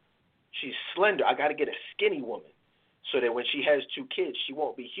 yo, she's slender. I got to get a skinny woman so that when she has 2 kids, she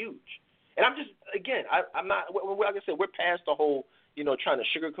won't be huge. And I'm just, again, I'm not, like I said, we're past the whole, you know, trying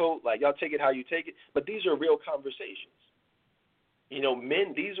to sugarcoat, like, y'all take it how you take it, but these are real conversations. You know,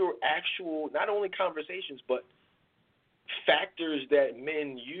 men, these are actual, not only conversations, but factors that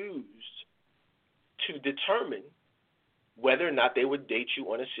men use to determine whether or not they would date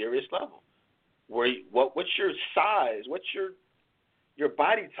you on a serious level. What's your size? What's your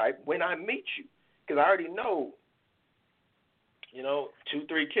body type when I meet you? Because I already know, you know, 2,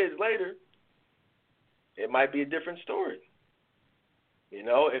 3 kids later, it might be a different story. You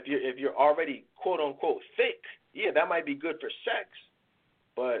know, if you're already quote unquote thick, yeah, that might be good for sex,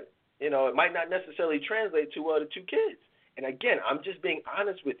 but you know, it might not necessarily translate too well to 2 kids. And again, I'm just being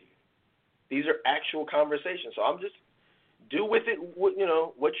honest with you. These are actual conversations, so I'm just do with it, you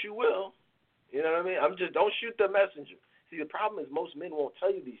know, what you will. You know what I mean? I'm just don't shoot the messenger. See, the problem is most men won't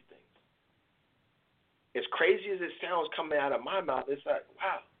tell you these things. As crazy as it sounds coming out of my mouth, it's like,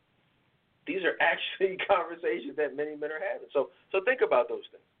 wow, these are actually conversations that many men are having. So think about those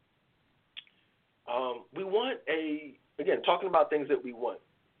things. We want again, talking about things that we want.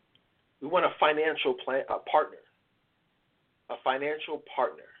 We want a financial partner. A financial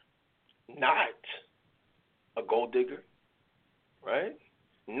partner, not a gold digger, right?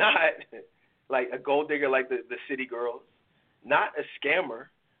 Not like a gold digger like the city girls, not a scammer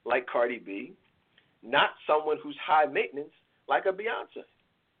like Cardi B, not someone who's high maintenance like a Beyonce.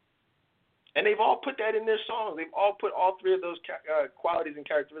 And they've all put that in their songs. They've all put all 3 of those qualities and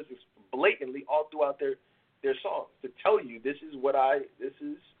characteristics blatantly all throughout their songs to tell you this is what I am. This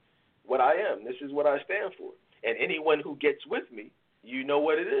is what I stand for. And anyone who gets with me, you know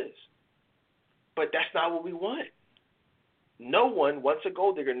what it is. But that's not what we want. No one wants a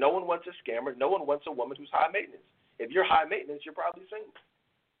gold digger. No one wants a scammer. No one wants a woman who's high maintenance. If you're high maintenance, you're probably single.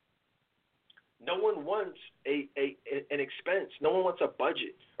 No one wants an expense. No one wants a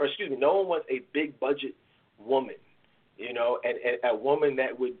budget. Or excuse me, no one wants a big budget woman. You know, and a woman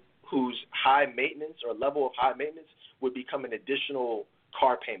whose high maintenance or level of high maintenance would become an additional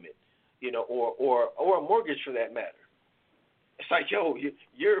car payment. You know, or a mortgage for that matter. It's like, yo,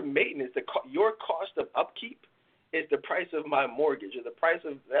 your maintenance, your cost of upkeep is the price of my mortgage, or the price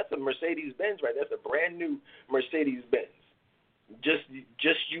of, that's a Mercedes-Benz, right? That's a brand new Mercedes-Benz.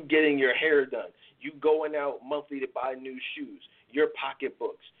 Just you getting your hair done, you going out monthly to buy new shoes, your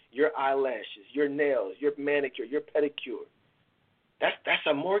pocketbooks, your eyelashes, your nails, your manicure, your pedicure. That's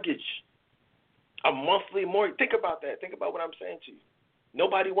a mortgage, a monthly mortgage. Think about that. Think about what I'm saying to you.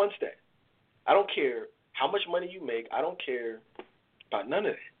 Nobody wants that. I don't care how much money you make. I don't care about none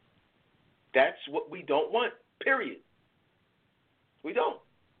of that. That's what we don't want, period. We don't.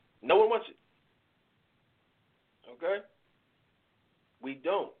 No one wants it. Okay? We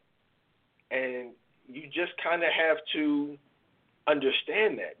don't. And you just kind of have to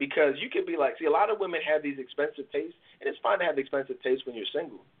understand that, because you could be like, see, a lot of women have these expensive tastes, and it's fine to have expensive tastes when you're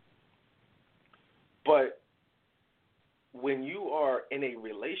single. But when you are in a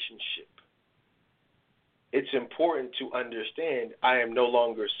relationship, it's important to understand I am no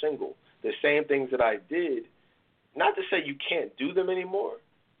longer single. The same things that I did, not to say you can't do them anymore,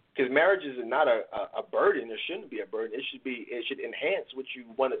 because marriage is not a burden. It shouldn't be a burden. It should enhance what you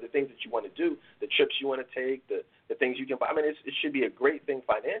want, the things that you want to do, the trips you want to take, the things you can buy. I mean, it should be a great thing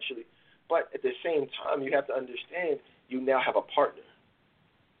financially, but at the same time, you have to understand you now have a partner.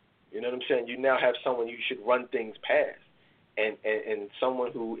 You know what I'm saying? You now have someone you should run things past, and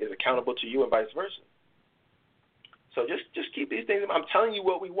someone who is accountable to you, and vice versa. So just keep these things. I'm telling you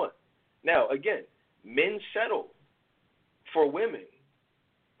what we want. Now, again, men settle for women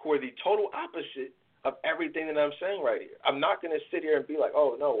who are the total opposite of everything that I'm saying right here. I'm not going to sit here and be like,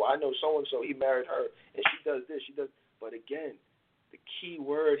 oh, no, I know so-and-so, he married her, and she does this, she does. But again, the key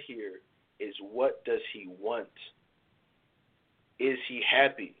word here is, what does he want? Is he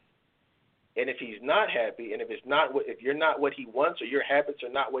happy? And if he's not happy, and if you're not what he wants, or your habits are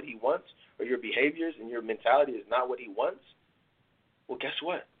not what he wants, or your behaviors and your mentality is not what he wants, well, guess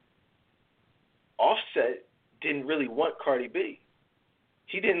what? Offset didn't really want Cardi B.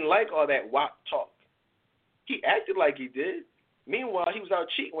 He didn't like all that WAP talk. He acted like he did. Meanwhile, he was out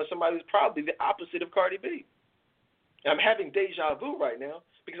cheating with somebody who's probably the opposite of Cardi B. And I'm having deja vu right now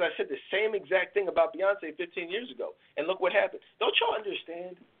because I said the same exact thing about Beyonce 15 years ago, and look what happened. Don't y'all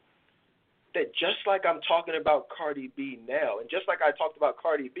understand? that just like I'm talking about Cardi B now, and just like I talked about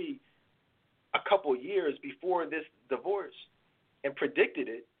Cardi B a couple years before this divorce and predicted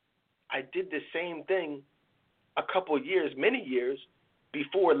it, I did the same thing a couple years, many years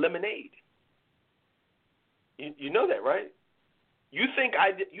before Lemonade. You know that, right? You think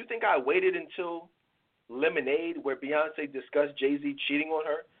I waited until Lemonade, where Beyonce discussed Jay-Z cheating on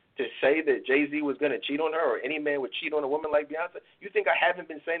her, to say that Jay-Z was going to cheat on her, or any man would cheat on a woman like Beyonce? You think I haven't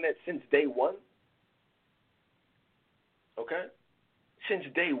been saying that since day one? Okay? Since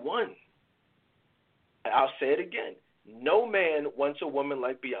day one. I'll say it again. No man wants a woman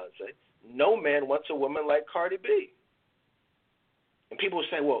like Beyonce. No man wants a woman like Cardi B. And people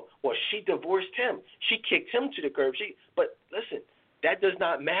say, well, she divorced him. She kicked him to the curb. But listen, that does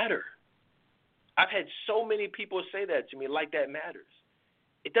not matter. I've had so many people say that to me, like that matters.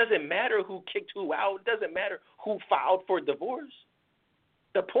 It doesn't matter who kicked who out. It doesn't matter who filed for divorce.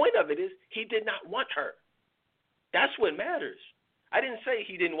 The point of it is he did not want her. That's what matters. I didn't say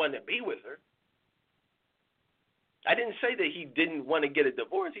he didn't want to be with her. I didn't say that he didn't want to get a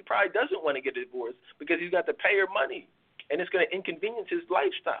divorce. He probably doesn't want to get a divorce because he's got to pay her money, and it's going to inconvenience his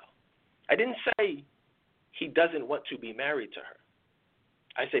lifestyle. I didn't say he doesn't want to be married to her.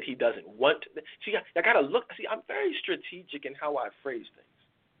 I said he doesn't want to. See, I got to look. See, I'm very strategic in how I phrase things.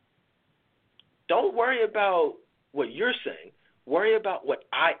 Don't worry about what you're saying. Worry about what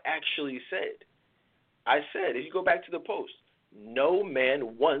I actually said. I said, if you go back to the post, no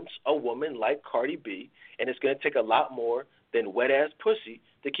man wants a woman like Cardi B, and it's going to take a lot more than wet-ass pussy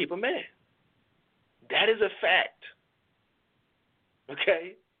to keep a man. That is a fact.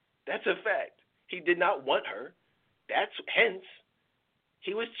 Okay? That's a fact. He did not want her. Hence,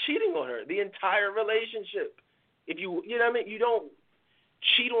 he was cheating on her the entire relationship. If you know what I mean? You don't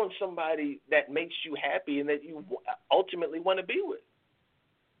cheat on somebody that makes you happy and that you ultimately want to be with.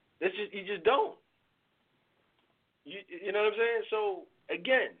 You just don't. You know what I'm saying? So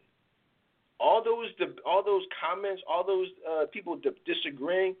again, all those comments, all those people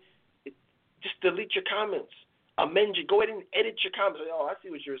disagreeing, just delete your comments. Amend your. Go ahead and edit your comments. Oh, I see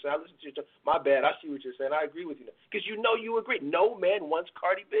what you're saying. I listen to you. My bad. I see what you're saying. I agree with you because you know you agree. No man wants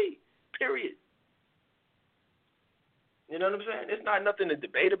Cardi B. Period. You know what I'm saying? It's not nothing to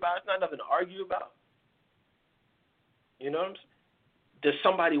debate about. It's not nothing to argue about. You know what I'm saying? Does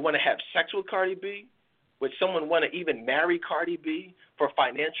somebody want to have sex with Cardi B? Would someone want to even marry Cardi B for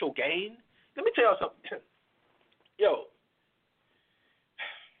financial gain? Let me tell you something. Yo,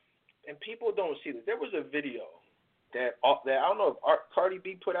 and people don't see this. There was a video that I don't know if Cardi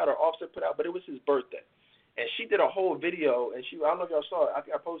B put out or Offset put out, but it was his birthday. And she did a whole video, and I don't know if y'all saw it. I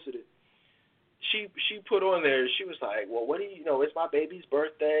think I posted it. She put on there, she was like, well, what do you know? It's my baby's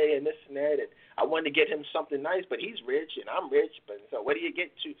birthday and this and that, and I wanted to get him something nice, but he's rich and I'm rich. But so what do you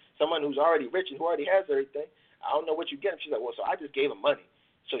get to someone who's already rich and who already has everything? I don't know what you get him. She's like, well, so I just gave him money.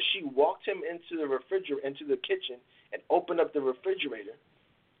 So she walked him into the refrigerator, into the kitchen, and opened up the refrigerator,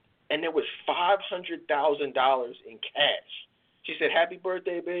 and there was $500,000 in cash. She said, happy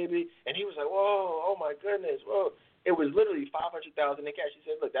birthday, baby. And he was like, whoa, oh my goodness, whoa. It was literally $500,000 in cash. She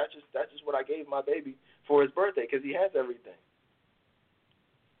said, look, that's just what I gave my baby for his birthday because he has everything.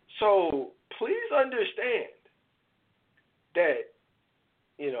 So please understand that,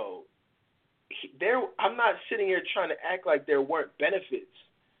 you know, I'm not sitting here trying to act like there weren't benefits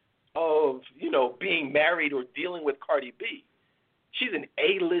of, you know, being married or dealing with Cardi B. She's an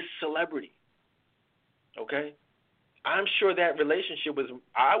A-list celebrity, okay? I'm sure that relationship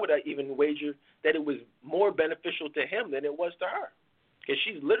I would even wager that it was more beneficial to him than it was to her because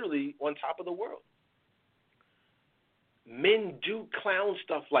she's literally on top of the world. Men do clown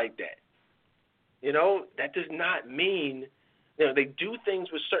stuff like that. You know, that does not mean, you know, they do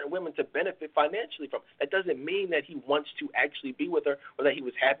things with certain women to benefit financially from. That doesn't mean that he wants to actually be with her or that he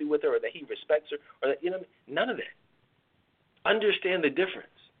was happy with her or that he respects her or that, you know, none of that. Understand the difference.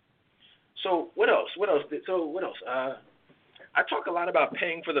 So what else? I talk a lot about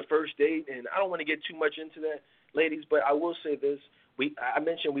paying for the first date, and I don't want to get too much into that, ladies, but I will say this. I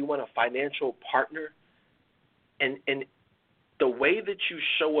mentioned we want a financial partner, and the way that you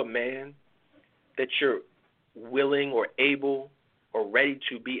show a man that you're willing or able or ready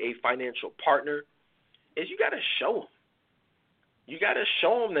to be a financial partner is you got to show him. You got to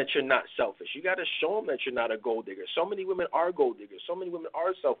show them that you're not selfish. You got to show them that you're not a gold digger. So many women are gold diggers. So many women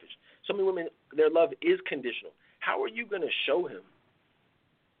are selfish. So many women, their love is conditional. How are you going to show him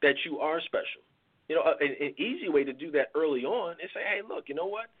that you are special? You know, an easy way to do that early on is say, hey, look, you know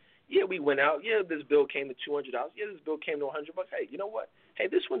what? Yeah, we went out. Yeah, this bill came to $200. Yeah, this bill came to $100. Hey, you know what? Hey,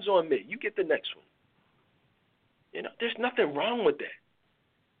 this one's on me. You get the next one. You know, there's nothing wrong with that.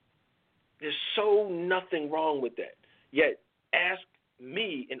 There's so nothing wrong with that. Yet, ask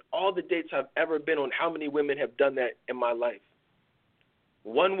me in all the dates I've ever been on how many women have done that in my life.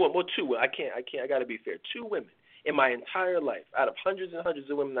 One woman, well, two. I got to be fair. Two women in my entire life, out of hundreds and hundreds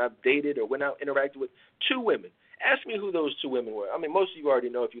of women I've dated or went out interacted with, two women. Ask me who those two women were. I mean, most of you already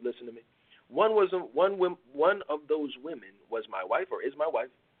know if you listen to me. One of those women was my wife or is my wife.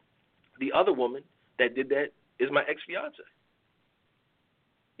 The other woman that did that is my ex-fiance.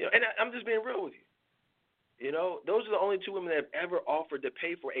 And I'm just being real with you. Those are the only two women that have ever offered to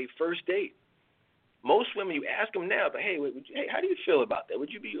pay for a first date. Most women, you ask them now, but hey, how do you feel about that?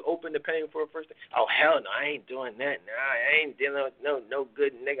 Would you be open to paying for a first date? Oh, hell no, I ain't doing that. Nah, I ain't dealing with no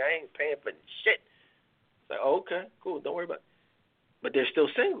good nigga. I ain't paying for shit. It's like, oh, okay, cool, don't worry about it. But they're still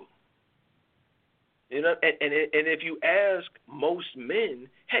single. And if you ask most men,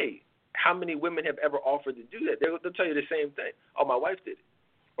 hey, how many women have ever offered to do that? They'll tell you the same thing. Oh, my wife did it,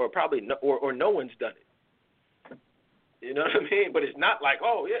 or probably or no one's done it. You know what I mean? But it's not like,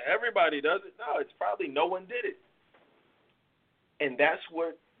 oh yeah, everybody does it. No, it's probably no one did it. And that's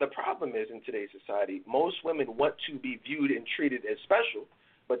what the problem is in today's society. Most women want to be viewed and treated as special,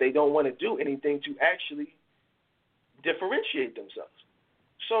 but they don't want to do anything to actually differentiate themselves.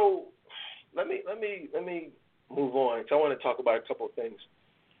 So let me move on, because I want to talk about a couple of things.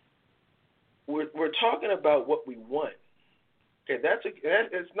 We're talking about what we want. Okay,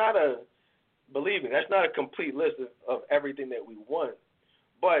 it's not a, believe me, that's not a complete list of everything that we want,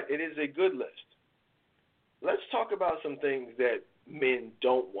 but it is a good list. Let's talk about some things that men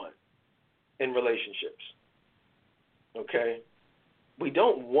don't want in relationships. Okay? We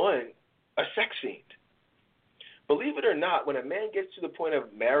don't want a sex fiend. Believe it or not, when a man gets to the point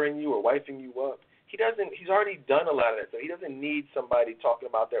of marrying you or wifing you up, he's already done a lot of that stuff. He doesn't need somebody talking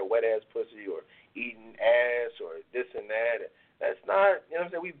about their wet ass pussy or eating ass or this and that. That's not, you know what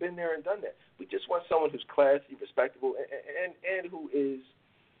I'm saying? We've been there and done that. We just want someone who's classy, respectable, and who is,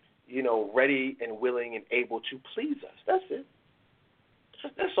 ready and willing and able to please us. That's it.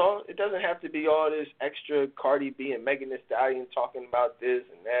 That's all. It doesn't have to be all this extra Cardi B and Megan Thee Stallion talking about this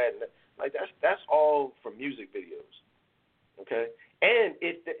and that. And that. Like, that's all for music videos. Okay?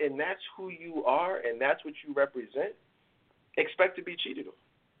 And that's who you are and that's what you represent, expect to be cheated on.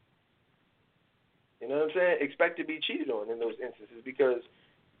 You know what I'm saying? Expect to be cheated on in those instances, because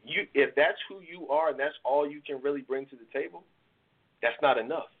if that's who you are and that's all you can really bring to the table, that's not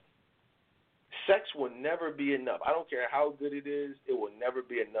enough. Sex will never be enough. I don't care how good it is, it will never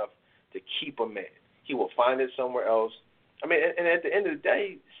be enough to keep a man. He will find it somewhere else. I mean, and at the end of the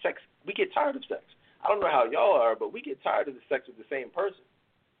day, sex, we get tired of sex. I don't know how y'all are, but we get tired of the sex with the same person.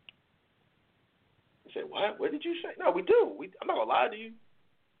 You say, what? What did you say? No, we do. I'm not going to lie to you.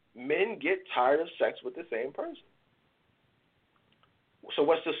 Men get tired of sex with the same person. So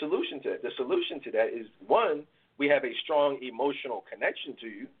what's the solution to that? The solution to that is, one, we have a strong emotional connection to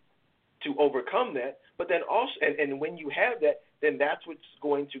you to overcome that. But then also, and when you have that, then that's what's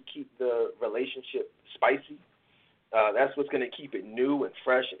going to keep the relationship spicy. That's what's going to keep it new and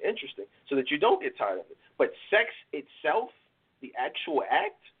fresh and interesting, so that you don't get tired of it. But sex itself, the actual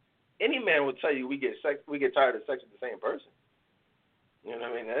act, any man will tell you we get tired of sex with the same person. You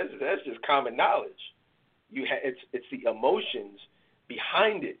know what I mean? That's just common knowledge. It's the emotions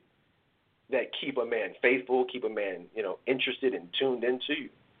behind it that keep a man faithful, keep a man, interested and tuned into you.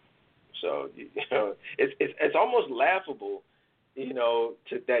 So, it's almost laughable,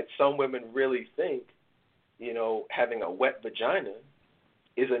 that some women really think, having a wet vagina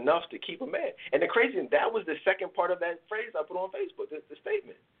is enough to keep a man. And the crazy thing, that was the second part of that phrase I put on Facebook, the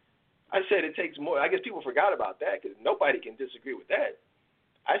statement. I said it takes more. I guess people forgot about that because nobody can disagree with that.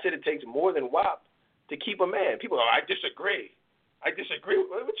 I said it takes more than WAP to keep a man. People go, I disagree. What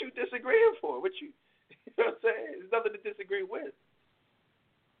you disagreeing for? You know what I'm saying? There's nothing to disagree with.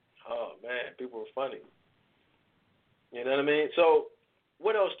 Oh, man, people are funny. You know what I mean? So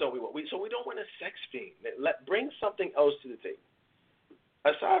what else don't we want? So we don't want a sex fiend. Bring something else to the table.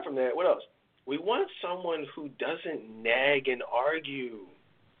 Aside from that, what else? We want someone who doesn't nag and argue.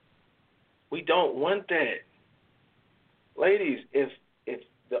 We don't want that. Ladies, if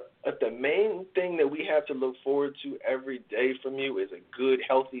the main thing that we have to look forward to every day from you is a good,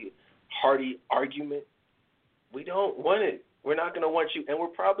 healthy, hearty argument, we don't want it. We're not going to want you, and we're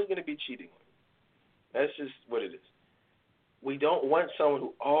probably going to be cheating on you. That's just what it is. We don't want someone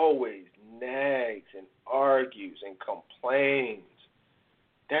who always nags and argues and complains.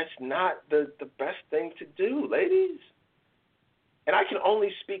 That's not the best thing to do, ladies. And I can only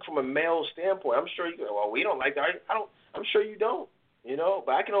speak from a male standpoint. I'm sure you go, well, we don't like that. I'm sure you don't,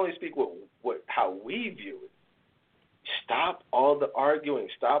 but I can only speak how we view it. Stop all the arguing.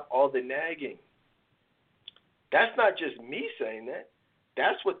 Stop all the nagging. That's not just me saying that.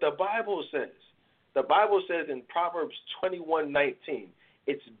 That's what the Bible says. The Bible says in Proverbs 21:19,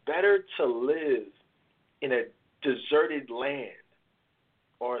 it's better to live in a deserted land,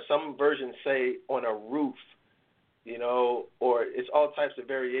 or some versions say on a roof, or it's all types of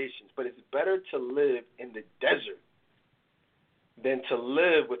variations, but it's better to live in the desert than to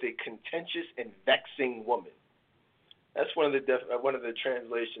live with a contentious and vexing woman. That's one of the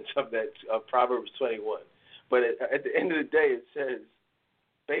translations of Proverbs 21. But at the end of the day, it says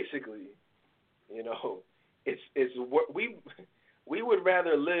basically, it's what we would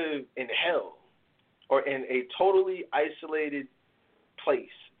rather live in hell or in a totally isolated place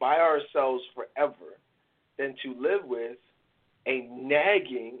by ourselves forever than to live with a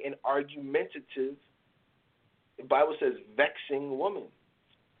nagging and argumentative, the Bible says, vexing woman.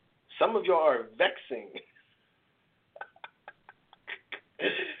 Some of y'all are vexing.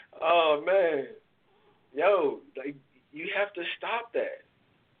 Oh, man. Yo, you have to stop that.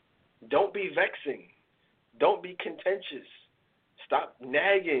 Don't be vexing. Don't be contentious. Stop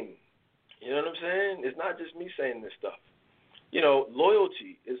nagging. You know what I'm saying? It's not just me saying this stuff.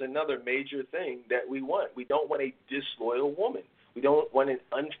 Loyalty is another major thing that we want. We don't want a disloyal woman. We don't want an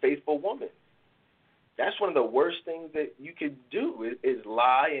unfaithful woman. That's one of the worst things that you could do is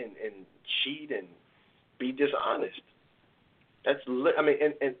lie and cheat and be dishonest.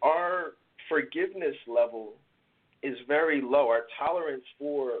 And our forgiveness level is very low. Our tolerance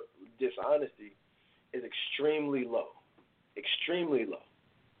for dishonesty is extremely low. Extremely low.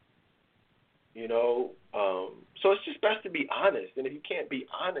 So it's just best to be honest. And if you can't be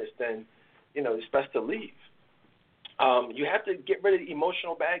honest, then, it's best to leave. You have to get rid of the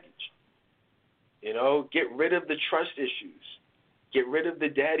emotional baggage. Get rid of the trust issues. Get rid of the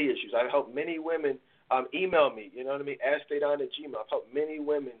daddy issues. I've helped many women email me, askfadon@gmail. I've helped many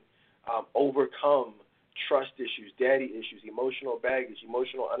women overcome trust issues, daddy issues, emotional baggage,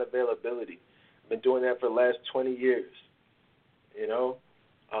 emotional unavailability. I've been doing that for the last 20 years.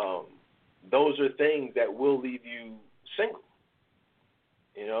 Those are things that will leave you single.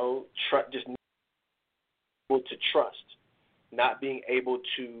 Just not able to trust, not being able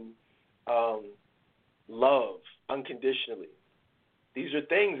to love unconditionally. These are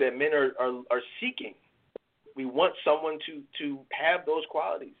things that men are seeking. We want someone to have those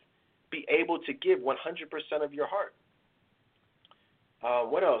qualities, be able to give 100% of your heart.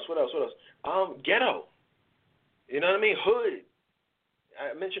 What else? Ghetto. You know what I mean? Hood.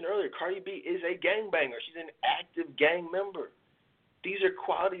 I mentioned earlier, Cardi B is a gangbanger. She's an active gang member. These are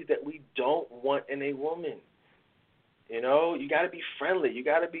qualities that we don't want in a woman. You got to be friendly. You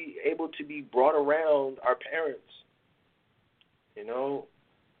got to be able to be brought around our parents.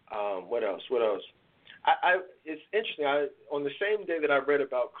 What else? It's interesting. On the same day that I read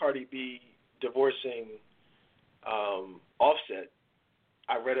about Cardi B divorcing Offset,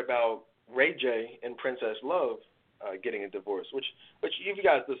 I read about Ray J and Princess Love getting a divorce. Which if you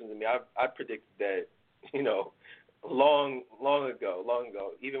guys listen to me, I predicted that. Long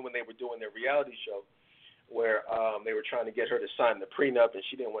ago. Even when they were doing their reality show, where they were trying to get her to sign the prenup, and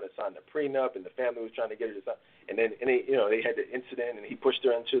she didn't want to sign the prenup, and the family was trying to get her to sign. And then, they had the incident, and he pushed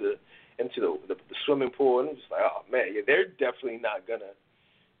her into the swimming pool, and I'm just like, oh man, yeah, they're definitely not gonna,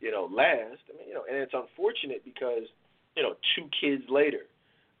 last. And it's unfortunate because, 2 kids later,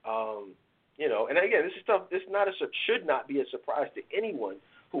 and again, this is stuff. This should not be a surprise to anyone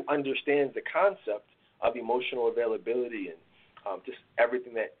who understands the concept of emotional availability and just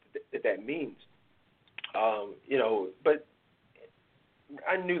everything that means. But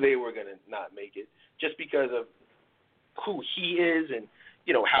I knew they were going to not make it just because of who he is and,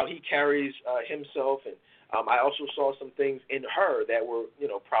 how he carries himself. And I also saw some things in her that were,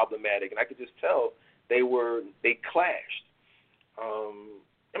 problematic. And I could just tell they clashed.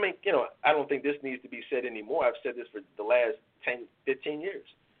 I don't think this needs to be said anymore. I've said this for the last 10, 15 years.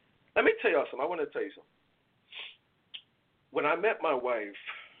 Let me tell y'all something. I want to tell you something. When I met my wife,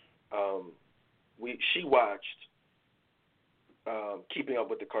 she watched Keeping Up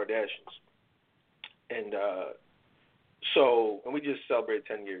with the Kardashians, and we just celebrated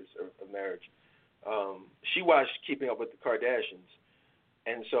 10 years of marriage. She watched Keeping Up with the Kardashians,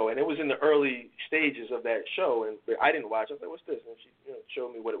 and it was in the early stages of that show, and I didn't watch it. I was like, "What's this?" And she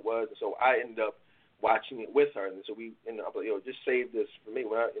showed me what it was, and so I ended up watching it with her, and so we ended up like, just save this for me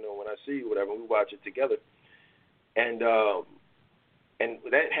when I see you, whatever. We watch it together, and I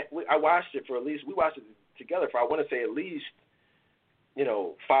watched it we watched it together for, I want to say, at least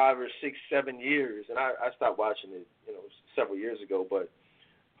 5 or 6, 7 years, and I stopped watching it several years ago. But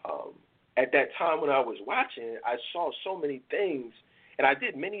at that time when I was watching, I saw so many things, and I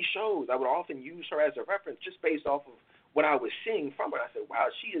did many shows. I would often use her as a reference just based off of what I was seeing from her. I said, wow,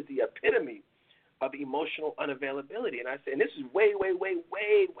 she is the epitome of emotional unavailability. And I said, and this is way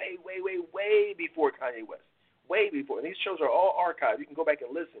before Kanye West. Way before. And these shows are all archived. You can go back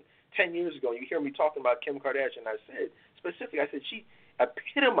and listen. 10 years ago, you hear me talking about Kim Kardashian. I said, specifically, I said she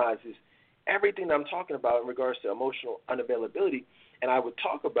epitomizes everything that I'm talking about in regards to emotional unavailability. And I would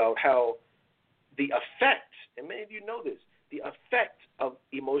talk about how the effect, and many of you know this, the effect of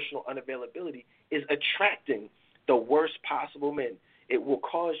emotional unavailability is attracting the worst possible men. It will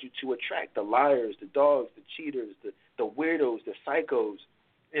cause you to attract the liars, the dogs, the cheaters, the weirdos, the psychos,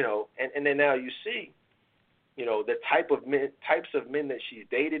 and then now you see, the types of men that she's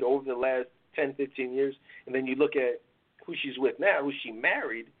dated over the last 10, 15 years, and then you look at who she's with now, who she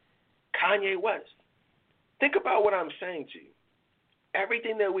married, Kanye West. Think about what I'm saying to you.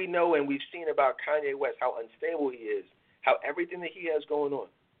 Everything that we know and we've seen about Kanye West, how unstable he is, how everything that he has going on,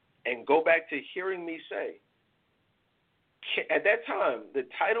 and go back to hearing me say, at that time, the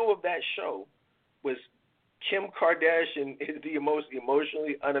title of that show was Kim Kardashian is the most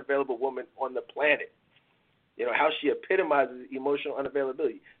emotionally unavailable woman on the planet. How she epitomizes emotional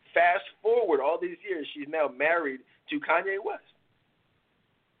unavailability. Fast forward all these years, she's now married to Kanye West.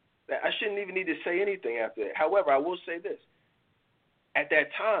 I shouldn't even need to say anything after that. However, I will say this. At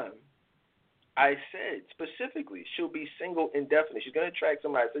that time, I said specifically she'll be single indefinitely. She's going to attract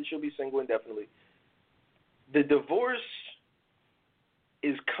somebody. I said she'll be single indefinitely. The divorce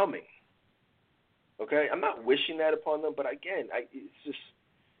is coming. Okay? I'm not wishing that upon them, but again,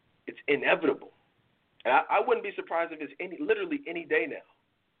 it's inevitable. And I wouldn't be surprised if it's literally any day now.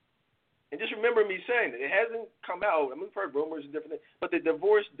 And just remember me saying that it hasn't come out. I mean, we've heard rumors and different things, but the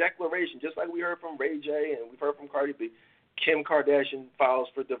divorce declaration, just like we heard from Ray J and we've heard from Cardi B, Kim Kardashian files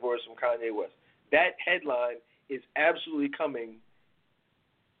for divorce from Kanye West. That headline is absolutely coming,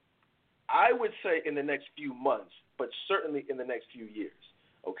 I would say, in the next few months, but certainly in the next few years,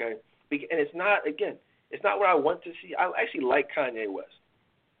 okay? And it's not what I want to see. I actually like Kanye West.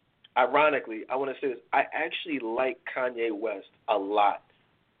 Ironically, I want to say this. I actually like Kanye West a lot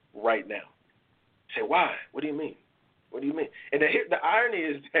right now. Say, why? What do you mean? What do you mean? And the irony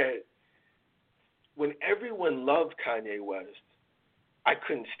is that when everyone loved Kanye West, I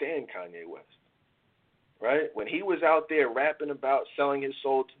couldn't stand Kanye West, right? When he was out there rapping about selling his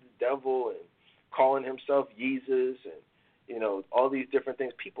soul to the devil and calling himself Jesus and, all these different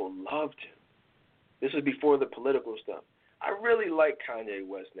things, people loved him. This was before the political stuff. I really like Kanye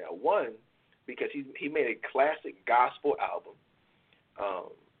West now. One, because he made a classic gospel album.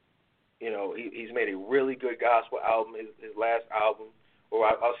 He's made a really good gospel album. His last album, or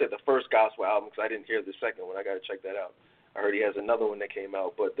I'll say the first gospel album, because I didn't hear the second one. I got to check that out. I heard he has another one that came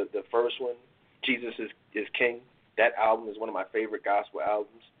out, but the first one, Jesus is King. That album is one of my favorite gospel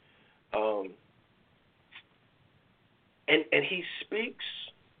albums. And he speaks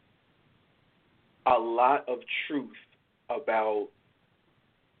a lot of truth about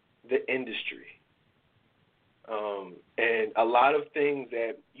the industry, and a lot of things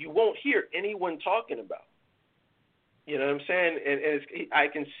that you won't hear anyone talking about. You know what I'm saying? And I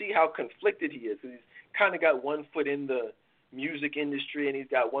can see how conflicted he is. He's kind of got one foot in the music industry, and he's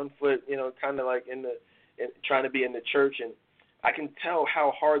got one foot, kind of like in trying to be in the church. And I can tell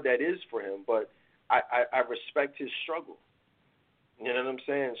how hard that is for him, but I respect his struggle. You know what I'm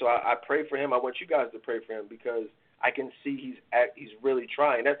saying? So I pray for him. I want you guys to pray for him because I can see he's really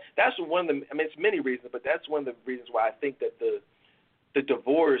trying. That's one of the. I mean, it's many reasons, but that's one of the reasons why I think that the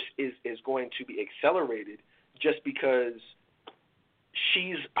divorce is going to be accelerated, just because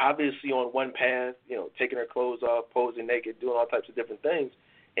she's obviously on one path, taking her clothes off, posing naked, doing all types of different things,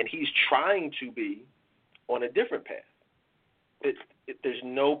 and he's trying to be on a different path. There's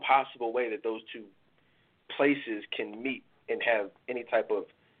no possible way that those two places can meet and have any type of,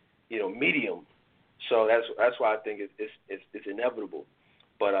 medium. So that's why I think it's inevitable.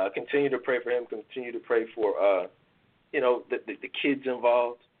 But continue to pray for him. Continue to pray for the kids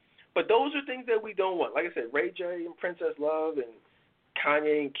involved. But those are things that we don't want. Like I said, Ray J and Princess Love and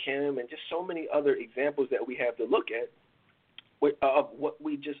Kanye and Kim and just so many other examples that we have to look at of what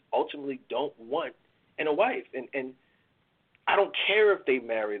we just ultimately don't want in a wife. And I don't care if they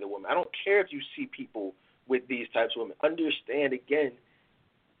marry the woman. I don't care if you see people with these types of women. Understand, again,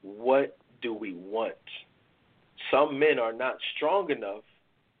 what do we want? Some men are not strong enough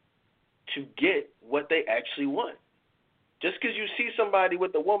to get what they actually want. Just because you see somebody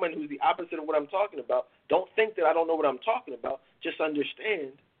with a woman who's the opposite of what I'm talking about, don't think that I don't know what I'm talking about. Just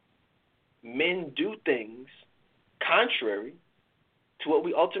understand men do things contrary to what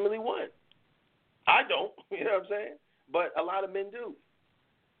we ultimately want. I don't. You know what I'm saying? But a lot of men do.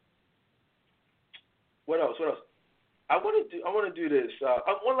 What else? I want to do this.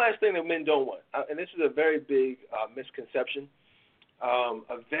 One last thing that men don't want, and this is a very big misconception.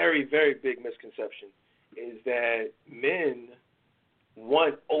 A very, very big misconception is that men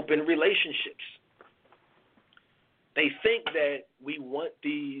want open relationships. They think that we want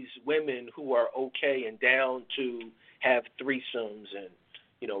these women who are okay and down to have threesomes and,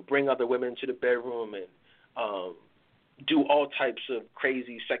 bring other women into the bedroom and do all types of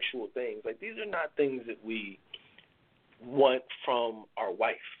crazy sexual things. Like, these are not things that we want from our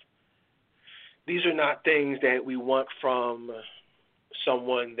wife. These are not things that we want from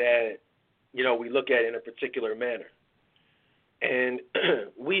someone that, we look at in a particular manner. And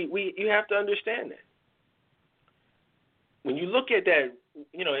you have to understand that. When you look at that,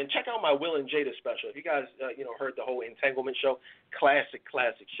 and check out my Will and Jada special. If you guys, heard the whole Entanglement show, classic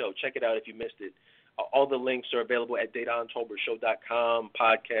show. Check it out if you missed it. All the links are available at DatonTolbertShow.com,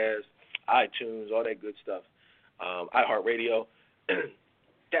 podcast, iTunes, all that good stuff, iHeartRadio.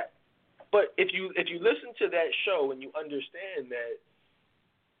 But if you listen to that show and you understand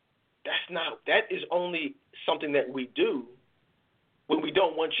that is only something that we do when we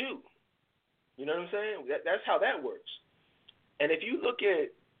don't want you. You know what I'm saying? That's how that works. And if you look at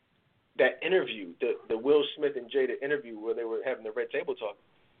that interview, the Will Smith and Jada interview where they were having the Red Table Talk,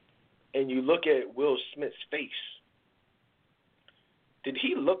 and you look at Will Smith's face, did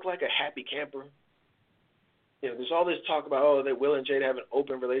he look like a happy camper? There's all this talk about, that Will and Jada have an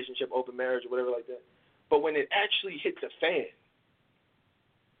open relationship, open marriage, or whatever like that. But when it actually hit the fan,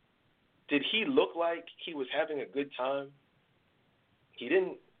 did he look like he was having a good time? He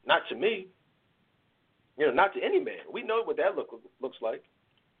didn't, not to me. Not to any man. We know what that looks like.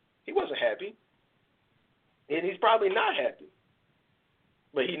 He wasn't happy. And he's probably not happy.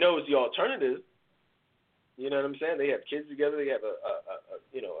 But he knows the alternative. You know what I'm saying? They have kids together. They have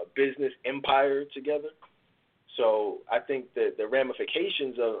a business empire together. So I think that the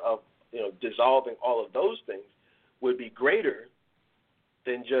ramifications of dissolving all of those things would be greater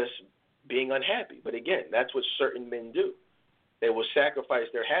than just being unhappy. But again, that's what certain men do. They will sacrifice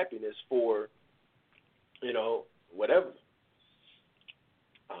their happiness for, whatever.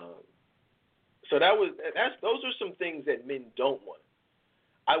 So those are some things that men don't want.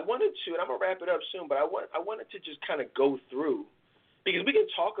 I wanted to, and I'm gonna wrap it up soon, but I wanted to just kind of go through, because we can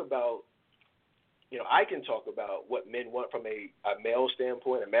talk about, I can talk about what men want from a male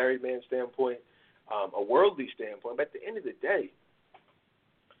standpoint, a married man standpoint, a worldly standpoint. But at the end of the day,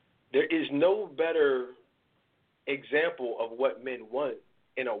 there is no better example of what men want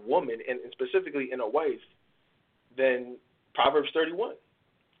in a woman, and specifically in a wife, than Proverbs 31.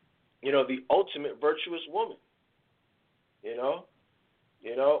 The ultimate virtuous woman.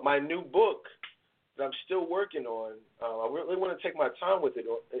 My new book that I'm still working on, I really want to take my time with it,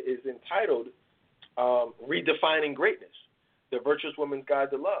 is entitled Redefining Greatness, The Virtuous Woman's Guide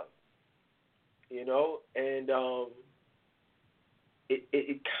to Love.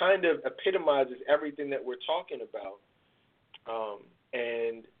 It kind of epitomizes everything that we're talking about,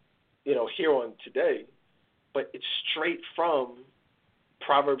 here on today, but it's straight from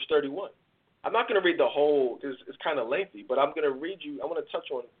Proverbs 31. I'm not going to read the whole, because it's kind of lengthy, but I'm going to read you, I want to touch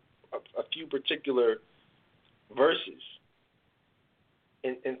on a few particular verses.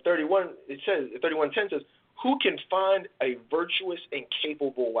 In 31, it says, 31:10 says, "Who can find a virtuous and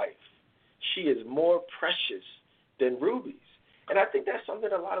capable wife? She is more precious than rubies." And I think that's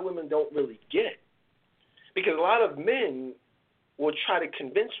something a lot of women don't really get. Because a lot of men will try to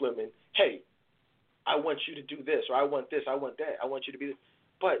convince women, hey, I want you to do this, or I want this, I want that, I want you to be this.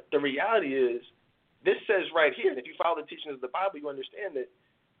 But the reality is, this says right here, and if you follow the teachings of the Bible, you understand that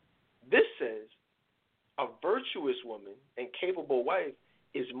this says a virtuous woman and capable wife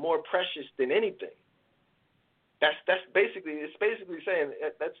is more precious than anything. That's basically, it's basically saying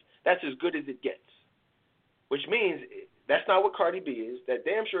that's as good as it gets, which means that's not what Cardi B is. That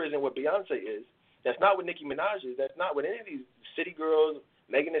damn sure isn't what Beyonce is. That's not what Nicki Minaj is. That's not what any of these city girls,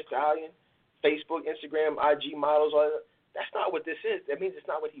 Megan Thee Stallion, Facebook, Instagram, IG models, all that. That's not what this is. That means it's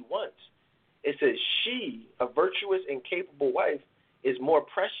not what he wants. It says she, a virtuous and capable wife, is more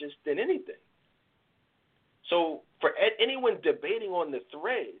precious than anything. So for anyone debating on the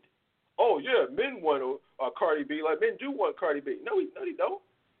thread, oh yeah, men want Cardi B, like men do want Cardi B. No, they don't.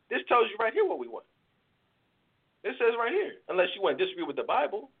 This tells you right here what we want. It says right here, unless you want to disagree with the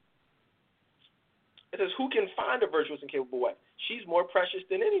Bible. It says, who can find a virtuous and capable wife? She's more precious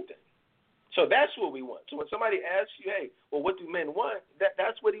than anything. So that's what we want. So when somebody asks you, hey, well, what do men want?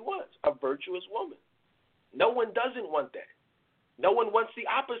 That's what he wants, a virtuous woman. No one doesn't want that. No one wants the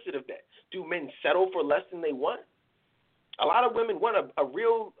opposite of that. Do men settle for less than they want? A lot of women want a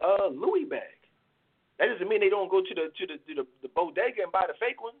real Louis bag. That doesn't mean they don't go to the bodega and buy the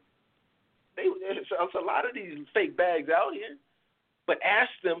fake one. There's a lot of these fake bags out here. But ask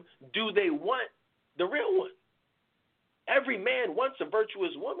them, do they want the real one? Every man wants a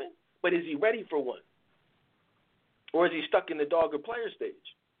virtuous woman, but is he ready for one? Or is he stuck in the dog or player stage?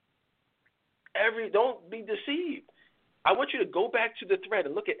 Don't be deceived. I want you to go back to the thread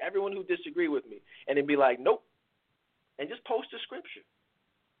and look at everyone who disagreed with me and then be like, nope, and just post the scripture.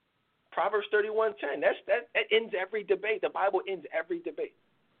 Proverbs 31:10. That ends every debate. The Bible ends every debate.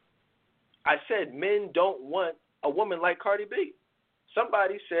 I said men don't want a woman like Cardi B.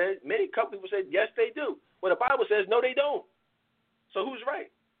 Somebody said, a couple people said, yes, they do. Well, the Bible says, no, they don't. So who's right?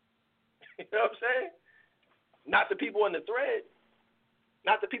 You know what I'm saying? Not the people on the thread.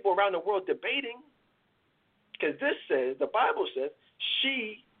 Not the people around the world debating. Because the Bible says,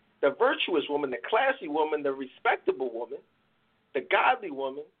 she, the virtuous woman, the classy woman, the respectable woman, the godly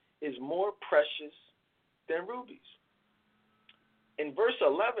woman, is more precious than rubies. In verse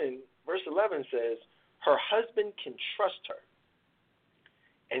 11 says, her husband can trust her,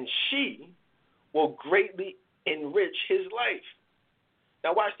 and she will greatly enrich his life.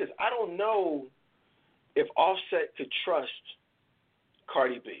 Now watch this. I don't know if Offset could trust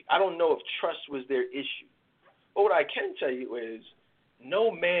Cardi B. I don't know if trust was their issue. But what I can tell you is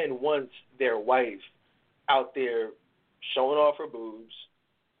no man wants their wife out there showing off her boobs,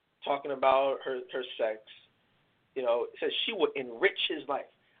 talking about her sex. You know, it says she will enrich his life.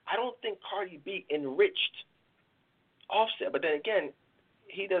 I don't think Cardi B enriched Offset. But then again,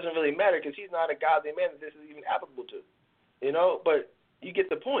 he doesn't really matter because he's not a godly man that this is even applicable to. You know, but you get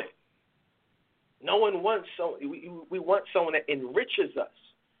the point. No one wants we want someone that enriches us,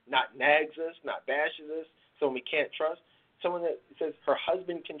 not nags us, not bashes us, someone we can't trust, someone that says her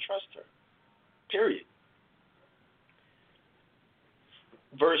husband can trust her, period.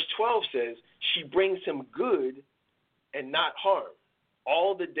 Verse 12 says, she brings him good and not harm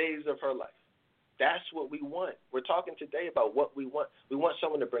all the days of her life. That's what we want. We're talking today about what we want. We want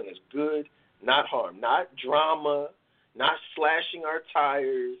someone to bring us good, not harm, not drama, not slashing our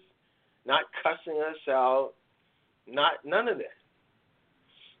tires, not cussing us out, none of that.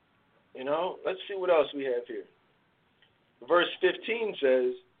 You know, let's see what else we have here. Verse 15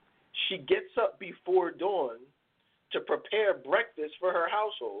 says, she gets up before dawn to prepare breakfast for her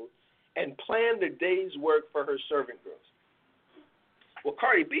household and plan the day's work for her servant girls. Well,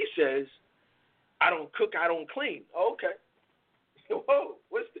 Cardi B says, I don't cook, I don't clean. Oh, okay. Whoa,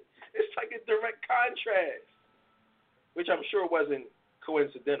 it's like a direct contrast, which I'm sure wasn't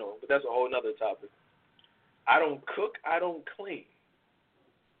coincidental, but that's a whole other topic. I don't cook, I don't clean.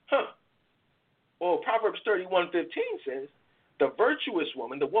 Huh. Well, Proverbs 31:15 says, the virtuous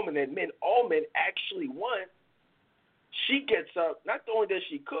woman, the woman that all men actually want, she gets up, not only does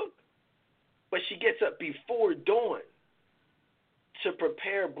she cook, but she gets up before dawn to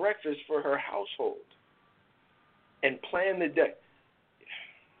prepare breakfast for her household and plan the day.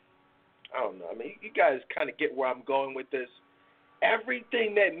 I don't know. I mean, you guys kind of get where I'm going with this.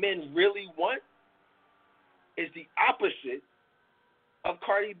 Everything that men really want is the opposite of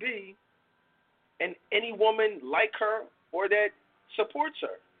Cardi B and any woman like her or that supports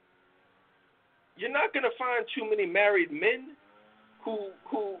her. You're not going to find too many married men who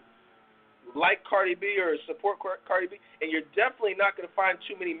like Cardi B or support Cardi B, and you're definitely not going to find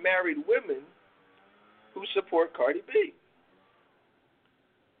too many married women who support Cardi B.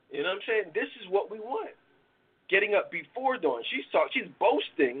 You know what I'm saying? This is what we want. Getting up before dawn. She's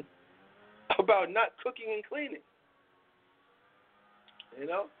boasting about not cooking and cleaning. You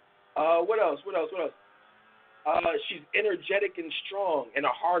know? What else? She's energetic and strong and a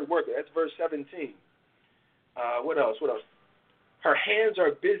hard worker. That's verse 17. What else? Her hands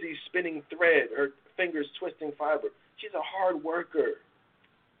are busy spinning thread, her fingers twisting fiber. She's a hard worker.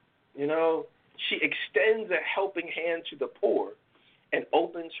 You know? She extends a helping hand to the poor and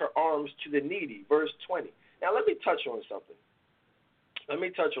opens her arms to the needy. Verse 20. Now, let me touch on something.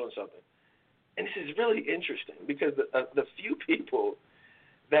 And this is really interesting because the few people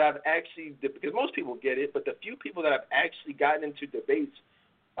that I've actually, because most people get it, but the few people that I've actually gotten into debates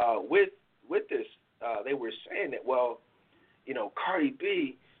with this, they were saying that, well, you know, Cardi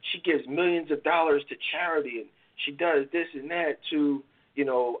B, she gives millions of dollars to charity and she does this and that to,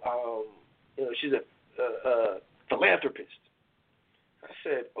 she's a philanthropist. I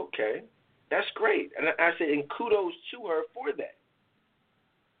said, okay, that's great. And I said, and kudos to her for that.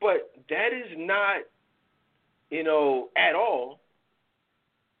 But that is not, at all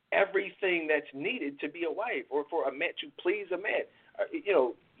everything that's needed to be a wife or for a man to please a man.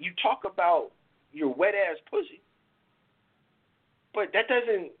 You talk about your wet ass pussy, but that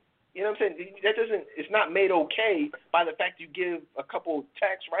doesn't, you know what I'm saying? That doesn't. It's not made okay by the fact you give a couple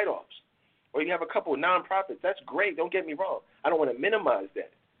tax write-offs or you have a couple nonprofits. That's great. Don't get me wrong. I don't want to minimize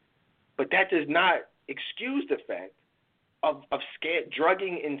that, but that does not excuse the fact of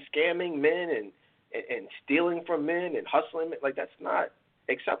drugging and scamming men and stealing from men and hustling men. Like, that's not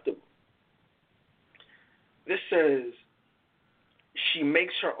acceptable. This says she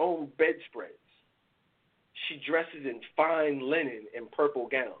makes her own bedspreads. She dresses in fine linen and purple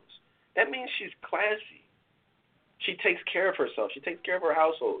gowns. That means she's classy. She takes care of herself. She takes care of her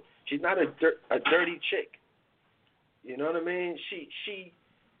household. She's not a dirty chick. You know what I mean? She's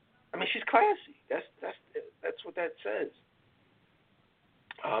classy. That's what that says.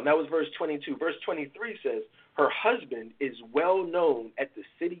 That was verse 22. Verse 23 says, her husband is well known at the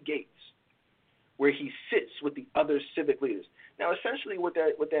city gates where he sits with the other civic leaders. Now, essentially what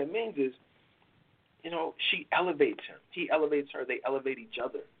that means is, she elevates him. He elevates her. They elevate each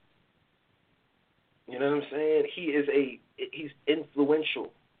other. You know what I'm saying? He's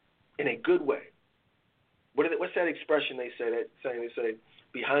influential in a good way. What's that expression they say? They say,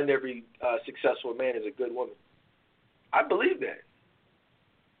 behind every successful man is a good woman. I believe that.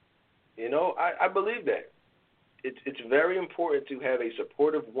 I believe that. It's very important to have a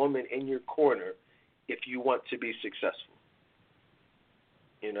supportive woman in your corner if you want to be successful.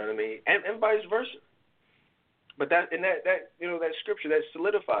 You know what I mean? And vice versa. But that scripture that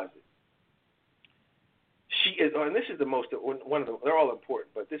solidifies it. She is, and this is one of them. They're all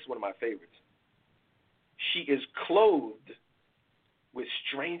important, but this is one of my favorites. She is clothed with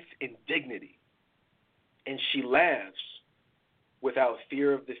strength and dignity, and she laughs without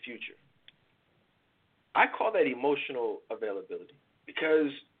fear of the future. I call that emotional availability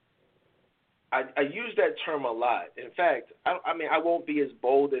because I use that term a lot. In fact, I won't be as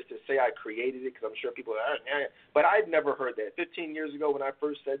bold as to say I created it because I'm sure people are, but I'd never heard that. 15 years ago when I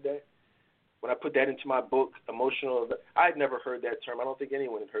first said that, when I put that into my book, emotional, I'd never heard that term. I don't think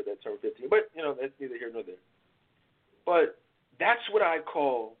anyone had heard that term 15, but, that's neither here nor there. But that's what I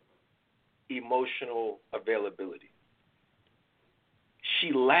call emotional availability.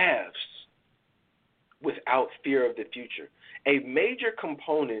 She laughs without fear of the future. A major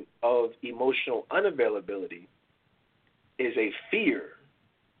component of emotional unavailability is a fear,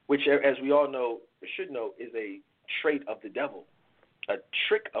 which, as we all know or should know, is a trait of the devil, a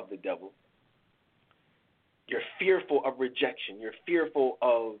trick of the devil. You're fearful of rejection. You're fearful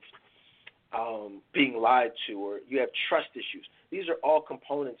of being lied to, or you have trust issues. These are all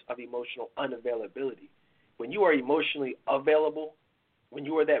components of emotional unavailability. When you are emotionally available, when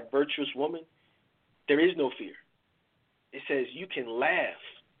you are that virtuous woman, there is no fear. It says you can laugh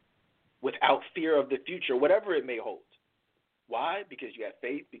without fear of the future, whatever it may hold. Why? Because you have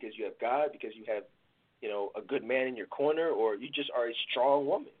faith, because you have God, because you have, a good man in your corner, or you just are a strong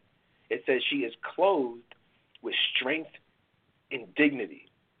woman. It says she is clothed with strength and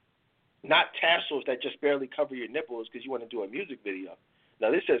dignity. Not tassels that just barely cover your nipples because you want to do a music video.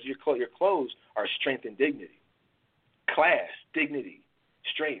 Now, this says your clothes are strength and dignity. Class, dignity,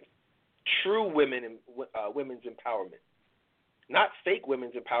 strength. True women's empowerment. Not fake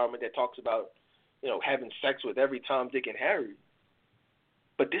women's empowerment that talks about, having sex with every Tom, Dick, and Harry.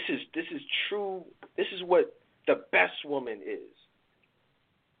 But this is true. This is what the best woman is.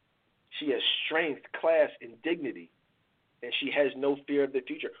 She has strength, class, and dignity, and she has no fear of the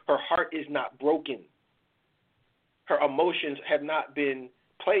future. Her heart is not broken. Her emotions have not been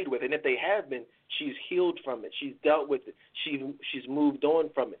played with, and if they have been, she's healed from it. She's dealt with it. She's moved on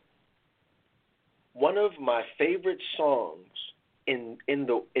from it. One of my favorite songs in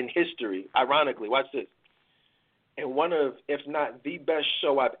history, ironically, watch this, and one of, if not the best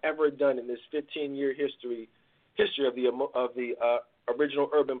show I've ever done in this 15-year history of the original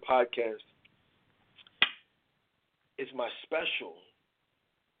Urban Podcast, is my special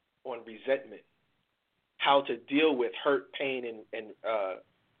on resentment, how to deal with hurt, pain,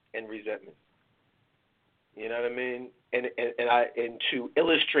 and resentment. You know what I mean? And to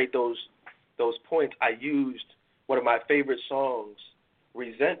illustrate those points, I used one of my favorite songs,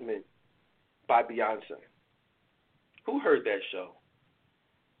 "Resentment" by Beyonce. Who heard that show?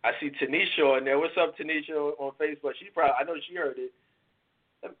 I see Tanisha on there. What's up, Tanisha, on Facebook? I know she heard it.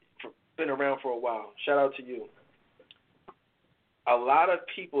 Been around for a while. Shout out to you. A lot of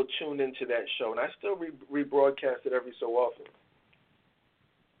people tuned into that show, and I still rebroadcast it every so often.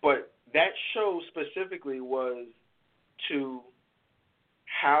 But that show specifically was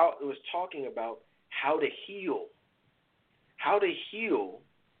talking about how to heal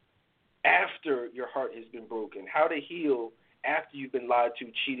after your heart has been broken, how to heal after you've been lied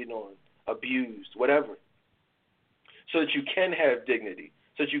to, cheated on, abused, whatever, so that you can have dignity,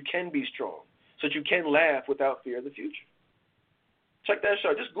 so that you can be strong, so that you can laugh without fear of the future. Check that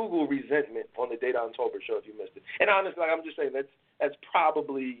show. Just Google Resentment on the Data Tolbert show if you missed it. And honestly, I'm just saying that's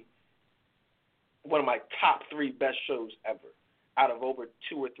probably one of my top 3 best shows ever out of over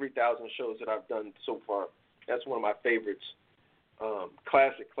 2,000 or 3,000 shows that I've done so far. That's one of my favorites.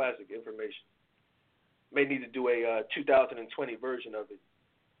 Classic information. May need to do a 2020 version of it.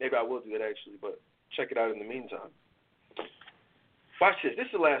 Maybe I will do it actually, but check it out in the meantime. Watch this. This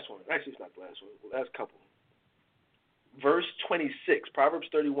is the last one. Actually, it's not the last one. Last couple. Verse 26, Proverbs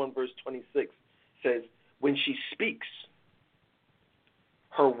 31, verse 26 says, when she speaks,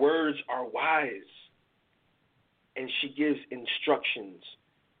 her words are wise, and she gives instructions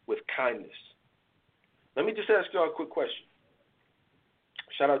with kindness. Let me just ask y'all a quick question.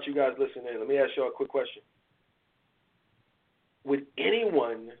 Shout out to you guys listening in. Let me ask y'all a quick question. Would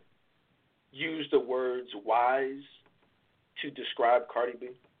anyone use the words wise to describe Cardi B?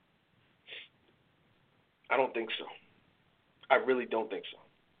 I don't think so. I really don't think so.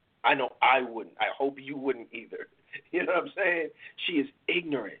 I know I wouldn't. I hope you wouldn't either. You know what I'm saying? She is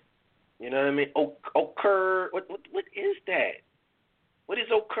ignorant. You know what I mean? Occur. What is that? What is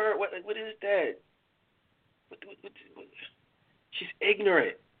occur? What is that? What? She's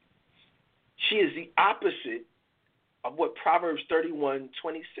ignorant. She is the opposite of what Proverbs 31:26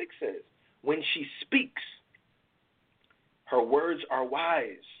 says. When she speaks, her words are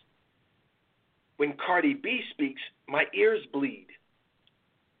wise. When Cardi B speaks, my ears bleed.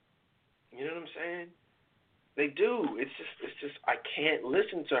 You know what I'm saying? They do. It's just I can't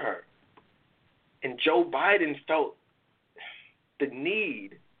listen to her. And Joe Biden felt the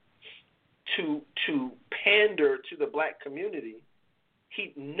need to pander to the black community,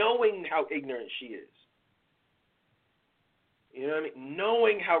 knowing how ignorant she is. You know what I mean?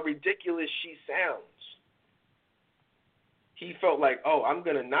 Knowing how ridiculous she sounds. He felt like, oh, I'm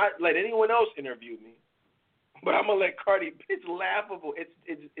going to not let anyone else interview me, but I'm going to let Cardi. It's laughable.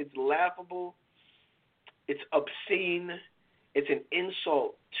 It's laughable. It's obscene. It's an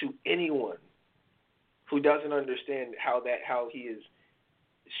insult to anyone who doesn't understand how he is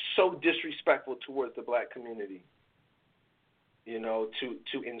so disrespectful towards the black community. You know,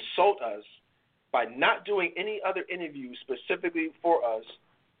 to insult us by not doing any other interviews specifically for us,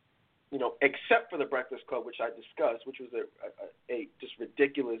 you know, except for the Breakfast Club, which I discussed, which was a just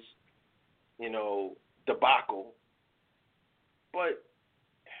ridiculous, you know, debacle. But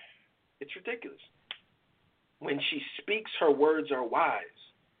it's ridiculous. When she speaks, her words are wise.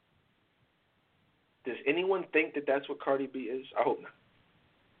 Does anyone think that that's what Cardi B is? I hope not.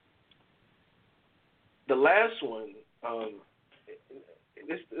 The last one,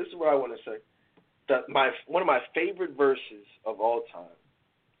 this is what I want to say. One of my favorite verses of all time.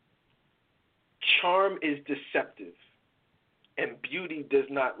 Charm is deceptive, and beauty does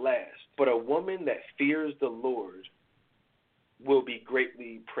not last. But a woman that fears the Lord will be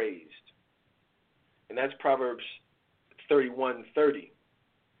greatly praised. And that's Proverbs 31:30.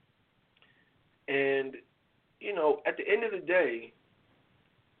 And, you know, at the end of the day,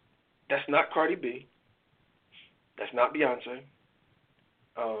 that's not Cardi B. That's not Beyonce.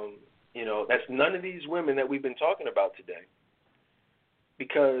 You know, that's none of these women that we've been talking about today.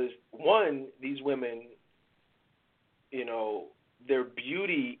 Because, one, these women, you know, their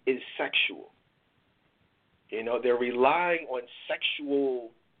beauty is sexual. You know, they're relying on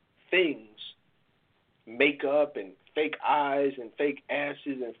sexual things, makeup and fake eyes and fake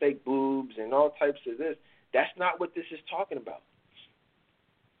asses and fake boobs and all types of this. That's not what this is talking about.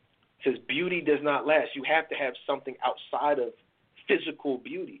 It says beauty does not last. You have to have something outside of physical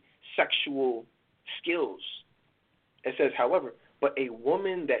beauty, sexual skills. It says, however, but a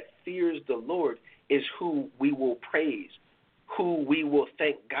woman that fears the Lord is who we will praise, who we will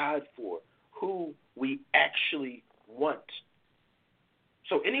thank God for, who we actually want.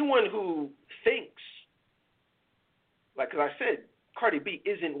 So anyone who thinks, like I said, Cardi B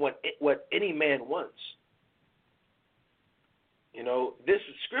isn't what any man wants. You know, this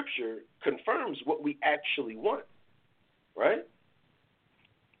scripture confirms what we actually want, right?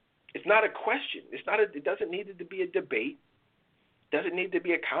 It's not a question. It doesn't need to be a debate. Doesn't need to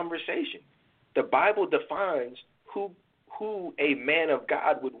be a conversation. The Bible defines who a man of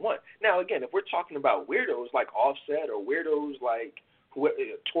God would want. Now, again, if we're talking about weirdos like Offset or weirdos like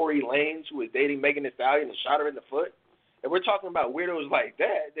Tory Lanez, who was dating Megan Thee Stallion and shot her in the foot, if we're talking about weirdos like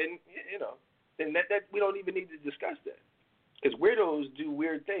that, then that we don't even need to discuss that, because weirdos do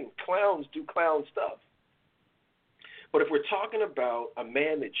weird things. Clowns do clown stuff. But if we're talking about a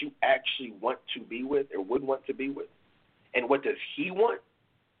man that you actually want to be with or would want to be with, and what does he want?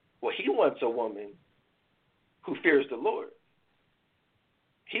 Well, he wants a woman who fears the Lord.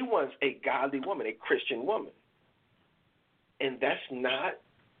 He wants a godly woman, a Christian woman. And that's not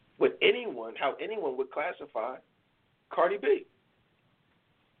how anyone would classify Cardi B.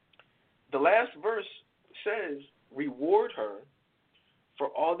 The last verse says, reward her for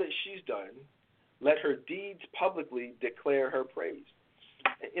all that she's done. Let her deeds publicly declare her praise.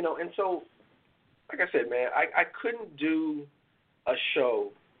 And so, like I said, man, I couldn't do a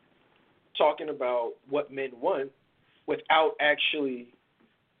show talking about what men want without actually,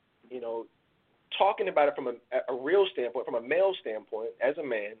 talking about it from a real standpoint, from a male standpoint, as a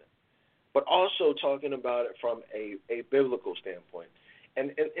man, but also talking about it from a biblical standpoint.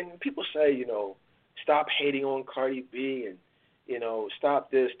 And people say, stop hating on Cardi B and,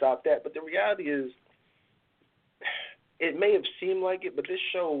 stop this, stop that. But the reality is, it may have seemed like it, but this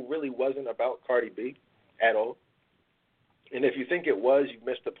show really wasn't about Cardi B at all. And if you think it was, you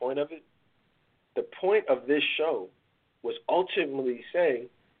missed the point of it. The point of this show was ultimately saying,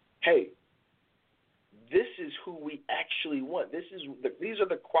 hey, this is who we actually want. These are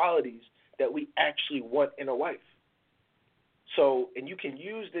the qualities that we actually want in a wife. So, and you can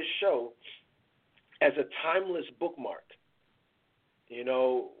use this show as a timeless bookmark,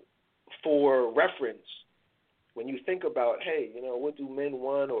 for reference. When you think about, hey, what do men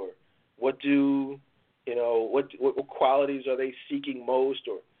want, or what qualities are they seeking most,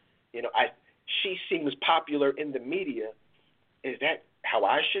 or, she seems popular in the media. Is that how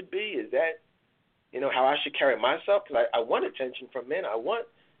I should be? Is that, how I should carry myself? Because I want attention from men. I want,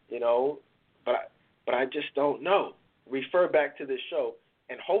 but I just don't know. Refer back to this show,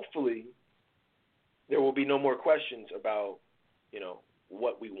 and hopefully there will be no more questions about,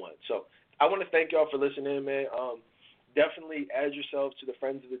 what we want. So I want to thank y'all for listening, man. Definitely add yourselves to the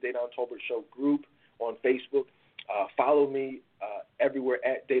Friends of the Dedan Tolbert Show group on Facebook. Follow me everywhere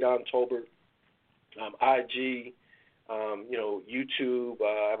at Dedan Tolbert, IG, YouTube.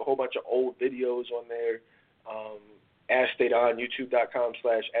 I have a whole bunch of old videos on there. Ask Dedan,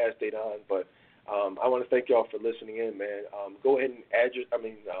 youtube.com/AskDedan. But I want to thank y'all for listening in, man. Go ahead and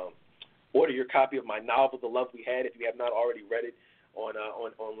order your copy of my novel, The Love We Had, if you have not already read it on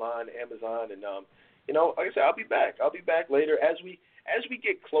online, Amazon, and like I said, I'll be back. I'll be back later as we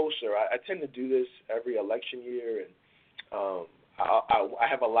get closer. I tend to do this every election year, and I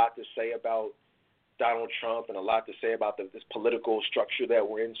have a lot to say about Donald Trump and a lot to say about this political structure that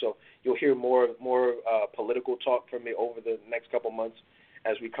we're in. So you'll hear more political talk from me over the next couple months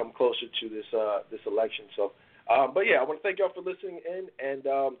as we come closer to this election. So, but yeah, I want to thank y'all for listening in, and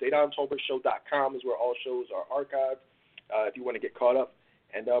DedanTolbertShow.com is where all shows are archived if you want to get caught up.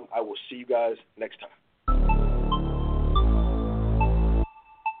 And I will see you guys next time.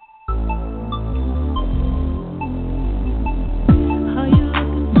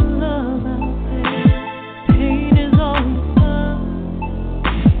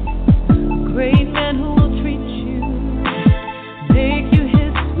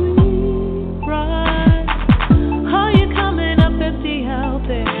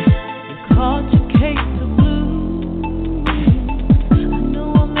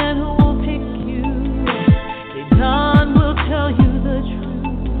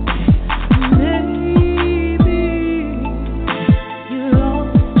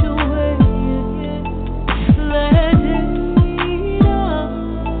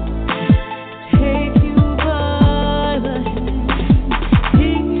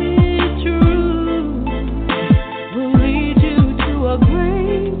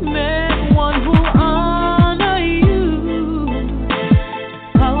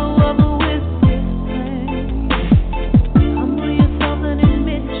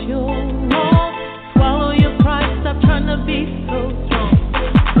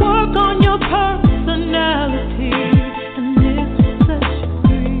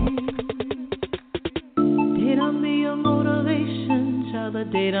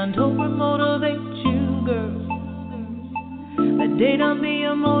 Dedan Tolbert motivate you, girl. Let Dedan be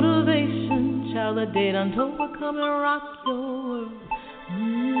your motivation, child. Let Dedan Tolbert come and rock your world.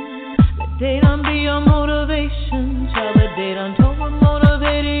 Let Dedan be your motivation, child. Let Dedan Tolbert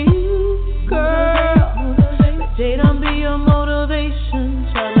motivate you, girl. Let Dedan be your motivation,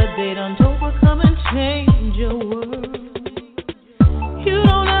 child. Let Dedan Tolbert come and change your world. You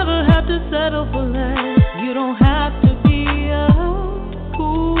don't ever have to settle for less. You don't have to be a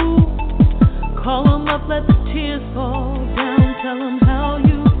fool. Call them up, let the tears fall down. Tell them how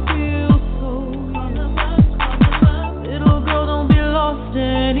you feel. So little girl, don't be lost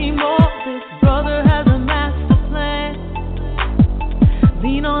anymore. This brother has a master plan.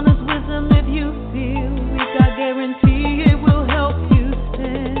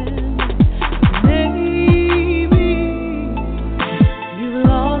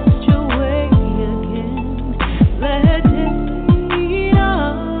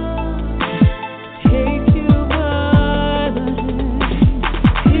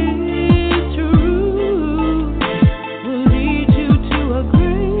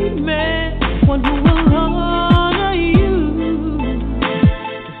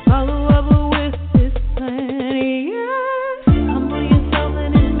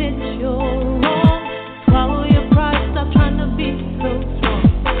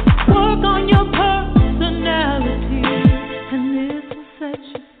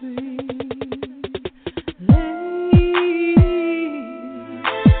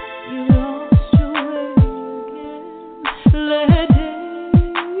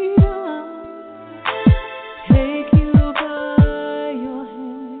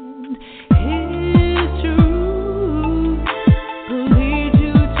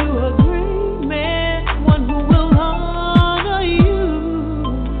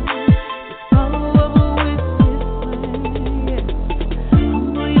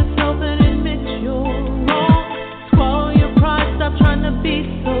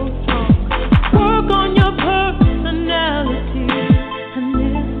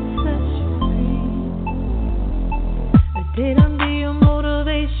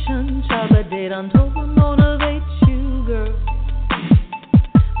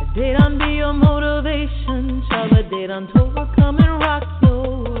 They done be your motivation, child. They done to overcome and rock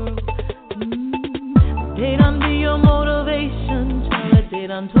your world. They done be your motivation, child. They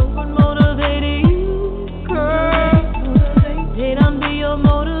done to motivate you, girl.